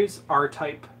shoot-'em-up series,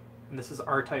 R-Type. And this is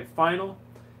R-Type Final.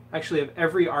 I actually have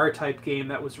every R-Type game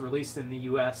that was released in the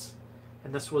US.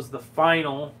 And this was the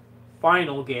final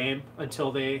game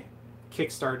until they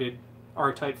kickstarted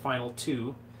R-Type Final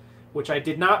 2. Which I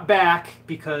did not back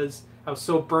because I was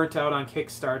so burnt out on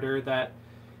Kickstarter that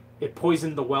it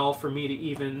poisoned the well for me to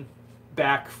even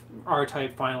back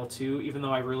R-Type Final 2, even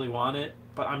though I really want it.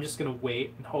 But I'm just going to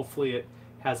wait, and hopefully it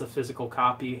has a physical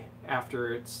copy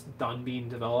after it's done being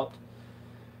developed.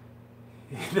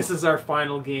 This is our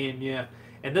final game, yeah.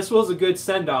 And this was a good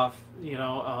send-off. You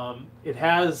know, it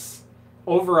has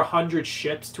over 100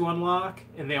 ships to unlock,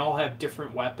 and they all have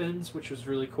different weapons, which was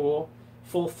really cool.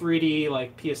 Full 3D,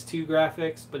 like PS2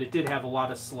 graphics, but it did have a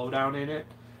lot of slowdown in it.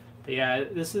 But yeah,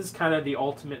 this is kind of the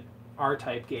ultimate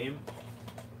R-Type game.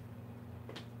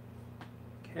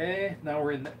 Okay, now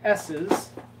we're in the S's.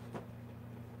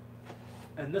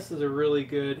 and this is a really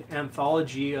good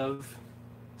anthology of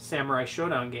Samurai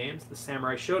Showdown games, the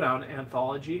Samurai Showdown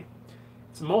Anthology.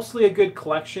 It's mostly a good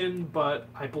collection, but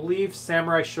I believe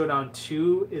Samurai Showdown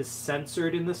 2 is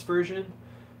censored in this version,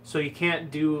 so you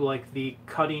can't do like the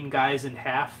cutting guys in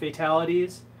half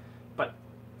fatalities. But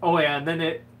oh yeah, and then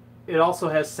it also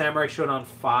has Samurai Showdown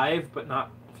 5, but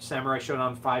not Samurai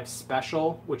Showdown 5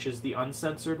 Special, which is the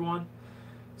uncensored one.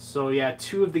 So yeah,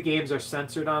 2 of the games are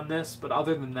censored on this, but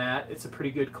other than that, it's a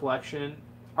pretty good collection.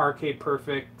 Arcade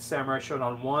Perfect Samurai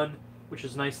Showdown 1, which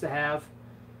is nice to have.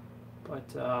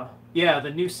 But yeah,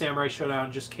 the new Samurai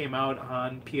Showdown just came out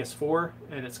on PS4,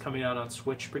 and it's coming out on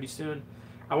Switch pretty soon.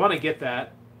 I want to get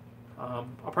that. I'll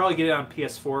probably get it on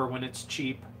PS4 when it's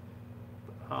cheap.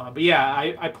 But yeah,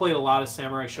 I played a lot of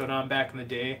Samurai Showdown back in the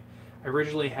day. I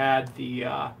originally had the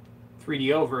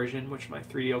 3DO version, which my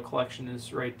 3DO collection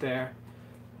is right there.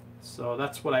 So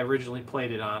that's what I originally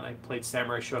played it on. I played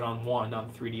Samurai Showdown 1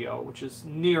 on 3DO, which is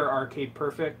near Arcade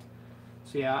Perfect.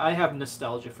 So yeah, I have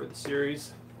nostalgia for the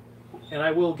series. And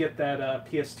I will get that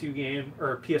PS2 game,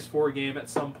 or PS4 game at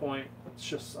some point. It's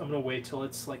just, I'm going to wait till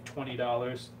it's like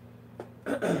 $20.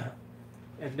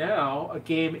 And now, a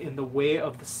game in the Way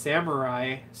of the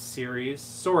Samurai series,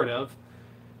 sort of.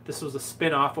 This was a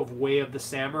spin-off of Way of the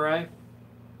Samurai.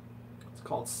 It's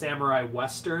called Samurai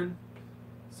Western.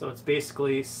 So it's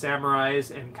basically samurais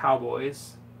and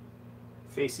cowboys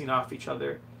facing off each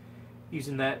other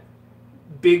using that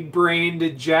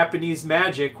big-brained Japanese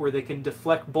magic where they can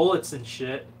deflect bullets and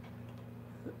shit.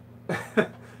 Look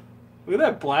at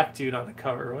that black dude on the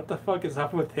cover. What the fuck is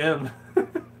up with him?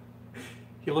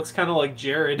 He looks kind of like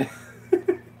Jared.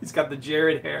 He's got the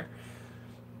Jared hair.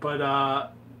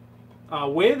 But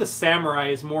Way of the Samurai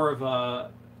is more of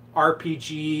a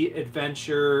RPG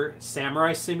adventure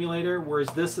samurai simulator, whereas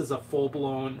this is a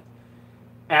full-blown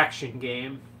action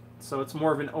game. So it's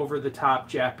more of an over-the-top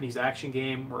Japanese action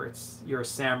game where you're a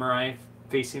samurai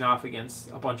facing off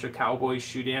against a bunch of cowboys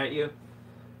shooting at you.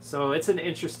 So it's an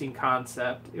interesting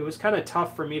concept. It was kind of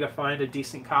tough for me to find a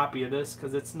decent copy of this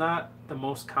because it's not the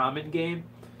most common game,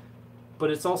 but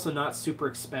it's also not super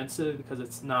expensive because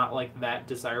it's not like that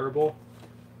desirable.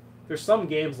 There's some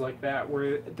games like that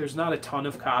where there's not a ton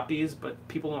of copies, but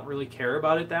people don't really care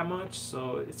about it that much,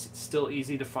 so it's still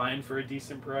easy to find for a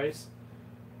decent price.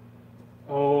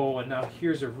 Oh, and now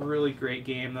here's a really great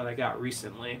game that I got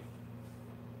recently.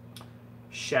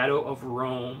 Shadow of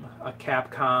Rome, a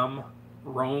Capcom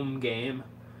Rome game.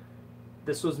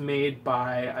 This was made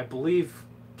by, I believe,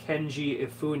 Kenji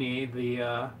Ifune,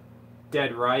 the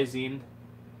Dead Rising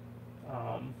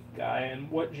guy. And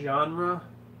what genre?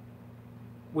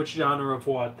 Which genre of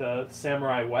what? The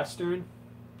Samurai Western?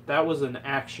 That was an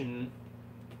action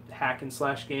hack and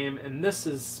slash game, and this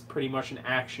is pretty much an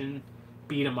action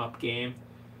beat 'em up game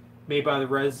made by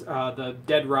the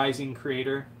Dead Rising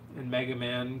creator and Mega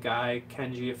Man guy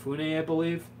Kenji Ifune, I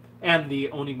believe, and the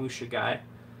Onimusha guy.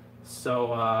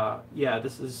 So yeah,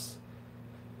 this is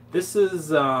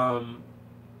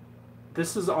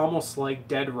almost like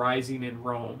Dead Rising in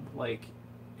Rome. Like,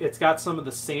 it's got some of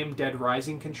the same Dead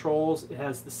Rising controls. It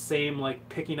has the same, like,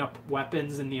 picking up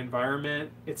weapons in the environment.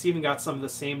 It's even got some of the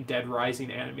same Dead Rising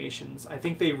animations. I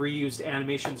think they reused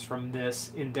animations from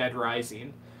this in Dead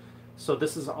Rising. So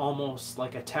this is almost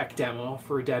like a tech demo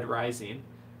for Dead Rising,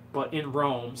 but in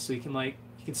Rome. So you can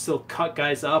still cut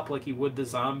guys up like you would the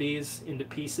zombies into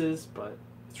pieces, but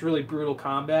it's really brutal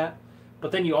combat.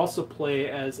 But then you also play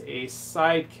as a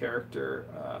side character.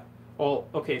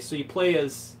 So you play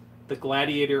as the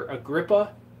gladiator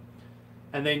Agrippa,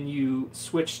 and then you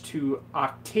switch to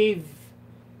Octavius,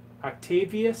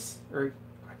 or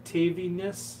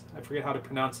Octavianus, I forget how to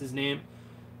pronounce his name,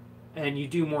 and you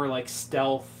do more like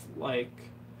stealth, like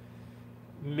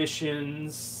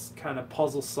missions, kind of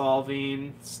puzzle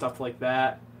solving, stuff like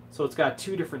that. So it's got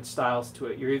 2 different styles to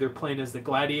it. You're either playing as the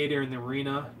gladiator in the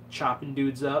arena, chopping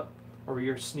dudes up, or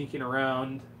you're sneaking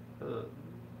around, the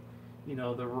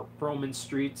Roman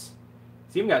streets.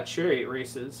 It's even got chariot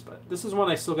races, but this is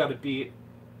one I still got to beat.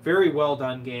 Very well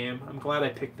done game. I'm glad I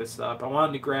picked this up. I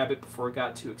wanted to grab it before it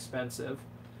got too expensive.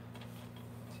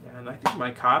 And I think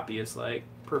my copy is like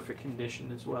perfect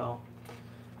condition as well.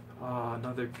 Oh,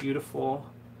 another beautiful.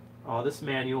 Oh, this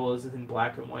manual is in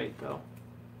black and white though.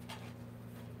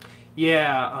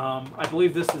 Yeah, I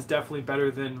believe this is definitely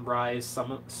better than Rise,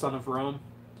 Son of Rome.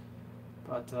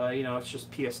 But, it's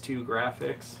just PS2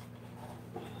 graphics.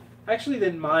 I actually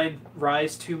didn't mind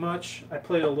Rise too much. I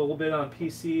played a little bit on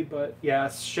PC, but yeah,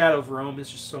 Shadow of Rome is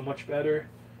just so much better.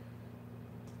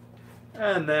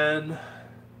 And then,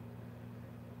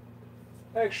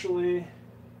 actually,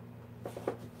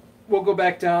 we'll go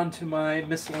back down to my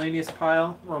miscellaneous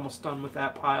pile. We're almost done with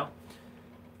that pile.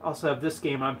 I also have this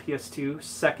game on PS2,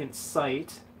 Second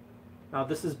Sight. Now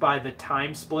this is by the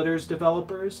Time Splitters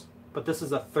developers, but this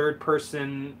is a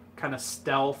third-person kind of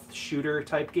stealth shooter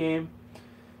type game.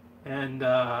 And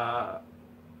I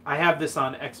have this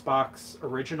on Xbox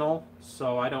Original,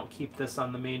 so I don't keep this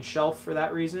on the main shelf for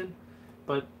that reason.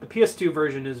 But the PS2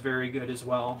 version is very good as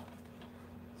well.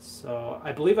 So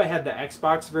I believe I had the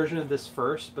Xbox version of this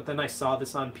first, but then I saw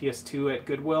this on PS2 at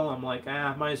Goodwill. I'm like,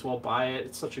 might as well buy it.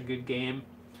 It's such a good game.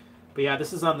 But yeah,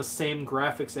 this is on the same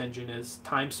graphics engine as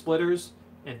Time Splitters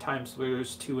and Time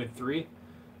Splitters 2 and 3.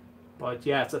 But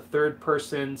yeah, it's a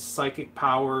third-person, psychic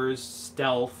powers,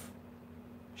 stealth,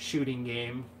 shooting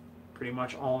game. Pretty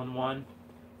much all in one.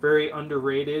 Very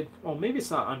underrated. Well, maybe it's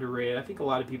not underrated. I think a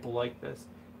lot of people like this.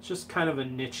 It's just kind of a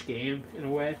niche game in a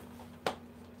way.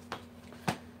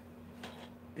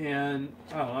 And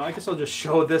I don't know, I guess I'll just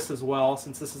show this as well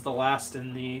since this is the last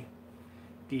in the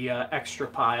extra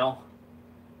pile.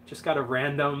 Just got a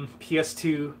random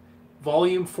PS2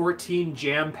 Volume 14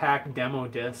 Jam Pack demo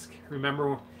disc.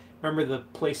 Remember the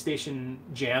PlayStation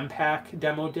Jam Pack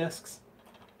demo discs?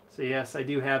 So yes, I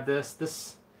do have this.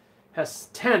 This has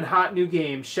 10 hot new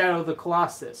games: Shadow of the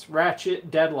Colossus,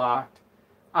 Ratchet, Deadlocked,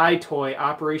 iToy,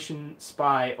 Operation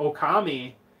Spy,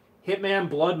 Okami, Hitman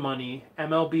Blood Money,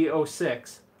 MLB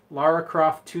 06, Lara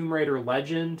Croft Tomb Raider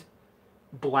Legend,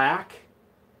 Black,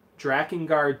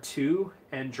 Drakengard 2,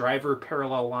 and Driver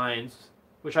Parallel Lines,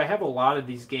 which I have a lot of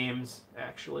these games,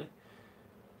 actually.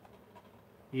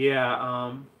 Yeah,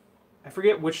 I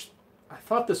forget which... I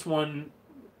thought this one...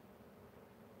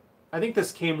 I think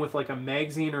this came with like a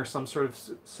magazine or some sort of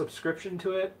subscription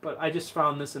to it, but I just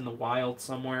found this in the wild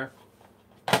somewhere.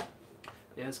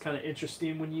 Yeah, it's kind of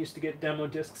interesting when you used to get demo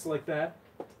discs like that.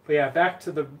 But yeah, back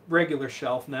to the regular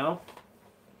shelf now.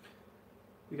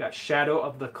 We got Shadow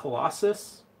of the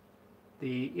Colossus,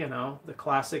 the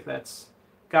classic that's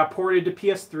got ported to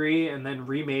PS3 and then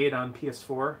remade on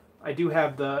PS4. I do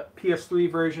have the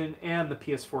PS3 version and the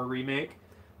PS4 remake,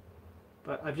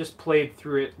 but I've just played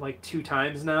through it like 2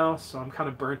 times now, so I'm kind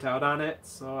of burnt out on it.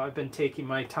 So I've been taking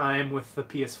my time with the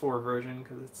PS4 version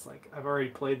because it's like I've already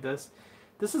played this.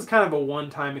 This is kind of a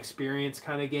one-time experience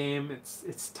kind of game.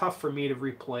 It's tough for me to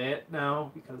replay it now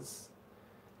because...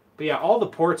 But yeah, all the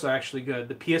ports are actually good.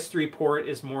 The PS3 port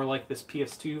is more like this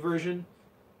PS2 version,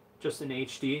 just in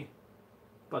HD.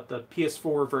 But the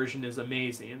PS4 version is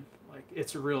amazing. Like,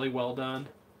 it's really well done.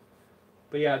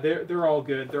 But yeah, they're all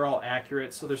good. They're all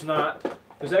accurate. So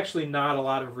there's actually not a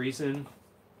lot of reason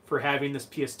for having this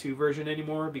PS2 version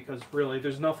anymore because really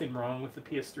there's nothing wrong with the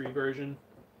PS3 version.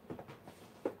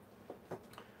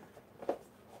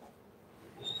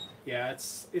 Yeah,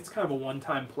 it's kind of a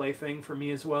one-time play thing for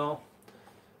me as well.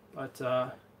 But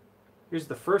here's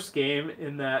the first game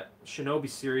in that Shinobi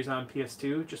series on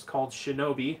PS2, just called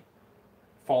Shinobi,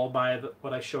 followed by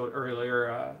what I showed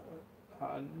earlier,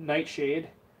 Nightshade.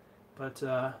 But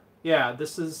yeah,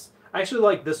 I actually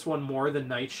like this one more than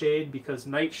Nightshade because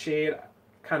Nightshade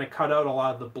kind of cut out a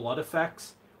lot of the blood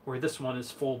effects, where this one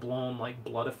is full-blown like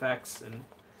blood effects and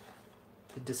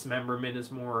the dismemberment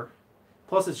is more...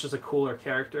 Plus, it's just a cooler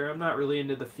character. I'm not really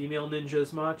into the female ninja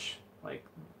as much. Like,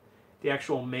 the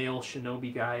actual male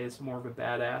shinobi guy is more of a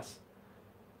badass.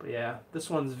 But yeah, this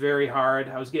one's very hard.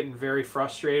 I was getting very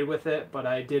frustrated with it, but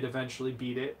I did eventually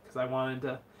beat it because I wanted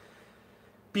to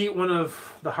beat one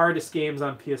of the hardest games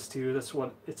on PS2. That's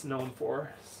what it's known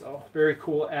for. So, very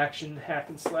cool action hack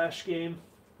and slash game.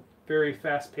 Very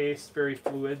fast-paced, very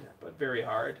fluid, but very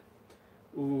hard.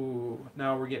 Ooh,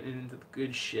 now we're getting into the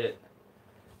good shit.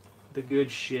 The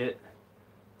good shit.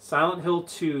 Silent Hill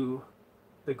 2,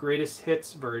 the greatest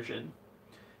hits version.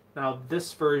 Now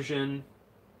this version,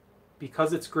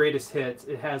 because it's greatest hits,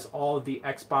 it has all of the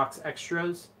Xbox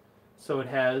extras. So it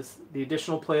has the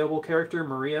additional playable character,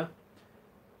 Maria,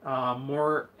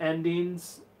 more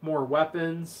endings, more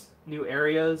weapons, new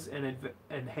areas, and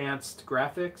enhanced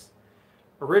graphics.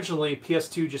 Originally,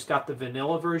 PS2 just got the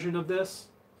vanilla version of this,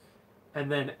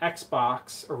 and then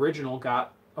Xbox Original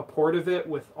got a port of it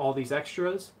with all these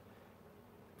extras.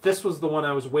 This was the one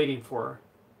I was waiting for.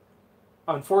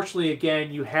 Unfortunately,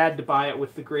 again, you had to buy it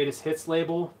with the greatest hits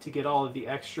label to get all of the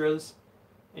extras.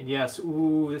 And yes,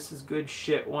 ooh, this is good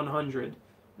shit,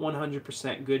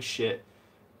 100% good shit.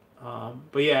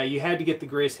 But yeah, you had to get the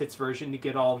greatest hits version to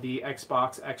get all the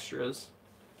Xbox extras.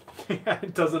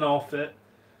 It doesn't all fit.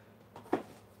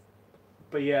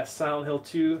 But yeah, Silent Hill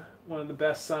 2, one of the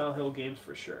best Silent Hill games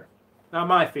for sure. Not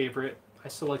my favorite. I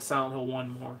still like Silent Hill 1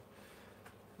 more. And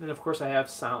then, of course, I have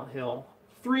Silent Hill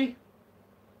 3.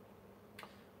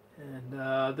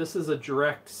 And this is a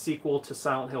direct sequel to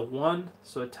Silent Hill 1,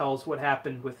 so it tells what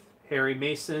happened with Harry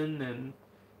Mason and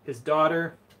his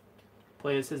daughter.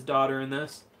 Plays his daughter in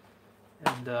this.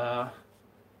 And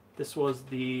this was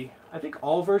I think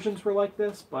all versions were like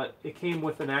this, but it came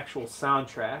with an actual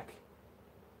soundtrack.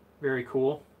 Very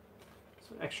cool.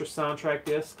 So extra soundtrack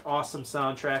disc. Awesome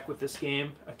soundtrack with this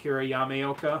game. Akira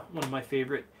Yamaoka, one of my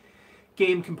favorite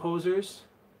game composers.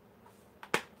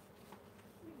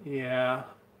 Yeah,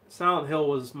 Silent Hill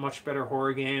was a much better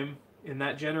horror game in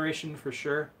that generation for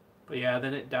sure. But yeah,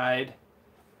 then it died.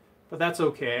 But that's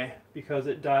okay, because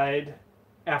it died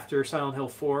after Silent Hill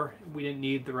 4. We didn't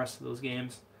need the rest of those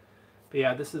games. But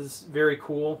yeah, this is very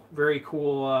cool. Very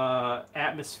cool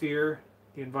atmosphere,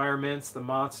 the environments, the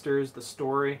monsters, the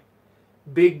story.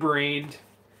 Big brain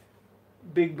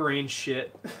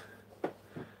shit.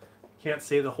 Can't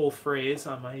say the whole phrase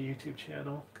on my YouTube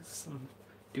channel because some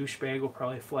douchebag will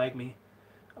probably flag me.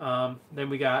 Then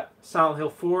we got Silent Hill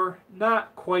 4.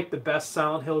 Not quite the best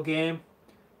Silent Hill game,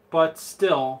 but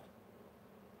still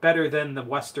better than the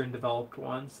Western developed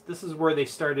ones. This is where they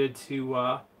started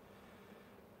to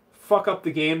fuck up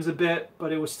the games a bit,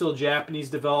 but it was still Japanese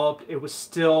developed. It was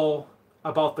still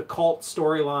about the cult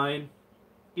storyline,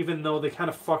 even though they kind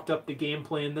of fucked up the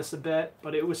gameplay in this a bit,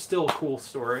 but it was still a cool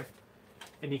story.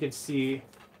 And you can see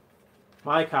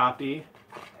my copy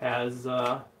has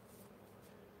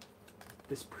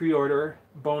this pre-order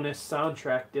bonus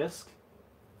soundtrack disc.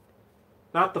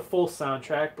 Not the full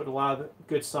soundtrack, but a lot of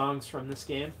good songs from this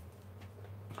game.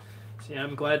 So yeah,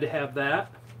 I'm glad to have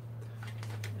that.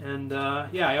 And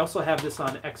yeah, I also have this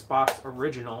on Xbox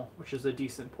Original, which is a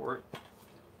decent port.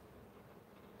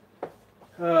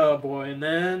 Oh boy, and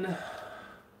then...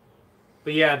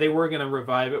 But yeah, they were going to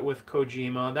revive it with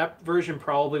Kojima. That version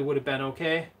probably would have been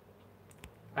okay.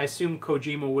 I assume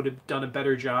Kojima would have done a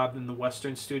better job than the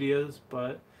Western studios,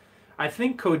 but I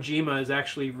think Kojima is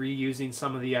actually reusing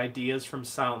some of the ideas from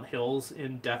Silent Hills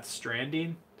in Death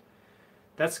Stranding.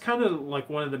 That's kind of like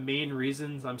one of the main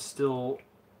reasons I'm still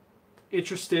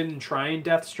interested in trying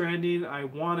Death Stranding. I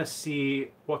want to see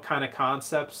what kind of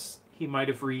concepts he might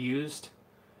have reused.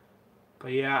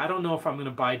 But yeah, I don't know if I'm going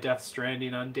to buy Death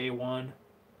Stranding on day one.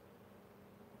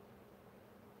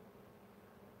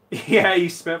 Yeah, you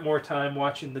spent more time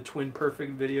watching the Twin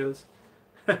Perfect videos.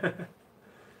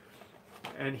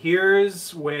 And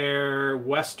here's where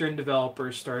Western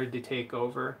developers started to take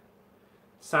over.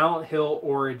 Silent Hill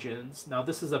Origins. Now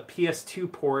this is a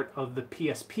PS2 port of the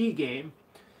PSP game.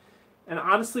 And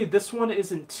honestly, this one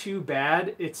isn't too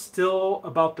bad. It's still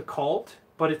about the cult,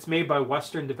 but it's made by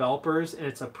Western developers, and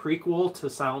it's a prequel to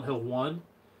Silent Hill 1.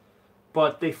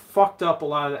 But they fucked up a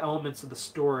lot of the elements of the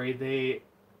story.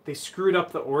 They screwed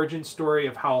up the origin story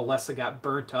of how Alessa got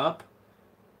burnt up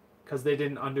because they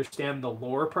didn't understand the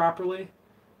lore properly.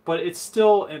 But it's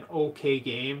still an okay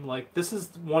game. Like, this is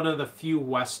one of the few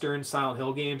Western Silent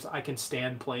Hill games I can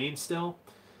stand playing still.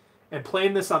 And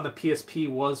playing this on the PSP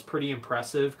was pretty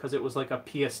impressive because it was like a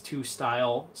PS2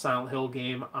 style Silent Hill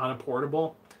game on a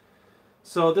portable.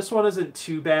 So this one isn't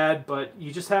too bad, but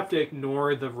you just have to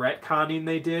ignore the retconning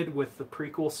they did with the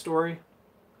prequel story.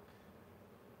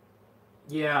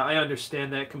 Yeah, I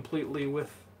understand that completely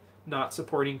with not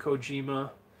supporting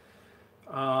Kojima.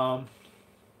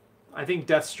 I think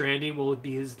Death Stranding will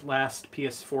be his last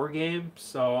PS4 game,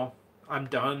 so I'm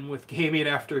done with gaming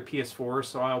after PS4,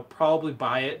 so I'll probably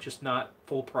buy it, just not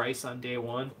full price on day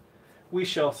one. We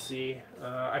shall see.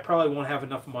 I probably won't have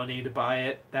enough money to buy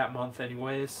it that month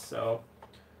anyways, so...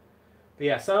 But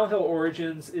yeah, Silent Hill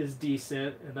Origins is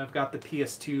decent, and I've got the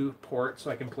PS2 port, so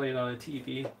I can play it on a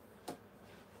TV.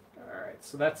 Alright,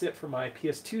 so that's it for my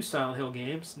PS2 Silent Hill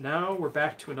games. Now we're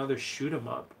back to another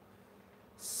shoot-'em-up.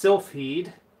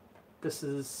 Sylpheed. This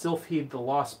is Sylpheed the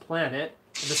Lost Planet,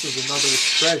 and this is another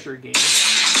treasure game.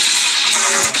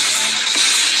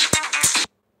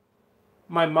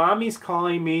 My mommy's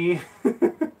calling me.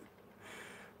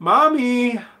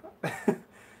 Mommy!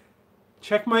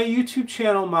 Check my YouTube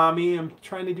channel, Mommy. I'm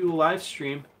trying to do a live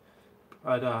stream.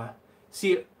 But,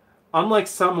 see, unlike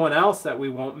someone else that we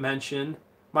won't mention,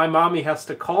 my mommy has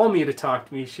to call me to talk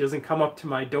to me. She doesn't come up to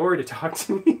my door to talk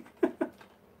to me.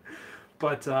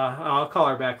 But I'll call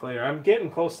her back later. I'm getting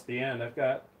close to the end. I've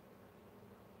got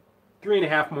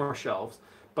 3.5 more shelves.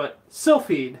 But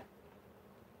Sylpheed.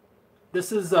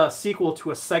 This is a sequel to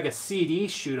a Sega CD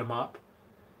shoot-'em-up.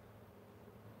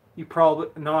 You probably...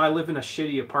 No, I live in a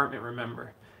shitty apartment,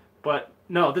 remember. But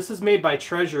no, this is made by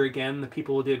Treasure again. The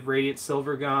people who did Radiant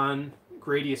Silvergun,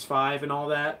 Gradius 5, and all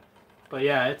that. But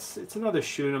yeah, it's another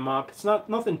shoot-'em-up. It's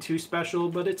nothing too special,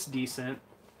 but it's decent.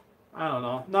 I don't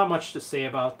know. Not much to say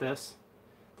about this.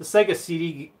 The Sega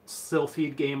CD still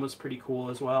feed game was pretty cool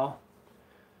as well.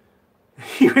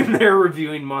 Even there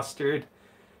reviewing Mustard.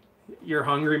 Your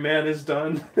hungry man is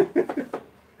done.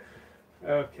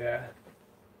 Okay.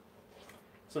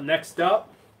 So next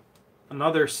up,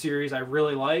 another series I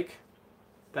really like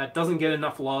that doesn't get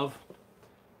enough love.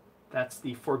 That's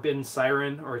the Forbidden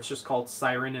Siren, or it's just called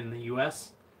Siren in the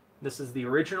US. This is the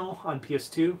original on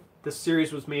PS2. This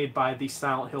series was made by the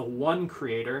Silent Hill 1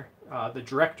 creator, the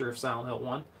director of Silent Hill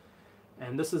 1.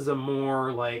 And this is a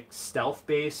more like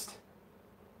stealth-based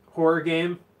horror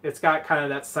game. It's got kind of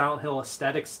that Silent Hill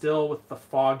aesthetic still with the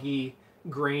foggy,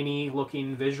 grainy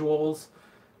looking visuals.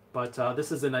 But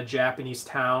this is in a Japanese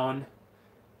town.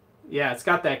 Yeah, it's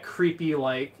got that creepy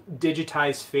like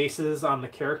digitized faces on the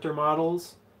character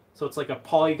models. So it's like a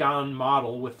polygon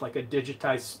model with like a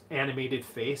digitized animated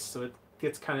face. So it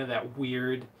gets kind of that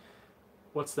weird,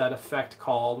 what's that effect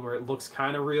called, where it looks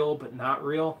kind of real but not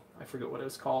real. I forget what it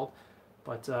was called.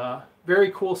 But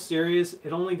very cool series.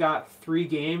 It only got 3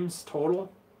 games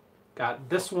total. Got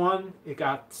this one. It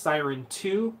got Siren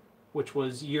 2, which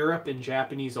was Europe and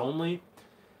Japanese only.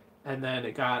 And then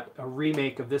it got a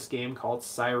remake of this game called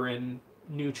Siren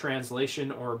New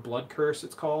Translation, or Blood Curse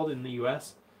it's called in the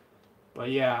US. But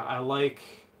yeah, I like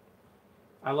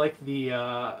the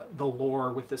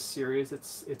lore with this series.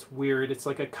 It's weird. It's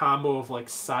like a combo of like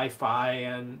sci-fi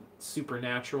and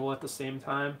supernatural at the same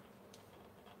time.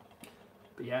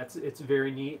 But yeah, it's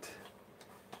very neat.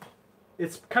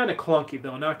 It's kind of clunky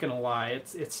though, not gonna lie.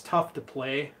 It's tough to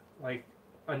play. Like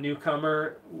a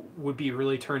newcomer would be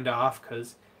really turned off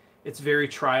because it's very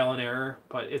trial and error,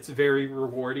 but it's very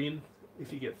rewarding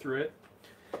if you get through it.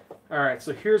 Alright,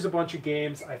 so here's a bunch of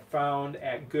games I found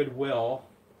at Goodwill.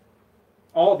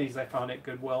 All of these I found at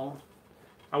Goodwill.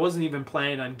 I wasn't even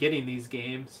planning on getting these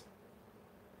games.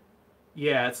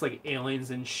 Yeah, it's like aliens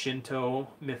and Shinto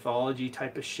mythology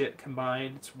type of shit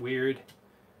combined. It's weird.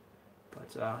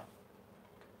 But,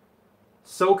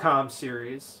 SOCOM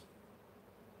series.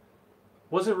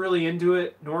 Wasn't really into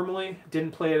it normally.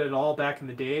 Didn't play it at all back in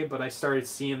the day, but I started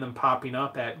seeing them popping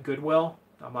up at Goodwill.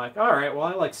 I'm like, alright, well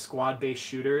I like squad-based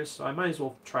shooters, so I might as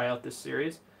well try out this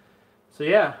series. So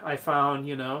yeah, I found,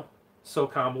 you know,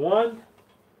 SOCOM 1.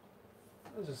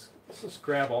 Let's just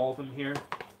grab all of them here.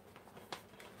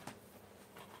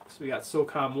 So we got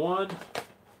SOCOM 1,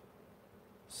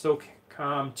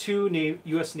 SOCOM 2,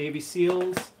 U.S. Navy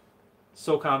SEALs,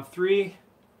 SOCOM 3,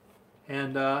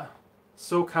 and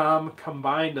SOCOM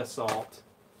Combined Assault.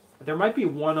 There might be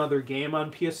one other game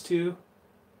on PS2,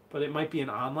 but it might be an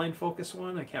online focus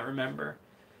one. I can't remember.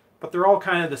 But they're all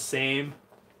kind of the same.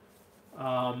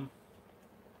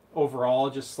 Overall,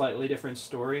 just slightly different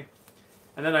story.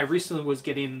 And then I recently was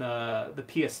getting the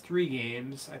PS3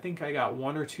 games. I think I got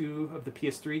 1 or 2 of the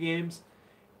PS3 games.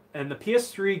 And the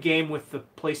PS3 game with the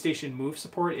PlayStation Move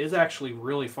support is actually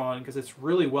really fun because it's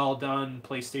really well done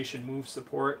PlayStation Move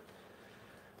support.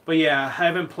 But yeah, I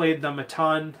haven't played them a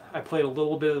ton. I played a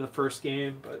little bit of the first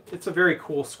game, but it's a very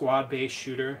cool squad-based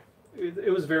shooter.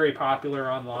 It was very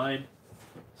popular online.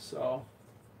 So,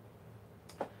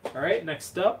 alright,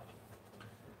 next up,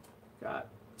 got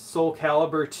Soul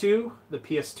Calibur 2, the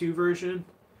PS2 version.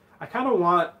 I kind of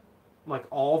want like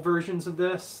all versions of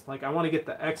this. Like I want to get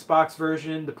the Xbox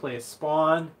version to play as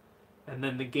Spawn, and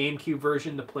then the GameCube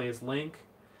version to play as Link.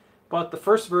 But the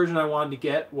first version I wanted to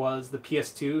get was the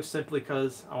PS2, simply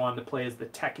because I wanted to play as the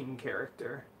Tekken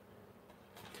character.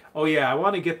 Oh yeah, I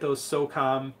want to get those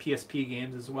SOCOM PSP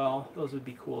games as well. Those would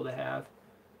be cool to have.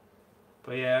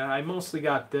 But yeah, I mostly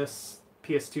got this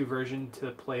PS2 version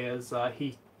to play as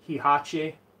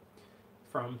Heihachi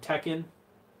from Tekken.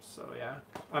 So yeah,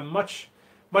 I'm much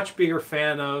bigger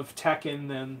fan of Tekken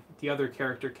than the other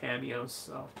character cameos.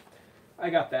 So I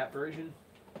got that version.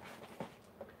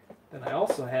 Then I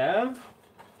also have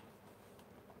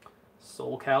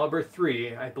Soul Calibur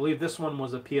 3. I believe this one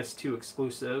was a PS2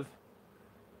 exclusive.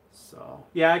 So,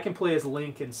 yeah, I can play as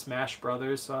Link in Smash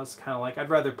Brothers, so I was kind of like, I'd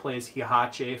rather play as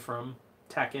Heihachi from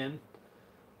Tekken.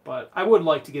 But I would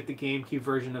like to get the GameCube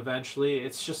version eventually.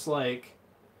 It's just like...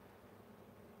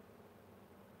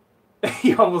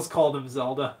 He almost called him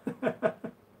Zelda.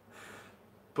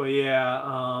 But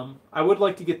yeah, I would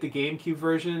like to get the GameCube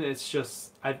version. It's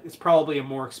just, it's probably a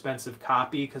more expensive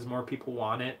copy because more people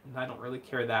want it, and I don't really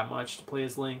care that much to play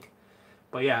as Link.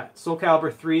 But yeah, Soul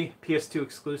Calibur 3, PS2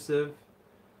 exclusive.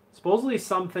 Supposedly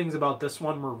some things about this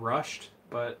one were rushed,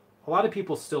 but a lot of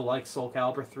people still like Soul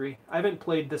Calibur 3. I haven't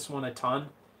played this one a ton.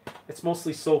 It's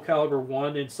mostly Soul Calibur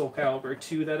 1 and Soul Calibur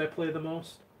 2 that I play the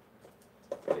most.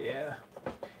 But yeah.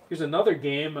 Here's another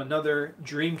game, another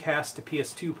Dreamcast to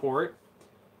PS2 port.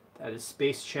 That is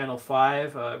Space Channel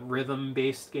 5, a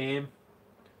rhythm-based game.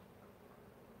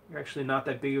 You're actually not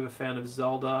that big of a fan of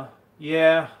Zelda.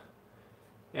 Yeah.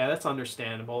 Yeah, that's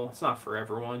understandable. It's not for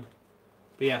everyone.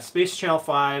 But yeah, Space Channel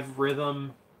 5,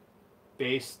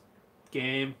 rhythm-based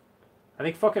game. I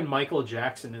think fucking Michael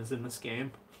Jackson is in this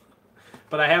game.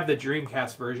 But I have the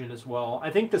Dreamcast version as well.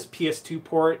 I think this PS2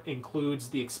 port includes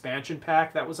the expansion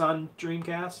pack that was on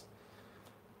Dreamcast.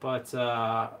 But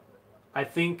I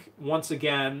think, once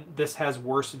again, this has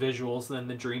worse visuals than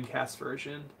the Dreamcast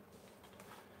version.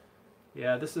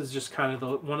 Yeah, this is just kind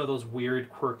of one of those weird,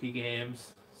 quirky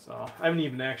games. So, I haven't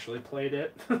even actually played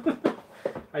it.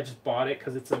 I just bought it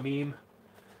because it's a meme.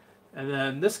 And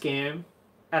then this game,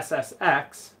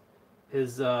 SSX,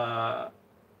 is a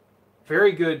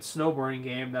very good snowboarding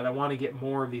game that I want to get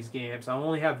more of these games. I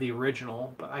only have the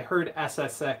original, but I heard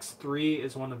SSX 3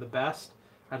 is one of the best.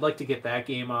 I'd like to get that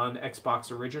game on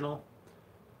Xbox Original.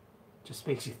 Just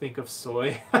makes you think of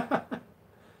soy.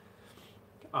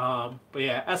 But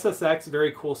yeah, SSX,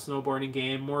 very cool snowboarding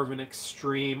game. More of an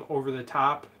extreme,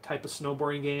 over-the-top type of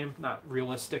snowboarding game. Not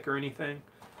realistic or anything.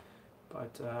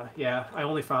 But yeah, I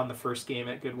only found the first game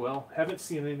at Goodwill. Haven't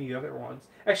seen any of the other ones.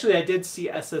 Actually, I did see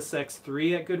SSX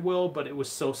 3 at Goodwill, but it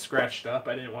was so scratched up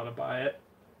I didn't want to buy it.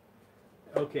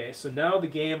 Okay, so now the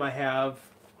game I have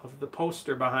of the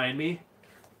poster behind me.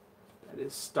 That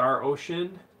is Star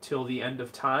Ocean Till the End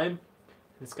of Time.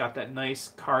 It's got that nice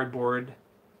cardboard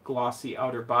glossy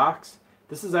outer box.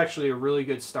 This is actually a really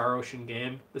good Star Ocean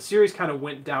game. The series kind of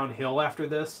went downhill after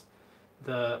this.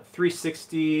 The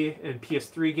 360 and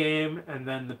PS3 game and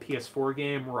then the PS4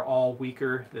 game were all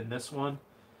weaker than this one.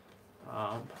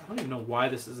 I don't even know why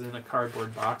this is in a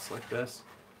cardboard box like this.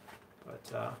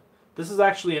 But this is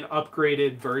actually an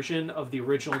upgraded version of the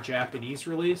original Japanese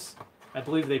release. I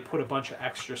believe they put a bunch of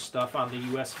extra stuff on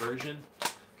the US version.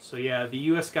 So yeah, the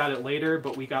US got it later,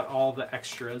 but we got all the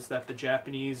extras that the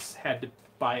Japanese had to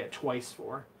buy it twice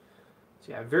for.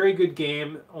 So yeah, very good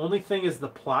game. Only thing is the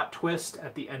plot twist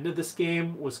at the end of this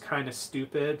game was kind of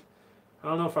stupid. I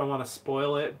don't know if I want to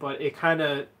spoil it, but it kind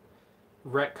of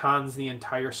retcons the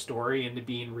entire story into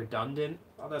being redundant.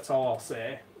 Well, that's all I'll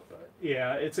say. But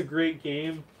yeah, it's a great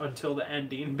game until the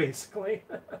ending, basically.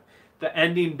 The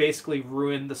ending basically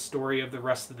ruined the story of the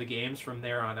rest of the games from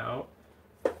there on out.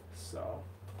 So,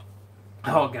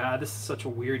 oh god, this is such a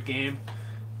weird game.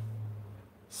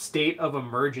 State of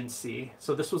Emergency.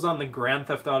 So this was on the Grand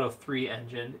Theft Auto 3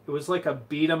 engine. It was like a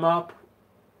beat 'em up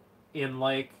in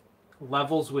like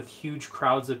levels with huge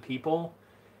crowds of people.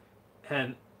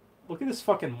 And look at this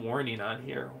fucking warning on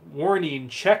here. Warning,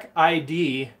 check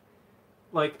ID.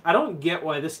 Like, I don't get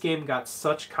why this game got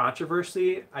such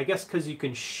controversy. I guess because you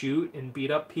can shoot and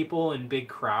beat up people in big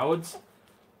crowds.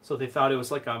 So they thought it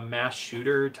was like a mass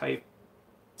shooter type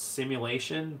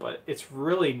simulation, but it's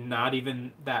really not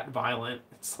even that violent.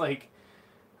 It's like,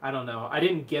 I don't know. I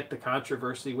didn't get the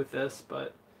controversy with this,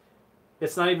 but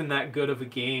it's not even that good of a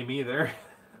game either.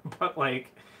 But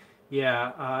like,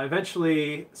 yeah, I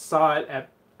eventually saw it at,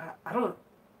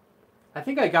 I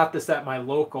think I got this at my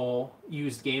local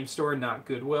used game store, not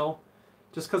Goodwill,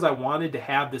 just because I wanted to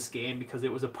have this game because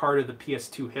it was a part of the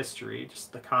PS2 history,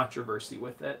 just the controversy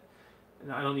with it.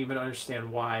 And I don't even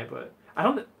understand why, but I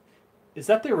don't. Is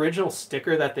that the original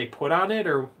sticker that they put on it,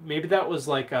 or maybe that was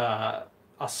like a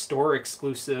store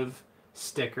exclusive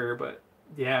sticker? But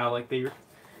yeah, like they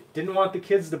didn't want the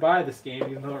kids to buy this game,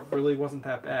 even though it really wasn't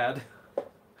that bad.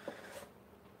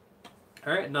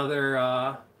 All right,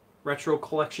 another retro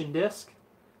collection disc,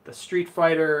 the Street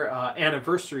Fighter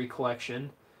Anniversary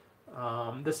Collection.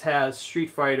 This has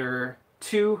Street Fighter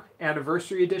 2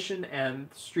 Anniversary Edition and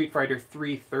Street Fighter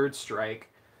 3 Third Strike.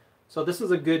 So this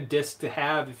is a good disc to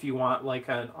have if you want like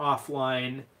an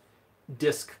offline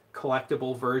disc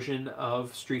collectible version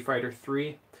of Street Fighter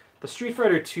 3. The Street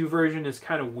Fighter 2 version is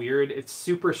kind of weird. It's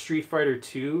Super Street Fighter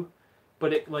 2,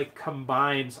 but it like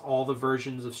combines all the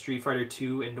versions of Street Fighter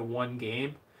 2 into one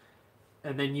game.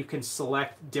 And then you can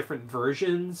select different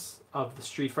versions of the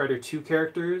Street Fighter 2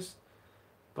 characters.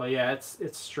 But yeah, it's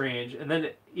strange. And then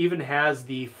it even has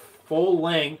the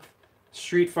full-length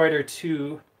Street Fighter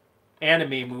 2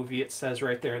 anime movie, it says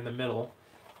right there in the middle.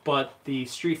 But the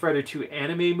Street Fighter 2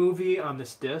 anime movie on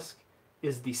this disc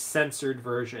is the censored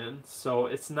version. So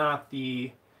it's not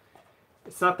the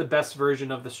best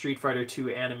version of the Street Fighter 2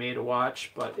 anime to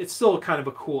watch, but it's still kind of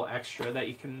a cool extra that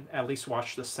you can at least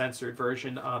watch the censored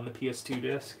version on the PS2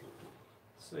 disc.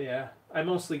 So yeah, I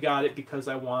mostly got it because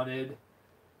I wanted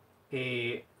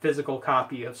a physical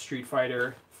copy of Street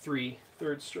Fighter 3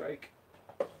 Third Strike.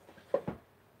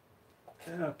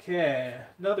 Okay,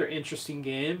 another interesting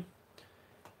game.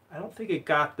 I don't think it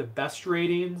got the best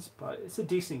ratings, but it's a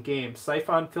decent game.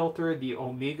 Siphon Filter, the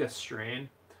Omega Strain.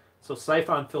 So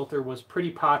Siphon Filter was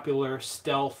pretty popular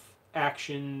stealth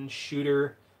action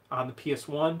shooter on the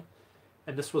PS1,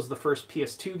 and this was the first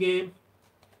PS2 game.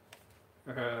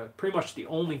 Pretty much the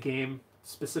only game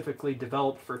specifically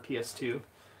developed for PS2.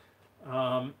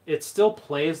 It still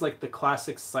plays like the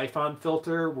classic Siphon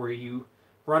Filter, where you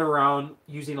run around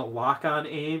using a lock-on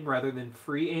aim rather than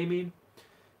free aiming.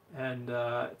 And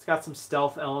it's got some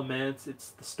stealth elements.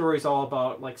 The story's all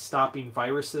about like stopping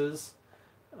viruses.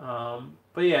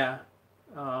 But yeah,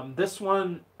 this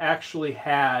one actually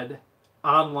had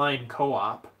online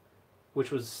co-op,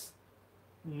 which was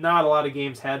not a lot of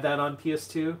games had that on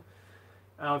PS2.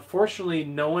 Fortunately,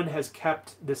 no one has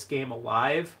kept this game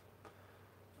alive.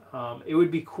 It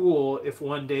would be cool if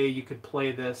one day you could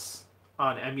play this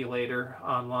on emulator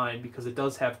online, because it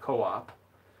does have co-op.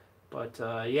 But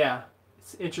yeah,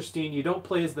 it's interesting. You don't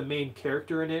play as the main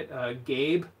character in it,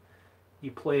 Gabe.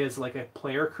 You play as like a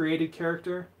player-created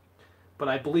character. But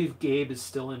I believe Gabe is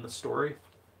still in the story.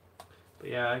 But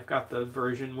yeah, I've got the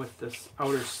version with this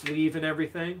outer sleeve and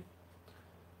everything.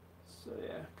 So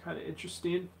yeah, kind of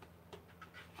interesting.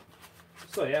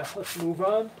 So yeah, let's move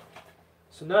on.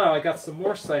 So now I got some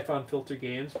more Siphon Filter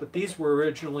games, but these were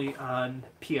originally on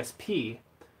PSP.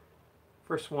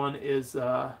 First one is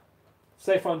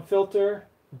Siphon Filter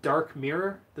Dark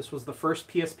Mirror. This was the first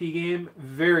PSP game.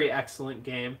 Very excellent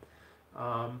game.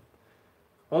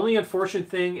 Only unfortunate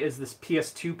thing is this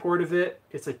PS2 port of it.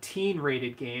 It's a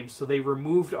teen-rated game, so they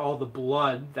removed all the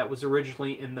blood that was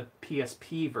originally in the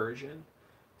PSP version.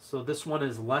 So this one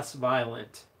is less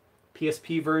violent.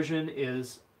 PSP version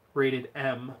is rated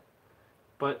M,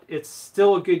 but it's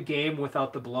still a good game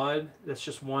without the blood. That's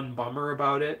just one bummer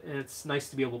about it, and it's nice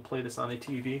to be able to play this on a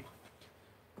TV.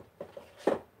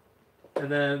 And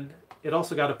then it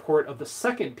also got a port of the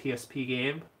second PSP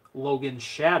game, Logan's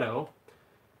Shadow.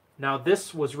 Now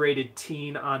this was rated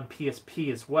teen on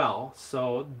PSP as well,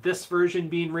 so this version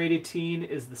being rated teen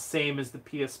is the same as the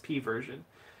PSP version.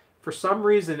 For some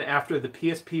reason, after the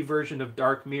PSP version of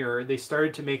Dark Mirror, they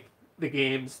started to make the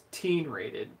games teen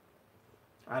rated.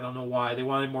 I don't know why. They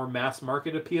wanted more mass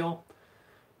market appeal.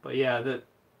 But yeah, the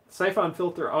Siphon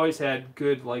Filter always had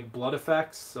good like blood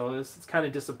effects, so it's kind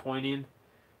of disappointing.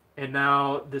 And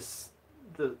now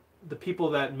the people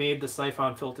that made the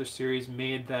Siphon Filter series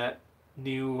made that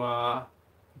new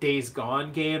Days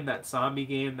Gone game, that zombie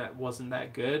game that wasn't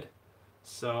that good.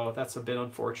 So that's a bit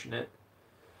unfortunate.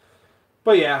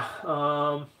 But yeah,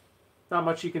 not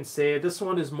much you can say. This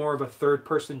one is more of a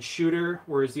third-person shooter,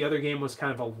 whereas the other game was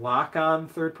kind of a lock-on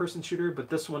third-person shooter, but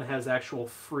this one has actual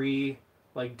free,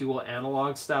 like, dual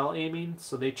analog style aiming.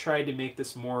 So they tried to make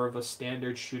this more of a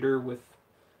standard shooter with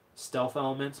stealth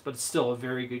elements, but it's still a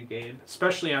very good game,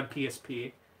 especially on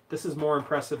PSP. This is more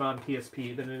impressive on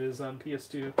PSP than it is on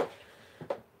PS2.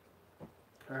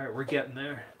 Alright, we're getting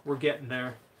there. We're getting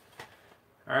there.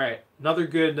 Alright, another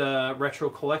good retro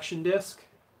collection disc.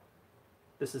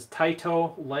 This is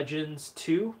Taito Legends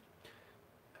 2.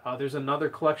 There's another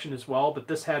collection as well, but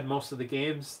this had most of the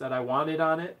games that I wanted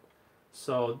on it.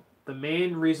 So the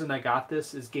main reason I got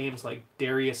this is games like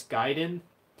Darius Gaiden.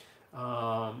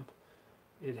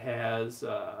 It has,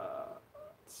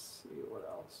 let's see what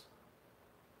else.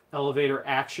 Elevator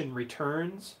Action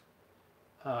Returns.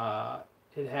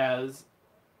 It has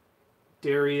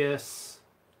Darius.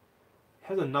 It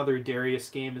has another Darius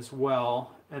game as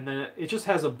well. And then it just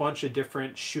has a bunch of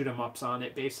different shoot 'em ups on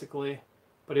it, basically.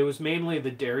 But it was mainly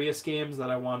the Darius games that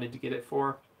I wanted to get it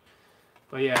for.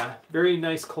 But yeah, very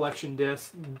nice collection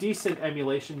disc. Decent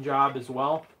emulation job as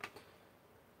well.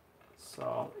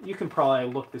 So you can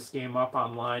probably look this game up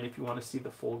online if you want to see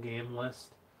the full game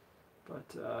list.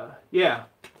 But yeah,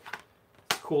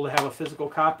 it's cool to have a physical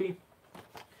copy.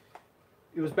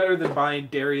 It was better than buying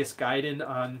Darius Gaiden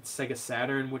on Sega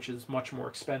Saturn, which is much more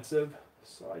expensive.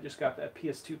 So I just got that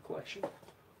PS2 collection.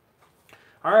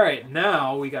 Alright,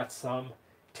 now we got some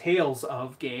Tales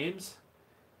of games.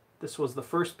 This was the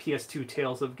first PS2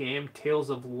 Tales of game, Tales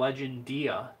of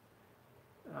Legendia.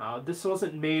 This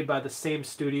wasn't made by the same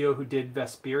studio who did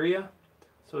Vesperia,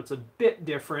 so it's a bit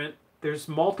different. There's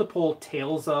multiple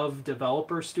Tales of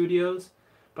developer studios,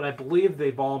 but I believe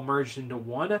they've all merged into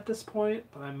one at this point,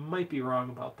 but I might be wrong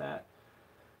about that.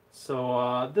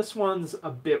 So this one's a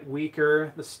bit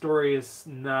weaker. The story is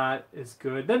not as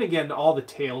good. Then again, all the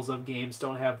Tales of games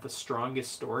don't have the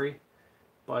strongest story.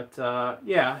 But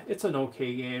yeah, it's an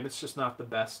okay game. It's just not the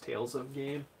best Tales of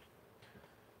game.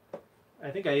 I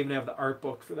think I even have the art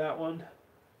book for that one.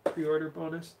 Pre-order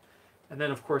bonus. And then,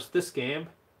 of course, this game,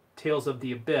 Tales of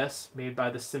the Abyss, made by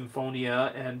the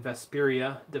Symphonia and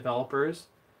Vesperia developers.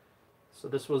 So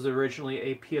this was originally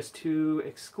a PS2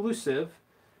 exclusive.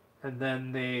 and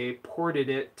then they ported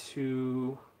it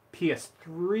to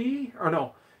PS3. Or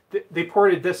no, they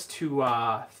ported this to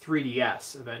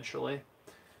 3DS eventually.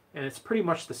 And it's pretty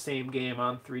much the same game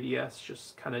on 3DS,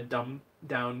 just kind of dumbed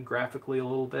down graphically a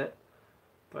little bit.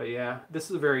 But yeah, this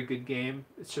is a very good game.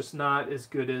 It's just not as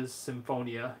good as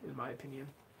Symphonia, in my opinion.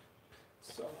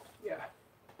 So, yeah.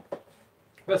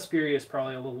 Vesperia is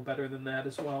probably a little better than that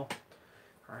as well.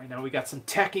 Alright, now we got some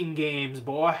Tekken games,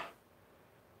 boy.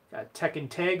 Got Tekken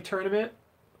Tag Tournament.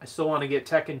 I still want to get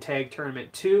Tekken Tag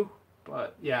Tournament 2.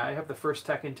 But yeah, I have the first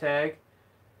Tekken Tag.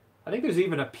 I think there's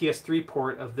even a PS3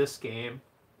 port of this game.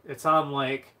 It's on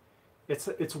like...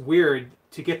 It's weird.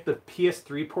 To get the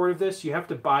PS3 port of this, you have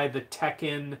to buy the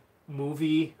Tekken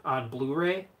movie on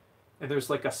Blu-ray. And there's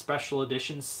like a special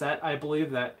edition set, I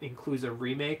believe, that includes a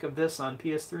remake of this on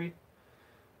PS3.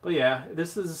 But yeah,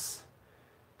 this is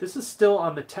still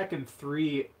on the Tekken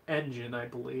 3 engine, I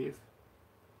believe.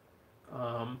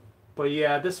 But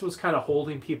yeah, this was kind of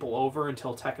holding people over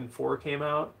until Tekken 4 came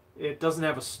out. It doesn't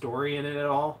have a story in it at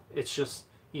all. It's just,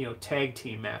 you know, tag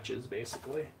team matches,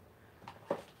 basically.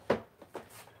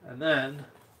 And then,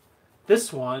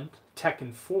 this one,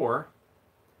 Tekken 4,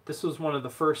 this was one of the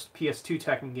first PS2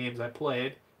 Tekken games I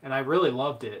played, and I really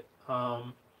loved it.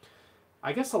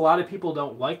 I guess a lot of people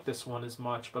don't like this one as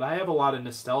much, but I have a lot of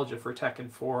nostalgia for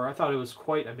Tekken 4. I thought it was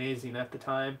quite amazing at the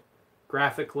time,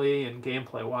 graphically and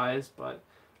gameplay-wise, but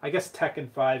I guess Tekken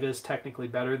 5 is technically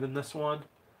better than this one.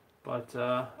 But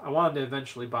I wanted to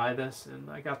eventually buy this, and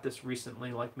I got this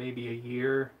recently, like maybe a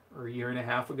year or a year and a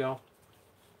half ago.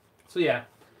 So yeah,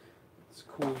 it's a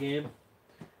cool game.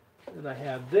 And I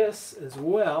have this as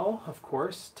well, of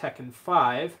course, Tekken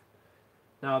 5.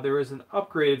 Now, there is an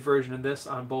upgraded version of this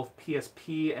on both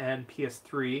PSP and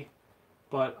PS3,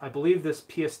 but I believe this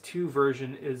PS2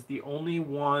 version is the only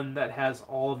one that has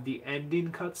all of the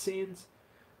ending cutscenes.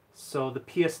 So the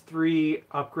PS3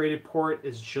 upgraded port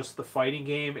is just the fighting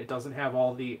game. It doesn't have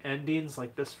all the endings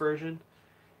like this version.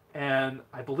 And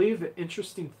I believe the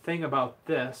interesting thing about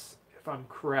this, if I'm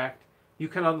correct, you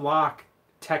can unlock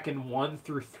Tekken 1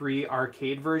 through 3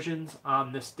 arcade versions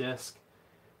on this disc.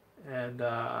 And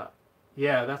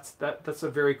yeah, that's a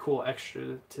very cool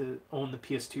extra to own the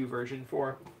PS2 version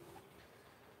for.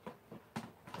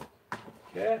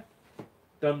 Okay,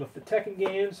 done with the Tekken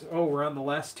games. Oh, we're on the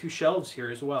last two shelves here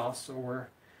as well, so we're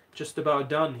just about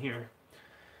done here.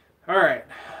 Alright,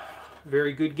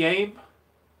 very good game.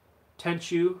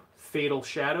 Tenchu Fatal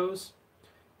Shadows.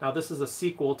 Now this is a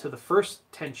sequel to the first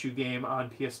Tenchu game on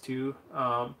PS2,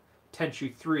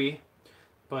 Tenchu 3,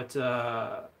 but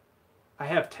I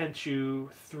have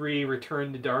Tenchu 3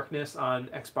 Return to Darkness on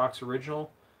Xbox Original,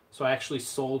 so I actually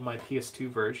sold my PS2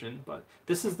 version. But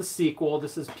this is the sequel.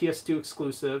 This is PS2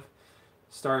 exclusive.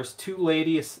 Stars two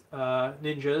lady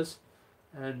ninjas.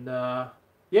 And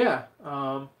yeah,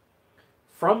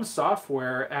 From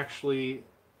Software actually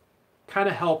kind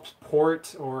of helped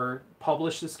port or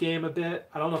publish this game a bit.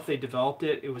 I don't know if they developed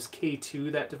it. It was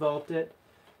K2 that developed it.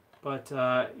 But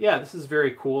yeah, this is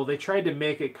very cool. They tried to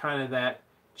make it kind of that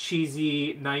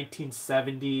cheesy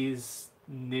 1970s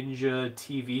ninja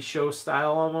TV show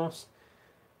style almost.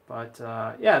 But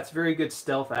yeah, it's very good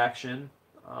stealth action.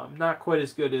 Not quite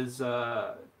as good as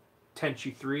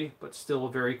Tenchu 3, but still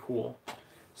a very cool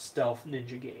stealth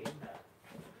ninja game.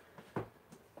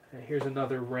 And here's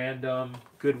another random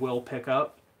Goodwill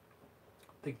pickup.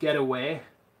 The Getaway.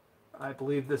 I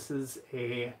believe this is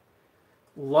a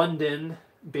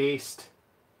London-based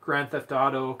Grand Theft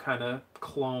Auto kind of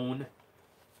clone.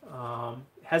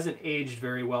 Hasn't aged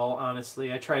very well,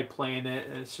 honestly. I tried playing it,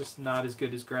 and it's just not as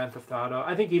good as Grand Theft Auto.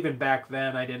 I think even back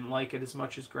then, I didn't like it as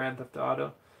much as Grand Theft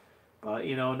Auto. But,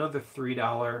 you know, another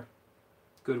 $3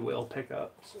 Goodwill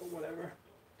pickup, so whatever.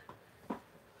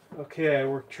 Okay,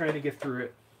 we're trying to get through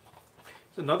it.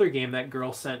 There's another game that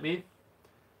girl sent me.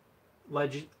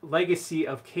 Legacy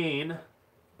of Kain,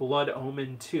 Blood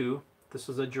Omen 2. This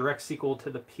was a direct sequel to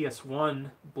the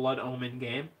PS1 Blood Omen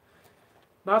game.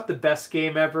 Not the best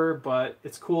game ever, but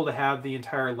it's cool to have the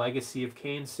entire Legacy of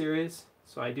Kain series.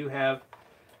 So I do have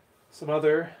some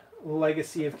other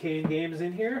Legacy of Kain games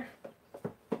in here.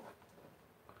 So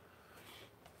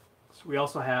we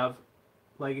also have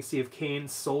Legacy of Kain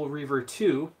Soul Reaver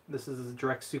 2. This is a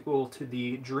direct sequel to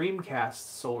the Dreamcast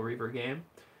Soul Reaver game.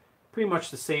 Pretty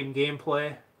much the same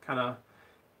gameplay, kind of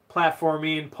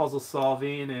platforming, puzzle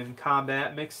solving, and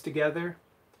combat mixed together.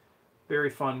 Very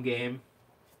fun game.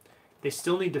 They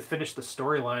still need to finish the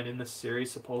storyline in this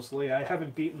series, supposedly. I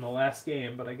haven't beaten the last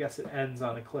game, but I guess it ends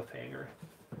on a cliffhanger.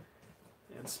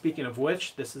 And speaking of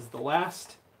which, this is the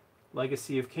last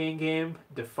Legacy of Kain game,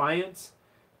 Defiance.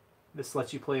 This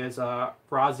lets you play as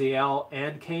Raziel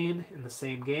and Kane in the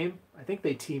same game. I think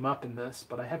they team up in this,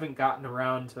 but I haven't gotten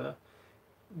around to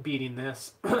beating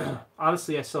this.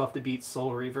 Honestly, I still have to beat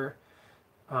Soul Reaver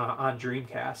on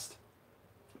Dreamcast.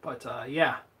 But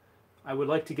yeah, I would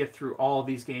like to get through all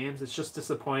these games. It's just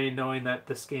disappointing knowing that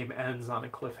this game ends on a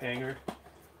cliffhanger.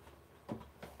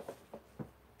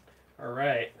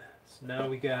 Alright, so now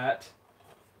we got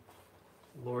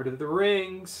Lord of the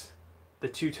Rings, The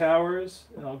Two Towers,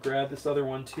 and I'll grab this other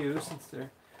one too since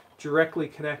they're directly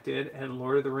connected, and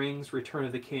Lord of the Rings, Return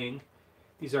of the King.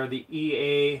 These are the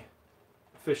EA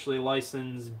officially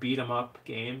licensed beat-em-up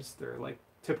games. They're like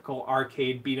typical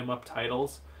arcade beat-em-up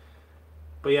titles.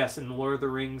 But yes, in the Lord of the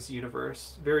Rings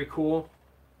universe. Very cool.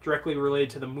 Directly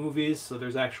related to the movies, so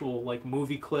there's actual like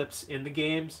movie clips in the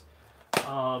games.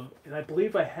 And I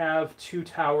believe I have Two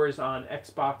Towers on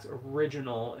Xbox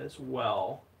Original as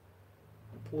well.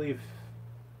 I believe,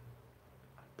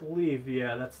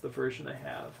 yeah, that's the version I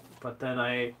have. But then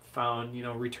I found,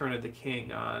 Return of the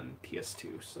King on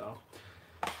PS2. So,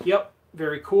 yep,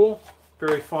 very cool,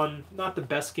 very fun. Not the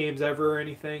best games ever or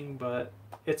anything, but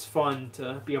it's fun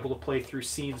to be able to play through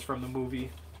scenes from the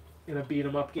movie in a beat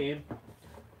 'em up game.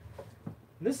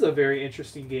 And this is a very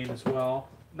interesting game as well.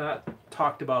 Not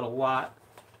talked about a lot,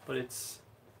 but it's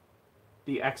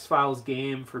the X-Files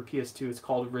game for PS2. It's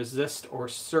called Resist or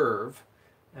Serve.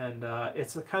 And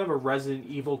it's a kind of a Resident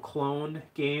Evil clone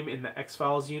game in the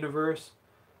X-Files universe.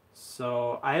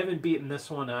 So I haven't beaten this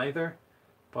one either.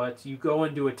 But you go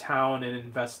into a town and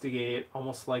investigate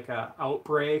almost like a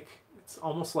outbreak. It's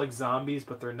almost like zombies,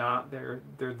 but they're not. They're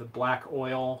the black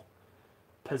oil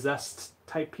possessed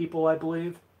type people, I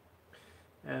believe.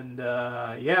 And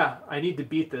yeah, I need to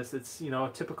beat this. It's,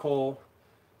 a typical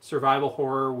survival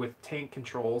horror with tank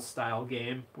controls style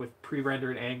game with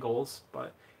pre-rendered angles,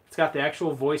 but it's got the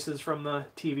actual voices from the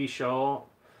TV show.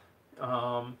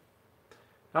 Not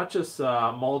just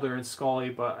Mulder and Scully,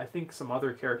 but I think some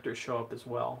other characters show up as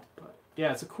well. But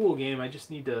yeah, it's a cool game. I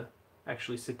just need to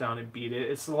actually sit down and beat it.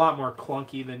 It's a lot more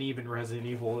clunky than even Resident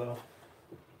Evil, though.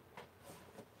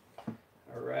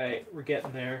 Alright, we're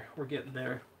getting there. We're getting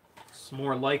there. Some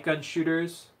more light gun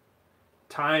shooters.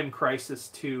 Time Crisis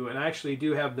 2. And I actually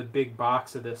do have the big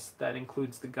box of this that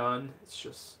includes the gun. It's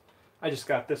just... I just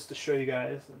got this to show you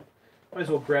guys. And might as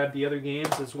well grab the other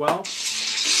games as well.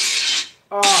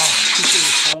 Oh, keep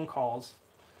getting phone calls.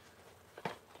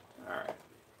 Alright.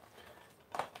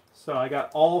 So I got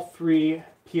all 3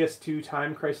 PS2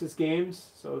 Time Crisis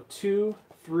games. So 2,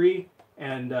 3,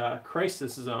 and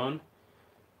Crisis Zone.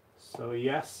 So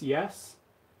yes, yes.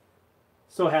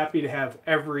 So happy to have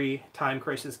every Time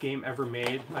Crisis game ever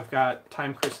made. I've got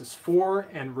Time Crisis 4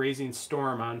 and Raising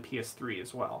Storm on PS3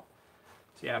 as well.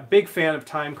 So yeah, big fan of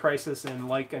Time Crisis and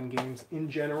light gun games in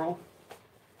general.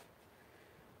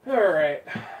 Alright.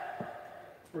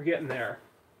 We're getting there.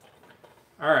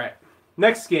 Alright.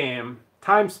 Next game,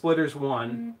 Time Splitters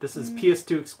 1. This is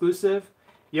PS2 exclusive.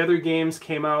 The other games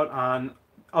came out on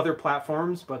other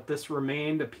platforms, but this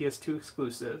remained a PS2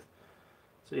 exclusive.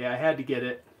 So yeah, I had to get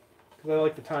it. Because I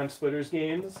like the Time Splitters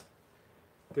games.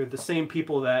 They're the same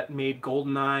people that made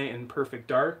GoldenEye and Perfect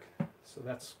Dark. So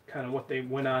that's kind of what they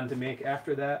went on to make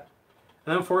after that.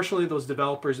 And unfortunately, those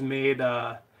developers made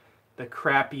the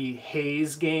crappy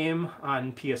Haze game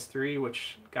on PS3,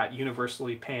 which got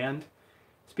universally panned.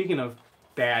 Speaking of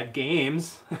bad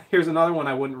games, here's another one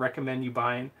I wouldn't recommend you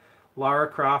buying. Lara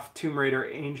Croft Tomb Raider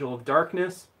Angel of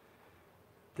Darkness.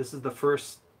 This is the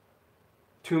first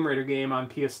Tomb Raider game on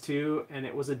PS2, and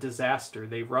it was a disaster.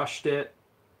 They rushed it.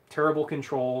 Terrible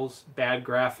controls, bad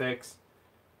graphics.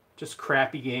 Just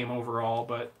crappy game overall,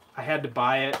 but I had to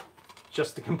buy it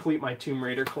just to complete my Tomb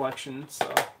Raider collection,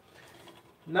 so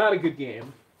not a good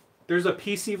game. There's a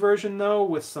PC version, though,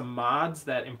 with some mods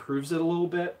that improves it a little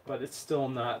bit, but it's still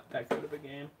not that good of a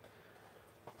game.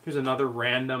 Here's another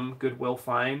random Goodwill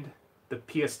find. The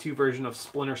PS2 version of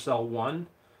Splinter Cell 1.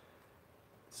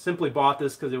 Simply bought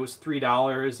this because it was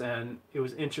 $3, and it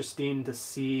was interesting to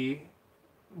see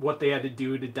what they had to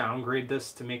do to downgrade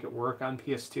this to make it work on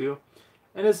PS2.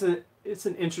 And it's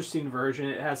an interesting version.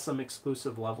 It has some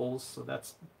exclusive levels, so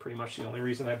that's pretty much the only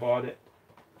reason I bought it.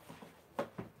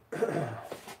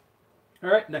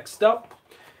 Alright, next up.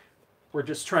 We're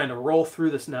just trying to roll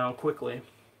through this now quickly,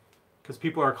 because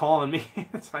people are calling me,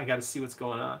 so I got to see what's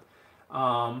going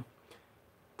on.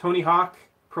 Tony Hawk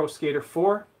Pro Skater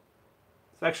 4.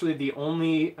 It's actually the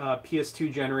only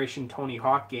PS2 generation Tony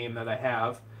Hawk game that I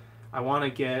have. I want to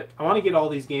get all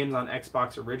these games on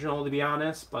Xbox Original, to be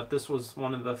honest, but this was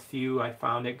one of the few I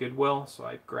found at Goodwill, so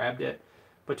I grabbed it.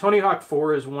 But Tony Hawk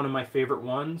 4 is one of my favorite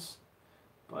ones.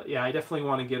 But yeah, I definitely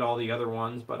want to get all the other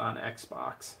ones, but on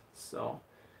Xbox. So,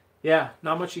 yeah,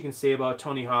 not much you can say about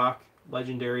Tony Hawk,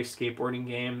 legendary skateboarding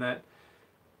game that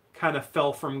kind of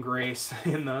fell from grace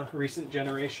in the recent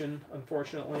generation,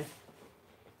 unfortunately.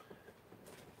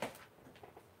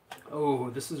 Oh,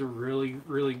 this is a really,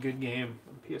 really good game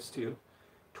on PS2.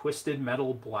 Twisted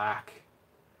Metal Black.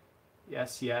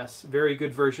 Yes, yes. Very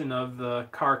good version of the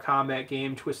car combat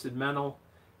game, Twisted Metal.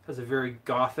 Has a very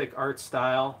gothic art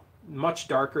style, much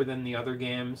darker than the other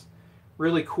games.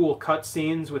 Really cool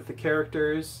cutscenes with the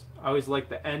characters. I always like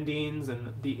the endings,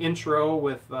 and the intro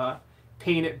with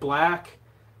Paint It Black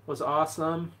was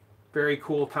awesome. Very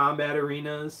cool combat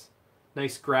arenas.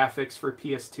 Nice graphics for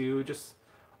PS2. Just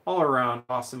all around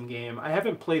awesome game. I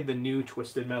haven't played the new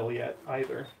Twisted Metal yet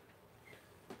either.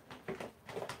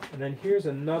 And then here's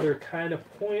another kind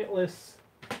of pointless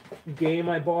game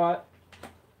I bought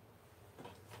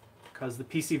because the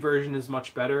PC version is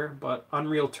much better, but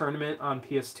Unreal Tournament on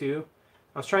PS2.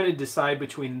 I was trying to decide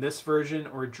between this version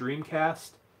or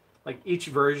Dreamcast. Like, each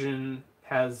version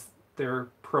has their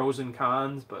pros and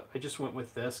cons, but I just went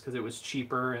with this because it was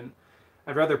cheaper, and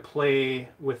I'd rather play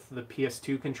with the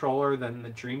PS2 controller than the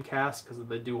Dreamcast because of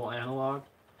the dual analog.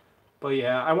 But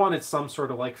yeah, I wanted some sort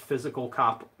of like physical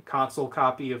console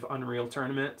copy of Unreal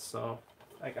Tournament, so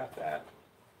I got that.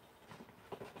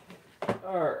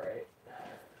 Alright.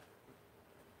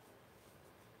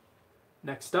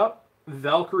 Next up,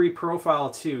 Valkyrie Profile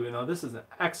 2. Now this is an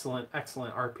excellent,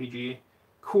 excellent RPG.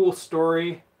 Cool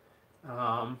story.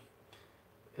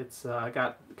 It's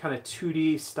got kind of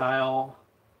 2D style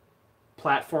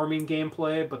platforming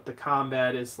gameplay, but the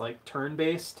combat is like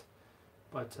turn-based.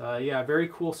 But yeah, very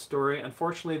cool story.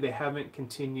 Unfortunately, they haven't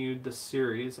continued the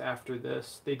series after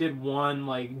this. They did one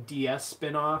like DS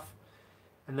spin-off,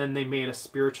 and then they made a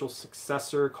spiritual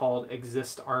successor called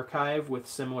Exist Archive with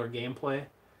similar gameplay.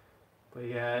 But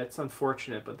yeah, it's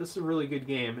unfortunate, but this is a really good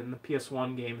game, and the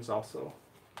PS1 game is also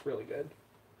really good.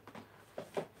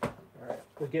 Alright,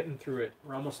 we're getting through it.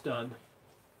 We're almost done.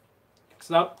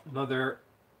 Next up, another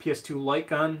PS2 light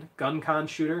gun con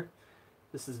shooter.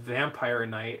 This is Vampire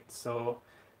Knight. So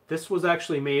this was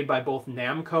actually made by both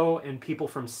Namco and people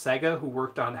from Sega who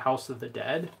worked on House of the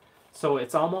Dead. So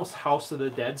it's almost House of the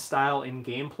Dead style in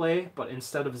gameplay, but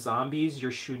instead of zombies,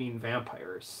 you're shooting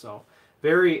vampires. So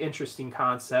very interesting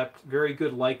concept. Very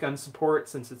good light gun support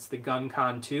since it's the Gun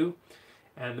Con 2.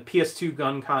 And the PS2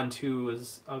 Gun Con 2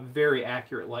 is a very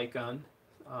accurate light gun.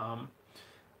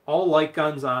 All light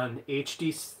guns on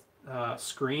HD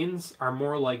screens are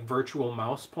more like virtual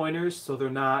mouse pointers, so they're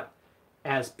not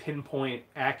as pinpoint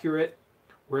accurate,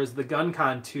 whereas the Gun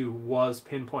Con 2 was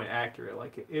pinpoint accurate.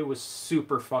 Like, it was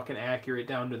super fucking accurate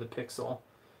down to the pixel.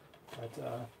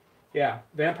 But yeah,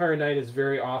 Vampire Knight is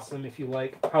very awesome if you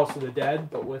like House of the Dead,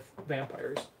 but with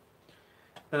vampires.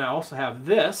 Then I also have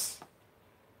this,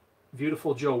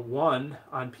 Beautiful Joe 1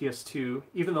 on PS2.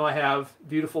 Even though I have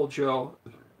Beautiful Joe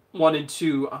 1 and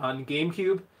 2 on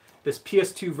GameCube, this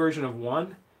PS2 version of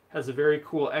 1 has a very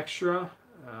cool extra.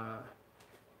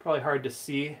 Probably hard to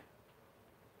see,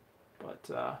 but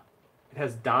it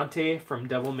has Dante from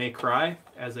Devil May Cry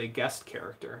as a guest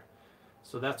character.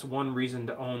 So that's one reason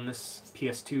to own this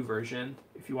PS2 version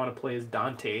if you want to play as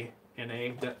Dante in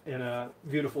a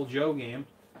Beautiful Joe game.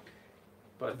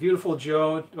 But Beautiful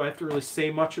Joe, do I have to really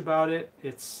say much about it?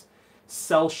 It's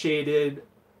cel-shaded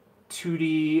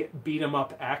 2D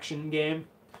beat-em-up action game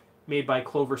made by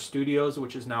Clover Studios,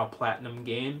 which is now Platinum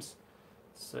Games.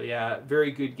 So yeah,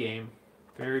 very good game.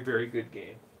 Very, very good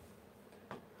game.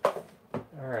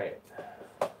 Alright.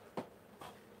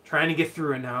 Trying to get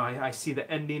through it now. I see the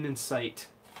ending in sight.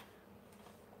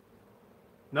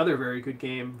 Another very good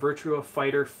game, Virtua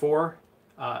Fighter 4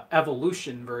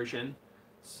 Evolution version.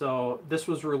 So this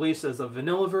was released as a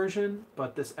vanilla version,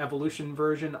 but this Evolution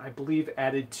version, I believe,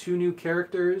 added 2 new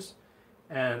characters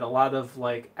and a lot of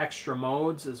like extra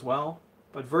modes as well.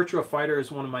 But Virtua Fighter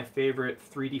is one of my favorite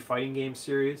 3D fighting game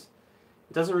series.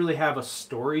 It doesn't really have a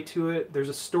story to it. There's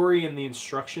a story in the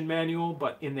instruction manual,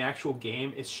 but in the actual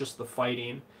game, it's just the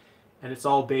fighting. And it's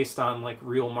all based on like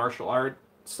real martial art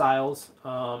styles.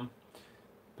 But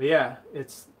yeah,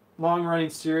 it's long-running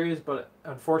series, but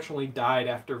unfortunately died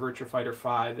after Virtua Fighter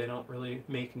 5. They don't really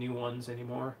make new ones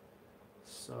anymore.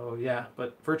 So yeah,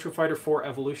 but Virtua Fighter 4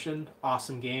 Evolution,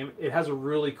 awesome game. It has a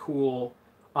really cool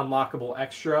unlockable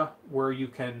extra where you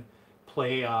can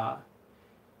play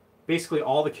basically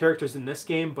all the characters in this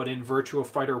game, but in Virtua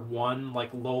Fighter 1, like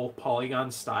low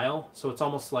polygon style. So it's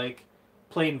almost like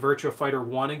playing Virtua Fighter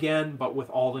 1 again, but with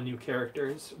all the new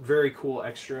characters. Very cool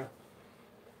extra.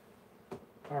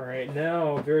 Alright,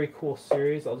 now a very cool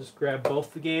series. I'll just grab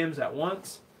both the games at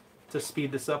once to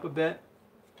speed this up a bit.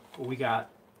 We got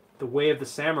the Way of the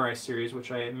Samurai series,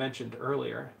 which I mentioned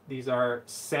earlier. These are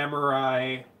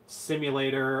samurai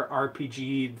simulator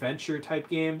RPG adventure type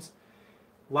games.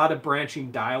 A lot of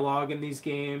branching dialogue in these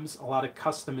games, a lot of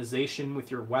customization with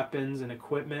your weapons and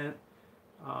equipment.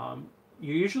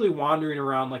 You're usually wandering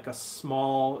around like a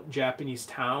small Japanese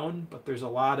town, but there's a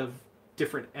lot of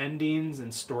different endings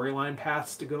and storyline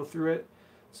paths to go through it.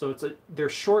 So they're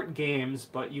short games,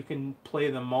 but you can play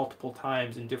them multiple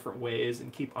times in different ways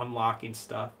and keep unlocking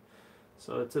stuff.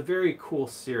 So it's a very cool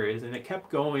series, and it kept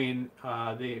going.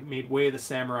 They made Way of the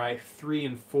Samurai 3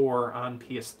 and 4 on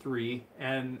PS3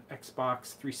 and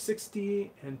Xbox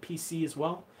 360 and PC as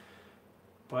well.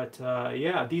 But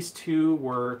yeah, these two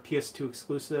were PS2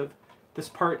 exclusive. This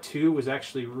part 2 was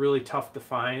actually really tough to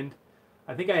find.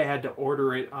 I think I had to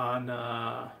order it on,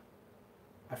 I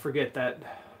forget that,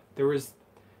 there was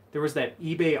that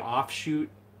eBay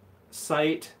offshoot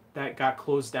site that got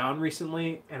closed down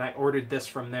recently, and I ordered this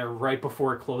from there right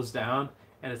before it closed down,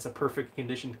 and it's a perfect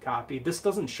condition copy. This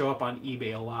doesn't show up on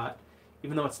eBay a lot,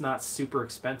 even though it's not super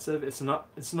expensive. It's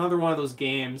another one of those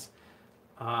games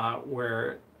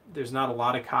where there's not a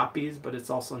lot of copies, but it's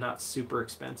also not super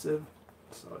expensive,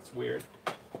 so it's weird.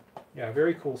 Yeah,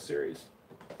 very cool series.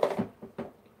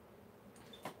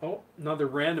 Oh, another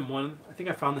random one. I think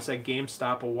I found this at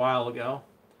GameStop a while ago.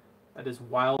 That is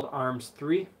Wild Arms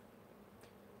 3.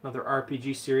 Another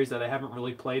RPG series that I haven't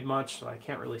really played much, so I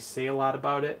can't really say a lot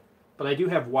about it. But I do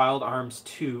have Wild Arms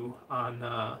 2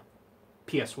 on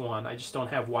PS1. I just don't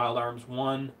have Wild Arms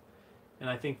 1. And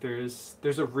I think there's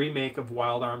a remake of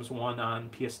Wild Arms 1 on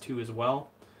PS2 as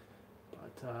well.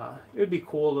 But it would be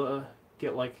cool to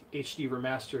get like HD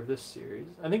remaster of this series.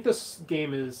 I think this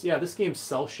game's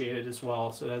cel shaded as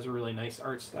well, so it has a really nice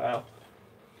art style.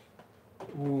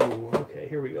 Ooh, okay,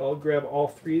 here we go. I'll grab all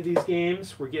three of these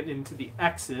games. We're getting into the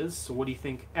X's. So what do you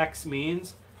think X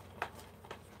means?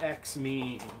 X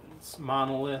means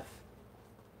Monolith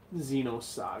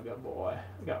Xenosaga, boy.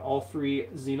 I got all three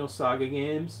Xenosaga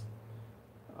games.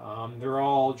 They're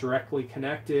all directly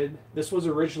connected. This was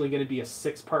originally going to be a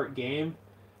 6-part game,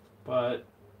 but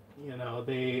you know,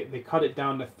 they cut it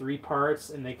down to 3 parts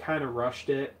and they kind of rushed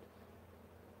it.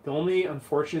 The only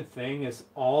unfortunate thing is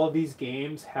all of these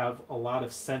games have a lot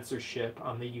of censorship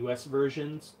on the US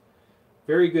versions.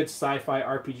 Very good sci-fi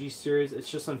RPG series. It's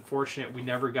just unfortunate we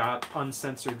never got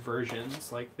uncensored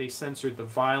versions. Like, they censored the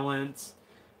violence.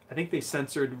 I think they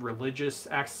censored religious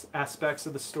aspects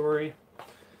of the story.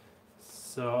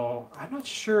 So, I'm not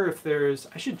sure if there's...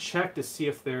 I should check to see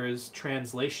if there's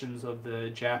translations of the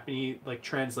Japanese... like,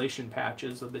 translation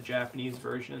patches of the Japanese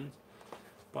versions.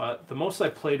 But the most I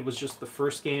played was just the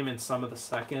first game and some of the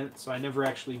second, so I never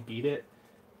actually beat it.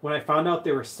 When I found out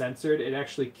they were censored, it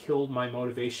actually killed my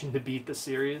motivation to beat the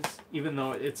series, even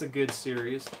though it's a good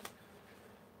series.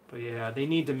 But yeah, they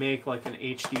need to make like an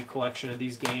HD collection of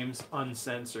these games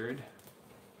uncensored.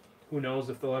 Who knows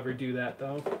if they'll ever do that,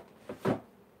 though.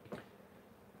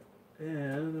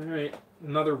 And, alright,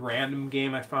 another random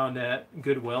game I found at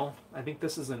Goodwill. I think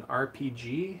this is an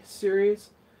RPG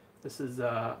series. This is,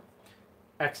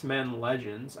 X-Men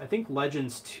Legends. I think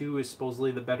Legends 2 is supposedly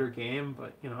the better game,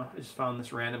 but, you know, I just found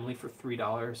this randomly for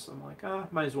 $3, so I'm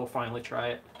like, might as well finally try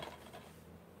it.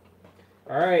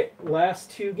 Alright, last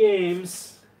 2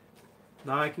 games.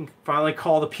 Now I can finally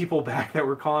call the people back that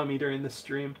were calling me during this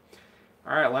stream.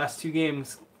 Alright, last 2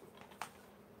 games.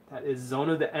 That is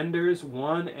Zone of the Enders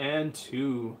 1 and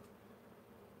 2.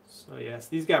 So yes,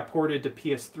 these got ported to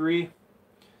PS3.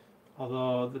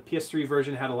 Although the PS3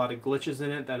 version had a lot of glitches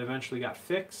in it that eventually got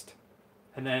fixed.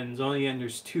 And then Zone of the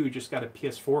Enders 2 just got a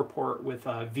PS4 port with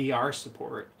VR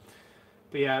support.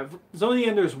 But yeah, Zone of the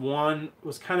Enders 1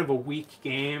 was kind of a weak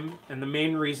game, and the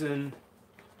main reason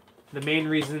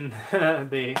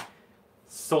they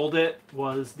sold it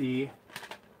was the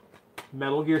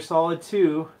Metal Gear Solid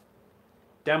 2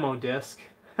 demo disc.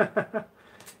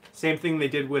 Same thing they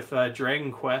did with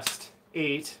Dragon Quest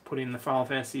 8, putting the Final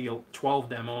Fantasy 12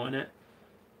 demo in it.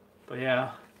 But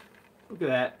yeah, look at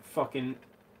that fucking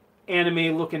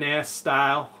anime looking ass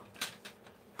style.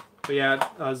 But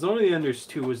yeah, Zone of the Enders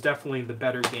 2 was definitely the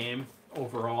better game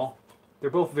overall. They're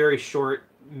both very short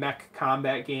mech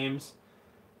combat games.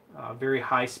 Very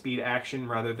high speed action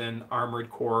rather than Armored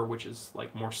Core, which is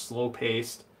like more slow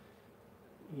paced.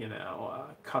 You know,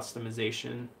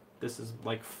 customization. This is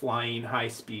like flying high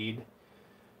speed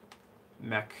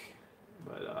mech.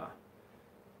 But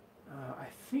I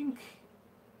think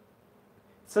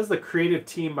it says the creative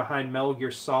team behind Metal Gear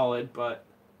Solid, but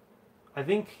I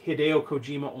think Hideo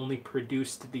Kojima only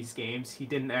produced these games. He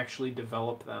didn't actually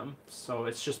develop them. So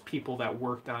it's just people that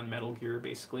worked on Metal Gear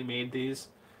basically made these.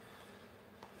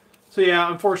 So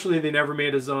yeah, unfortunately they never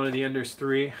made a Zone of the Enders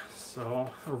 3, so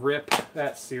rip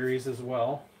that series as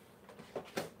well.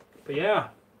 But yeah,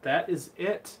 that is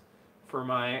it for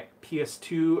my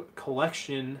PS2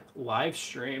 collection live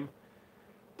stream.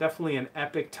 Definitely an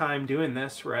epic time doing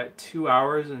this. We're at 2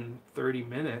 hours and 30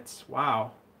 minutes.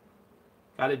 Wow.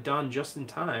 Got it done just in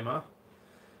time, huh?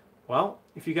 Well,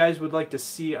 if you guys would like to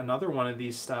see another one of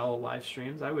these style of live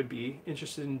streams, I would be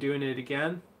interested in doing it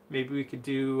again. Maybe we could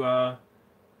do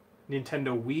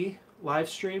Nintendo Wii live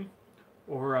stream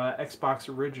or Xbox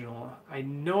Original. I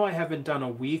know I haven't done a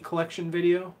Wii collection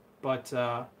video, but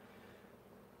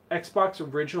Xbox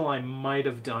Original I might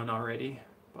have done already.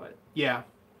 But yeah,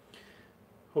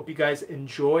 hope you guys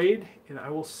enjoyed, and I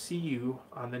will see you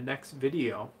on the next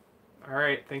video.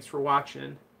 Alright, thanks for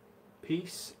watching.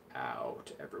 Peace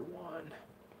out, everyone.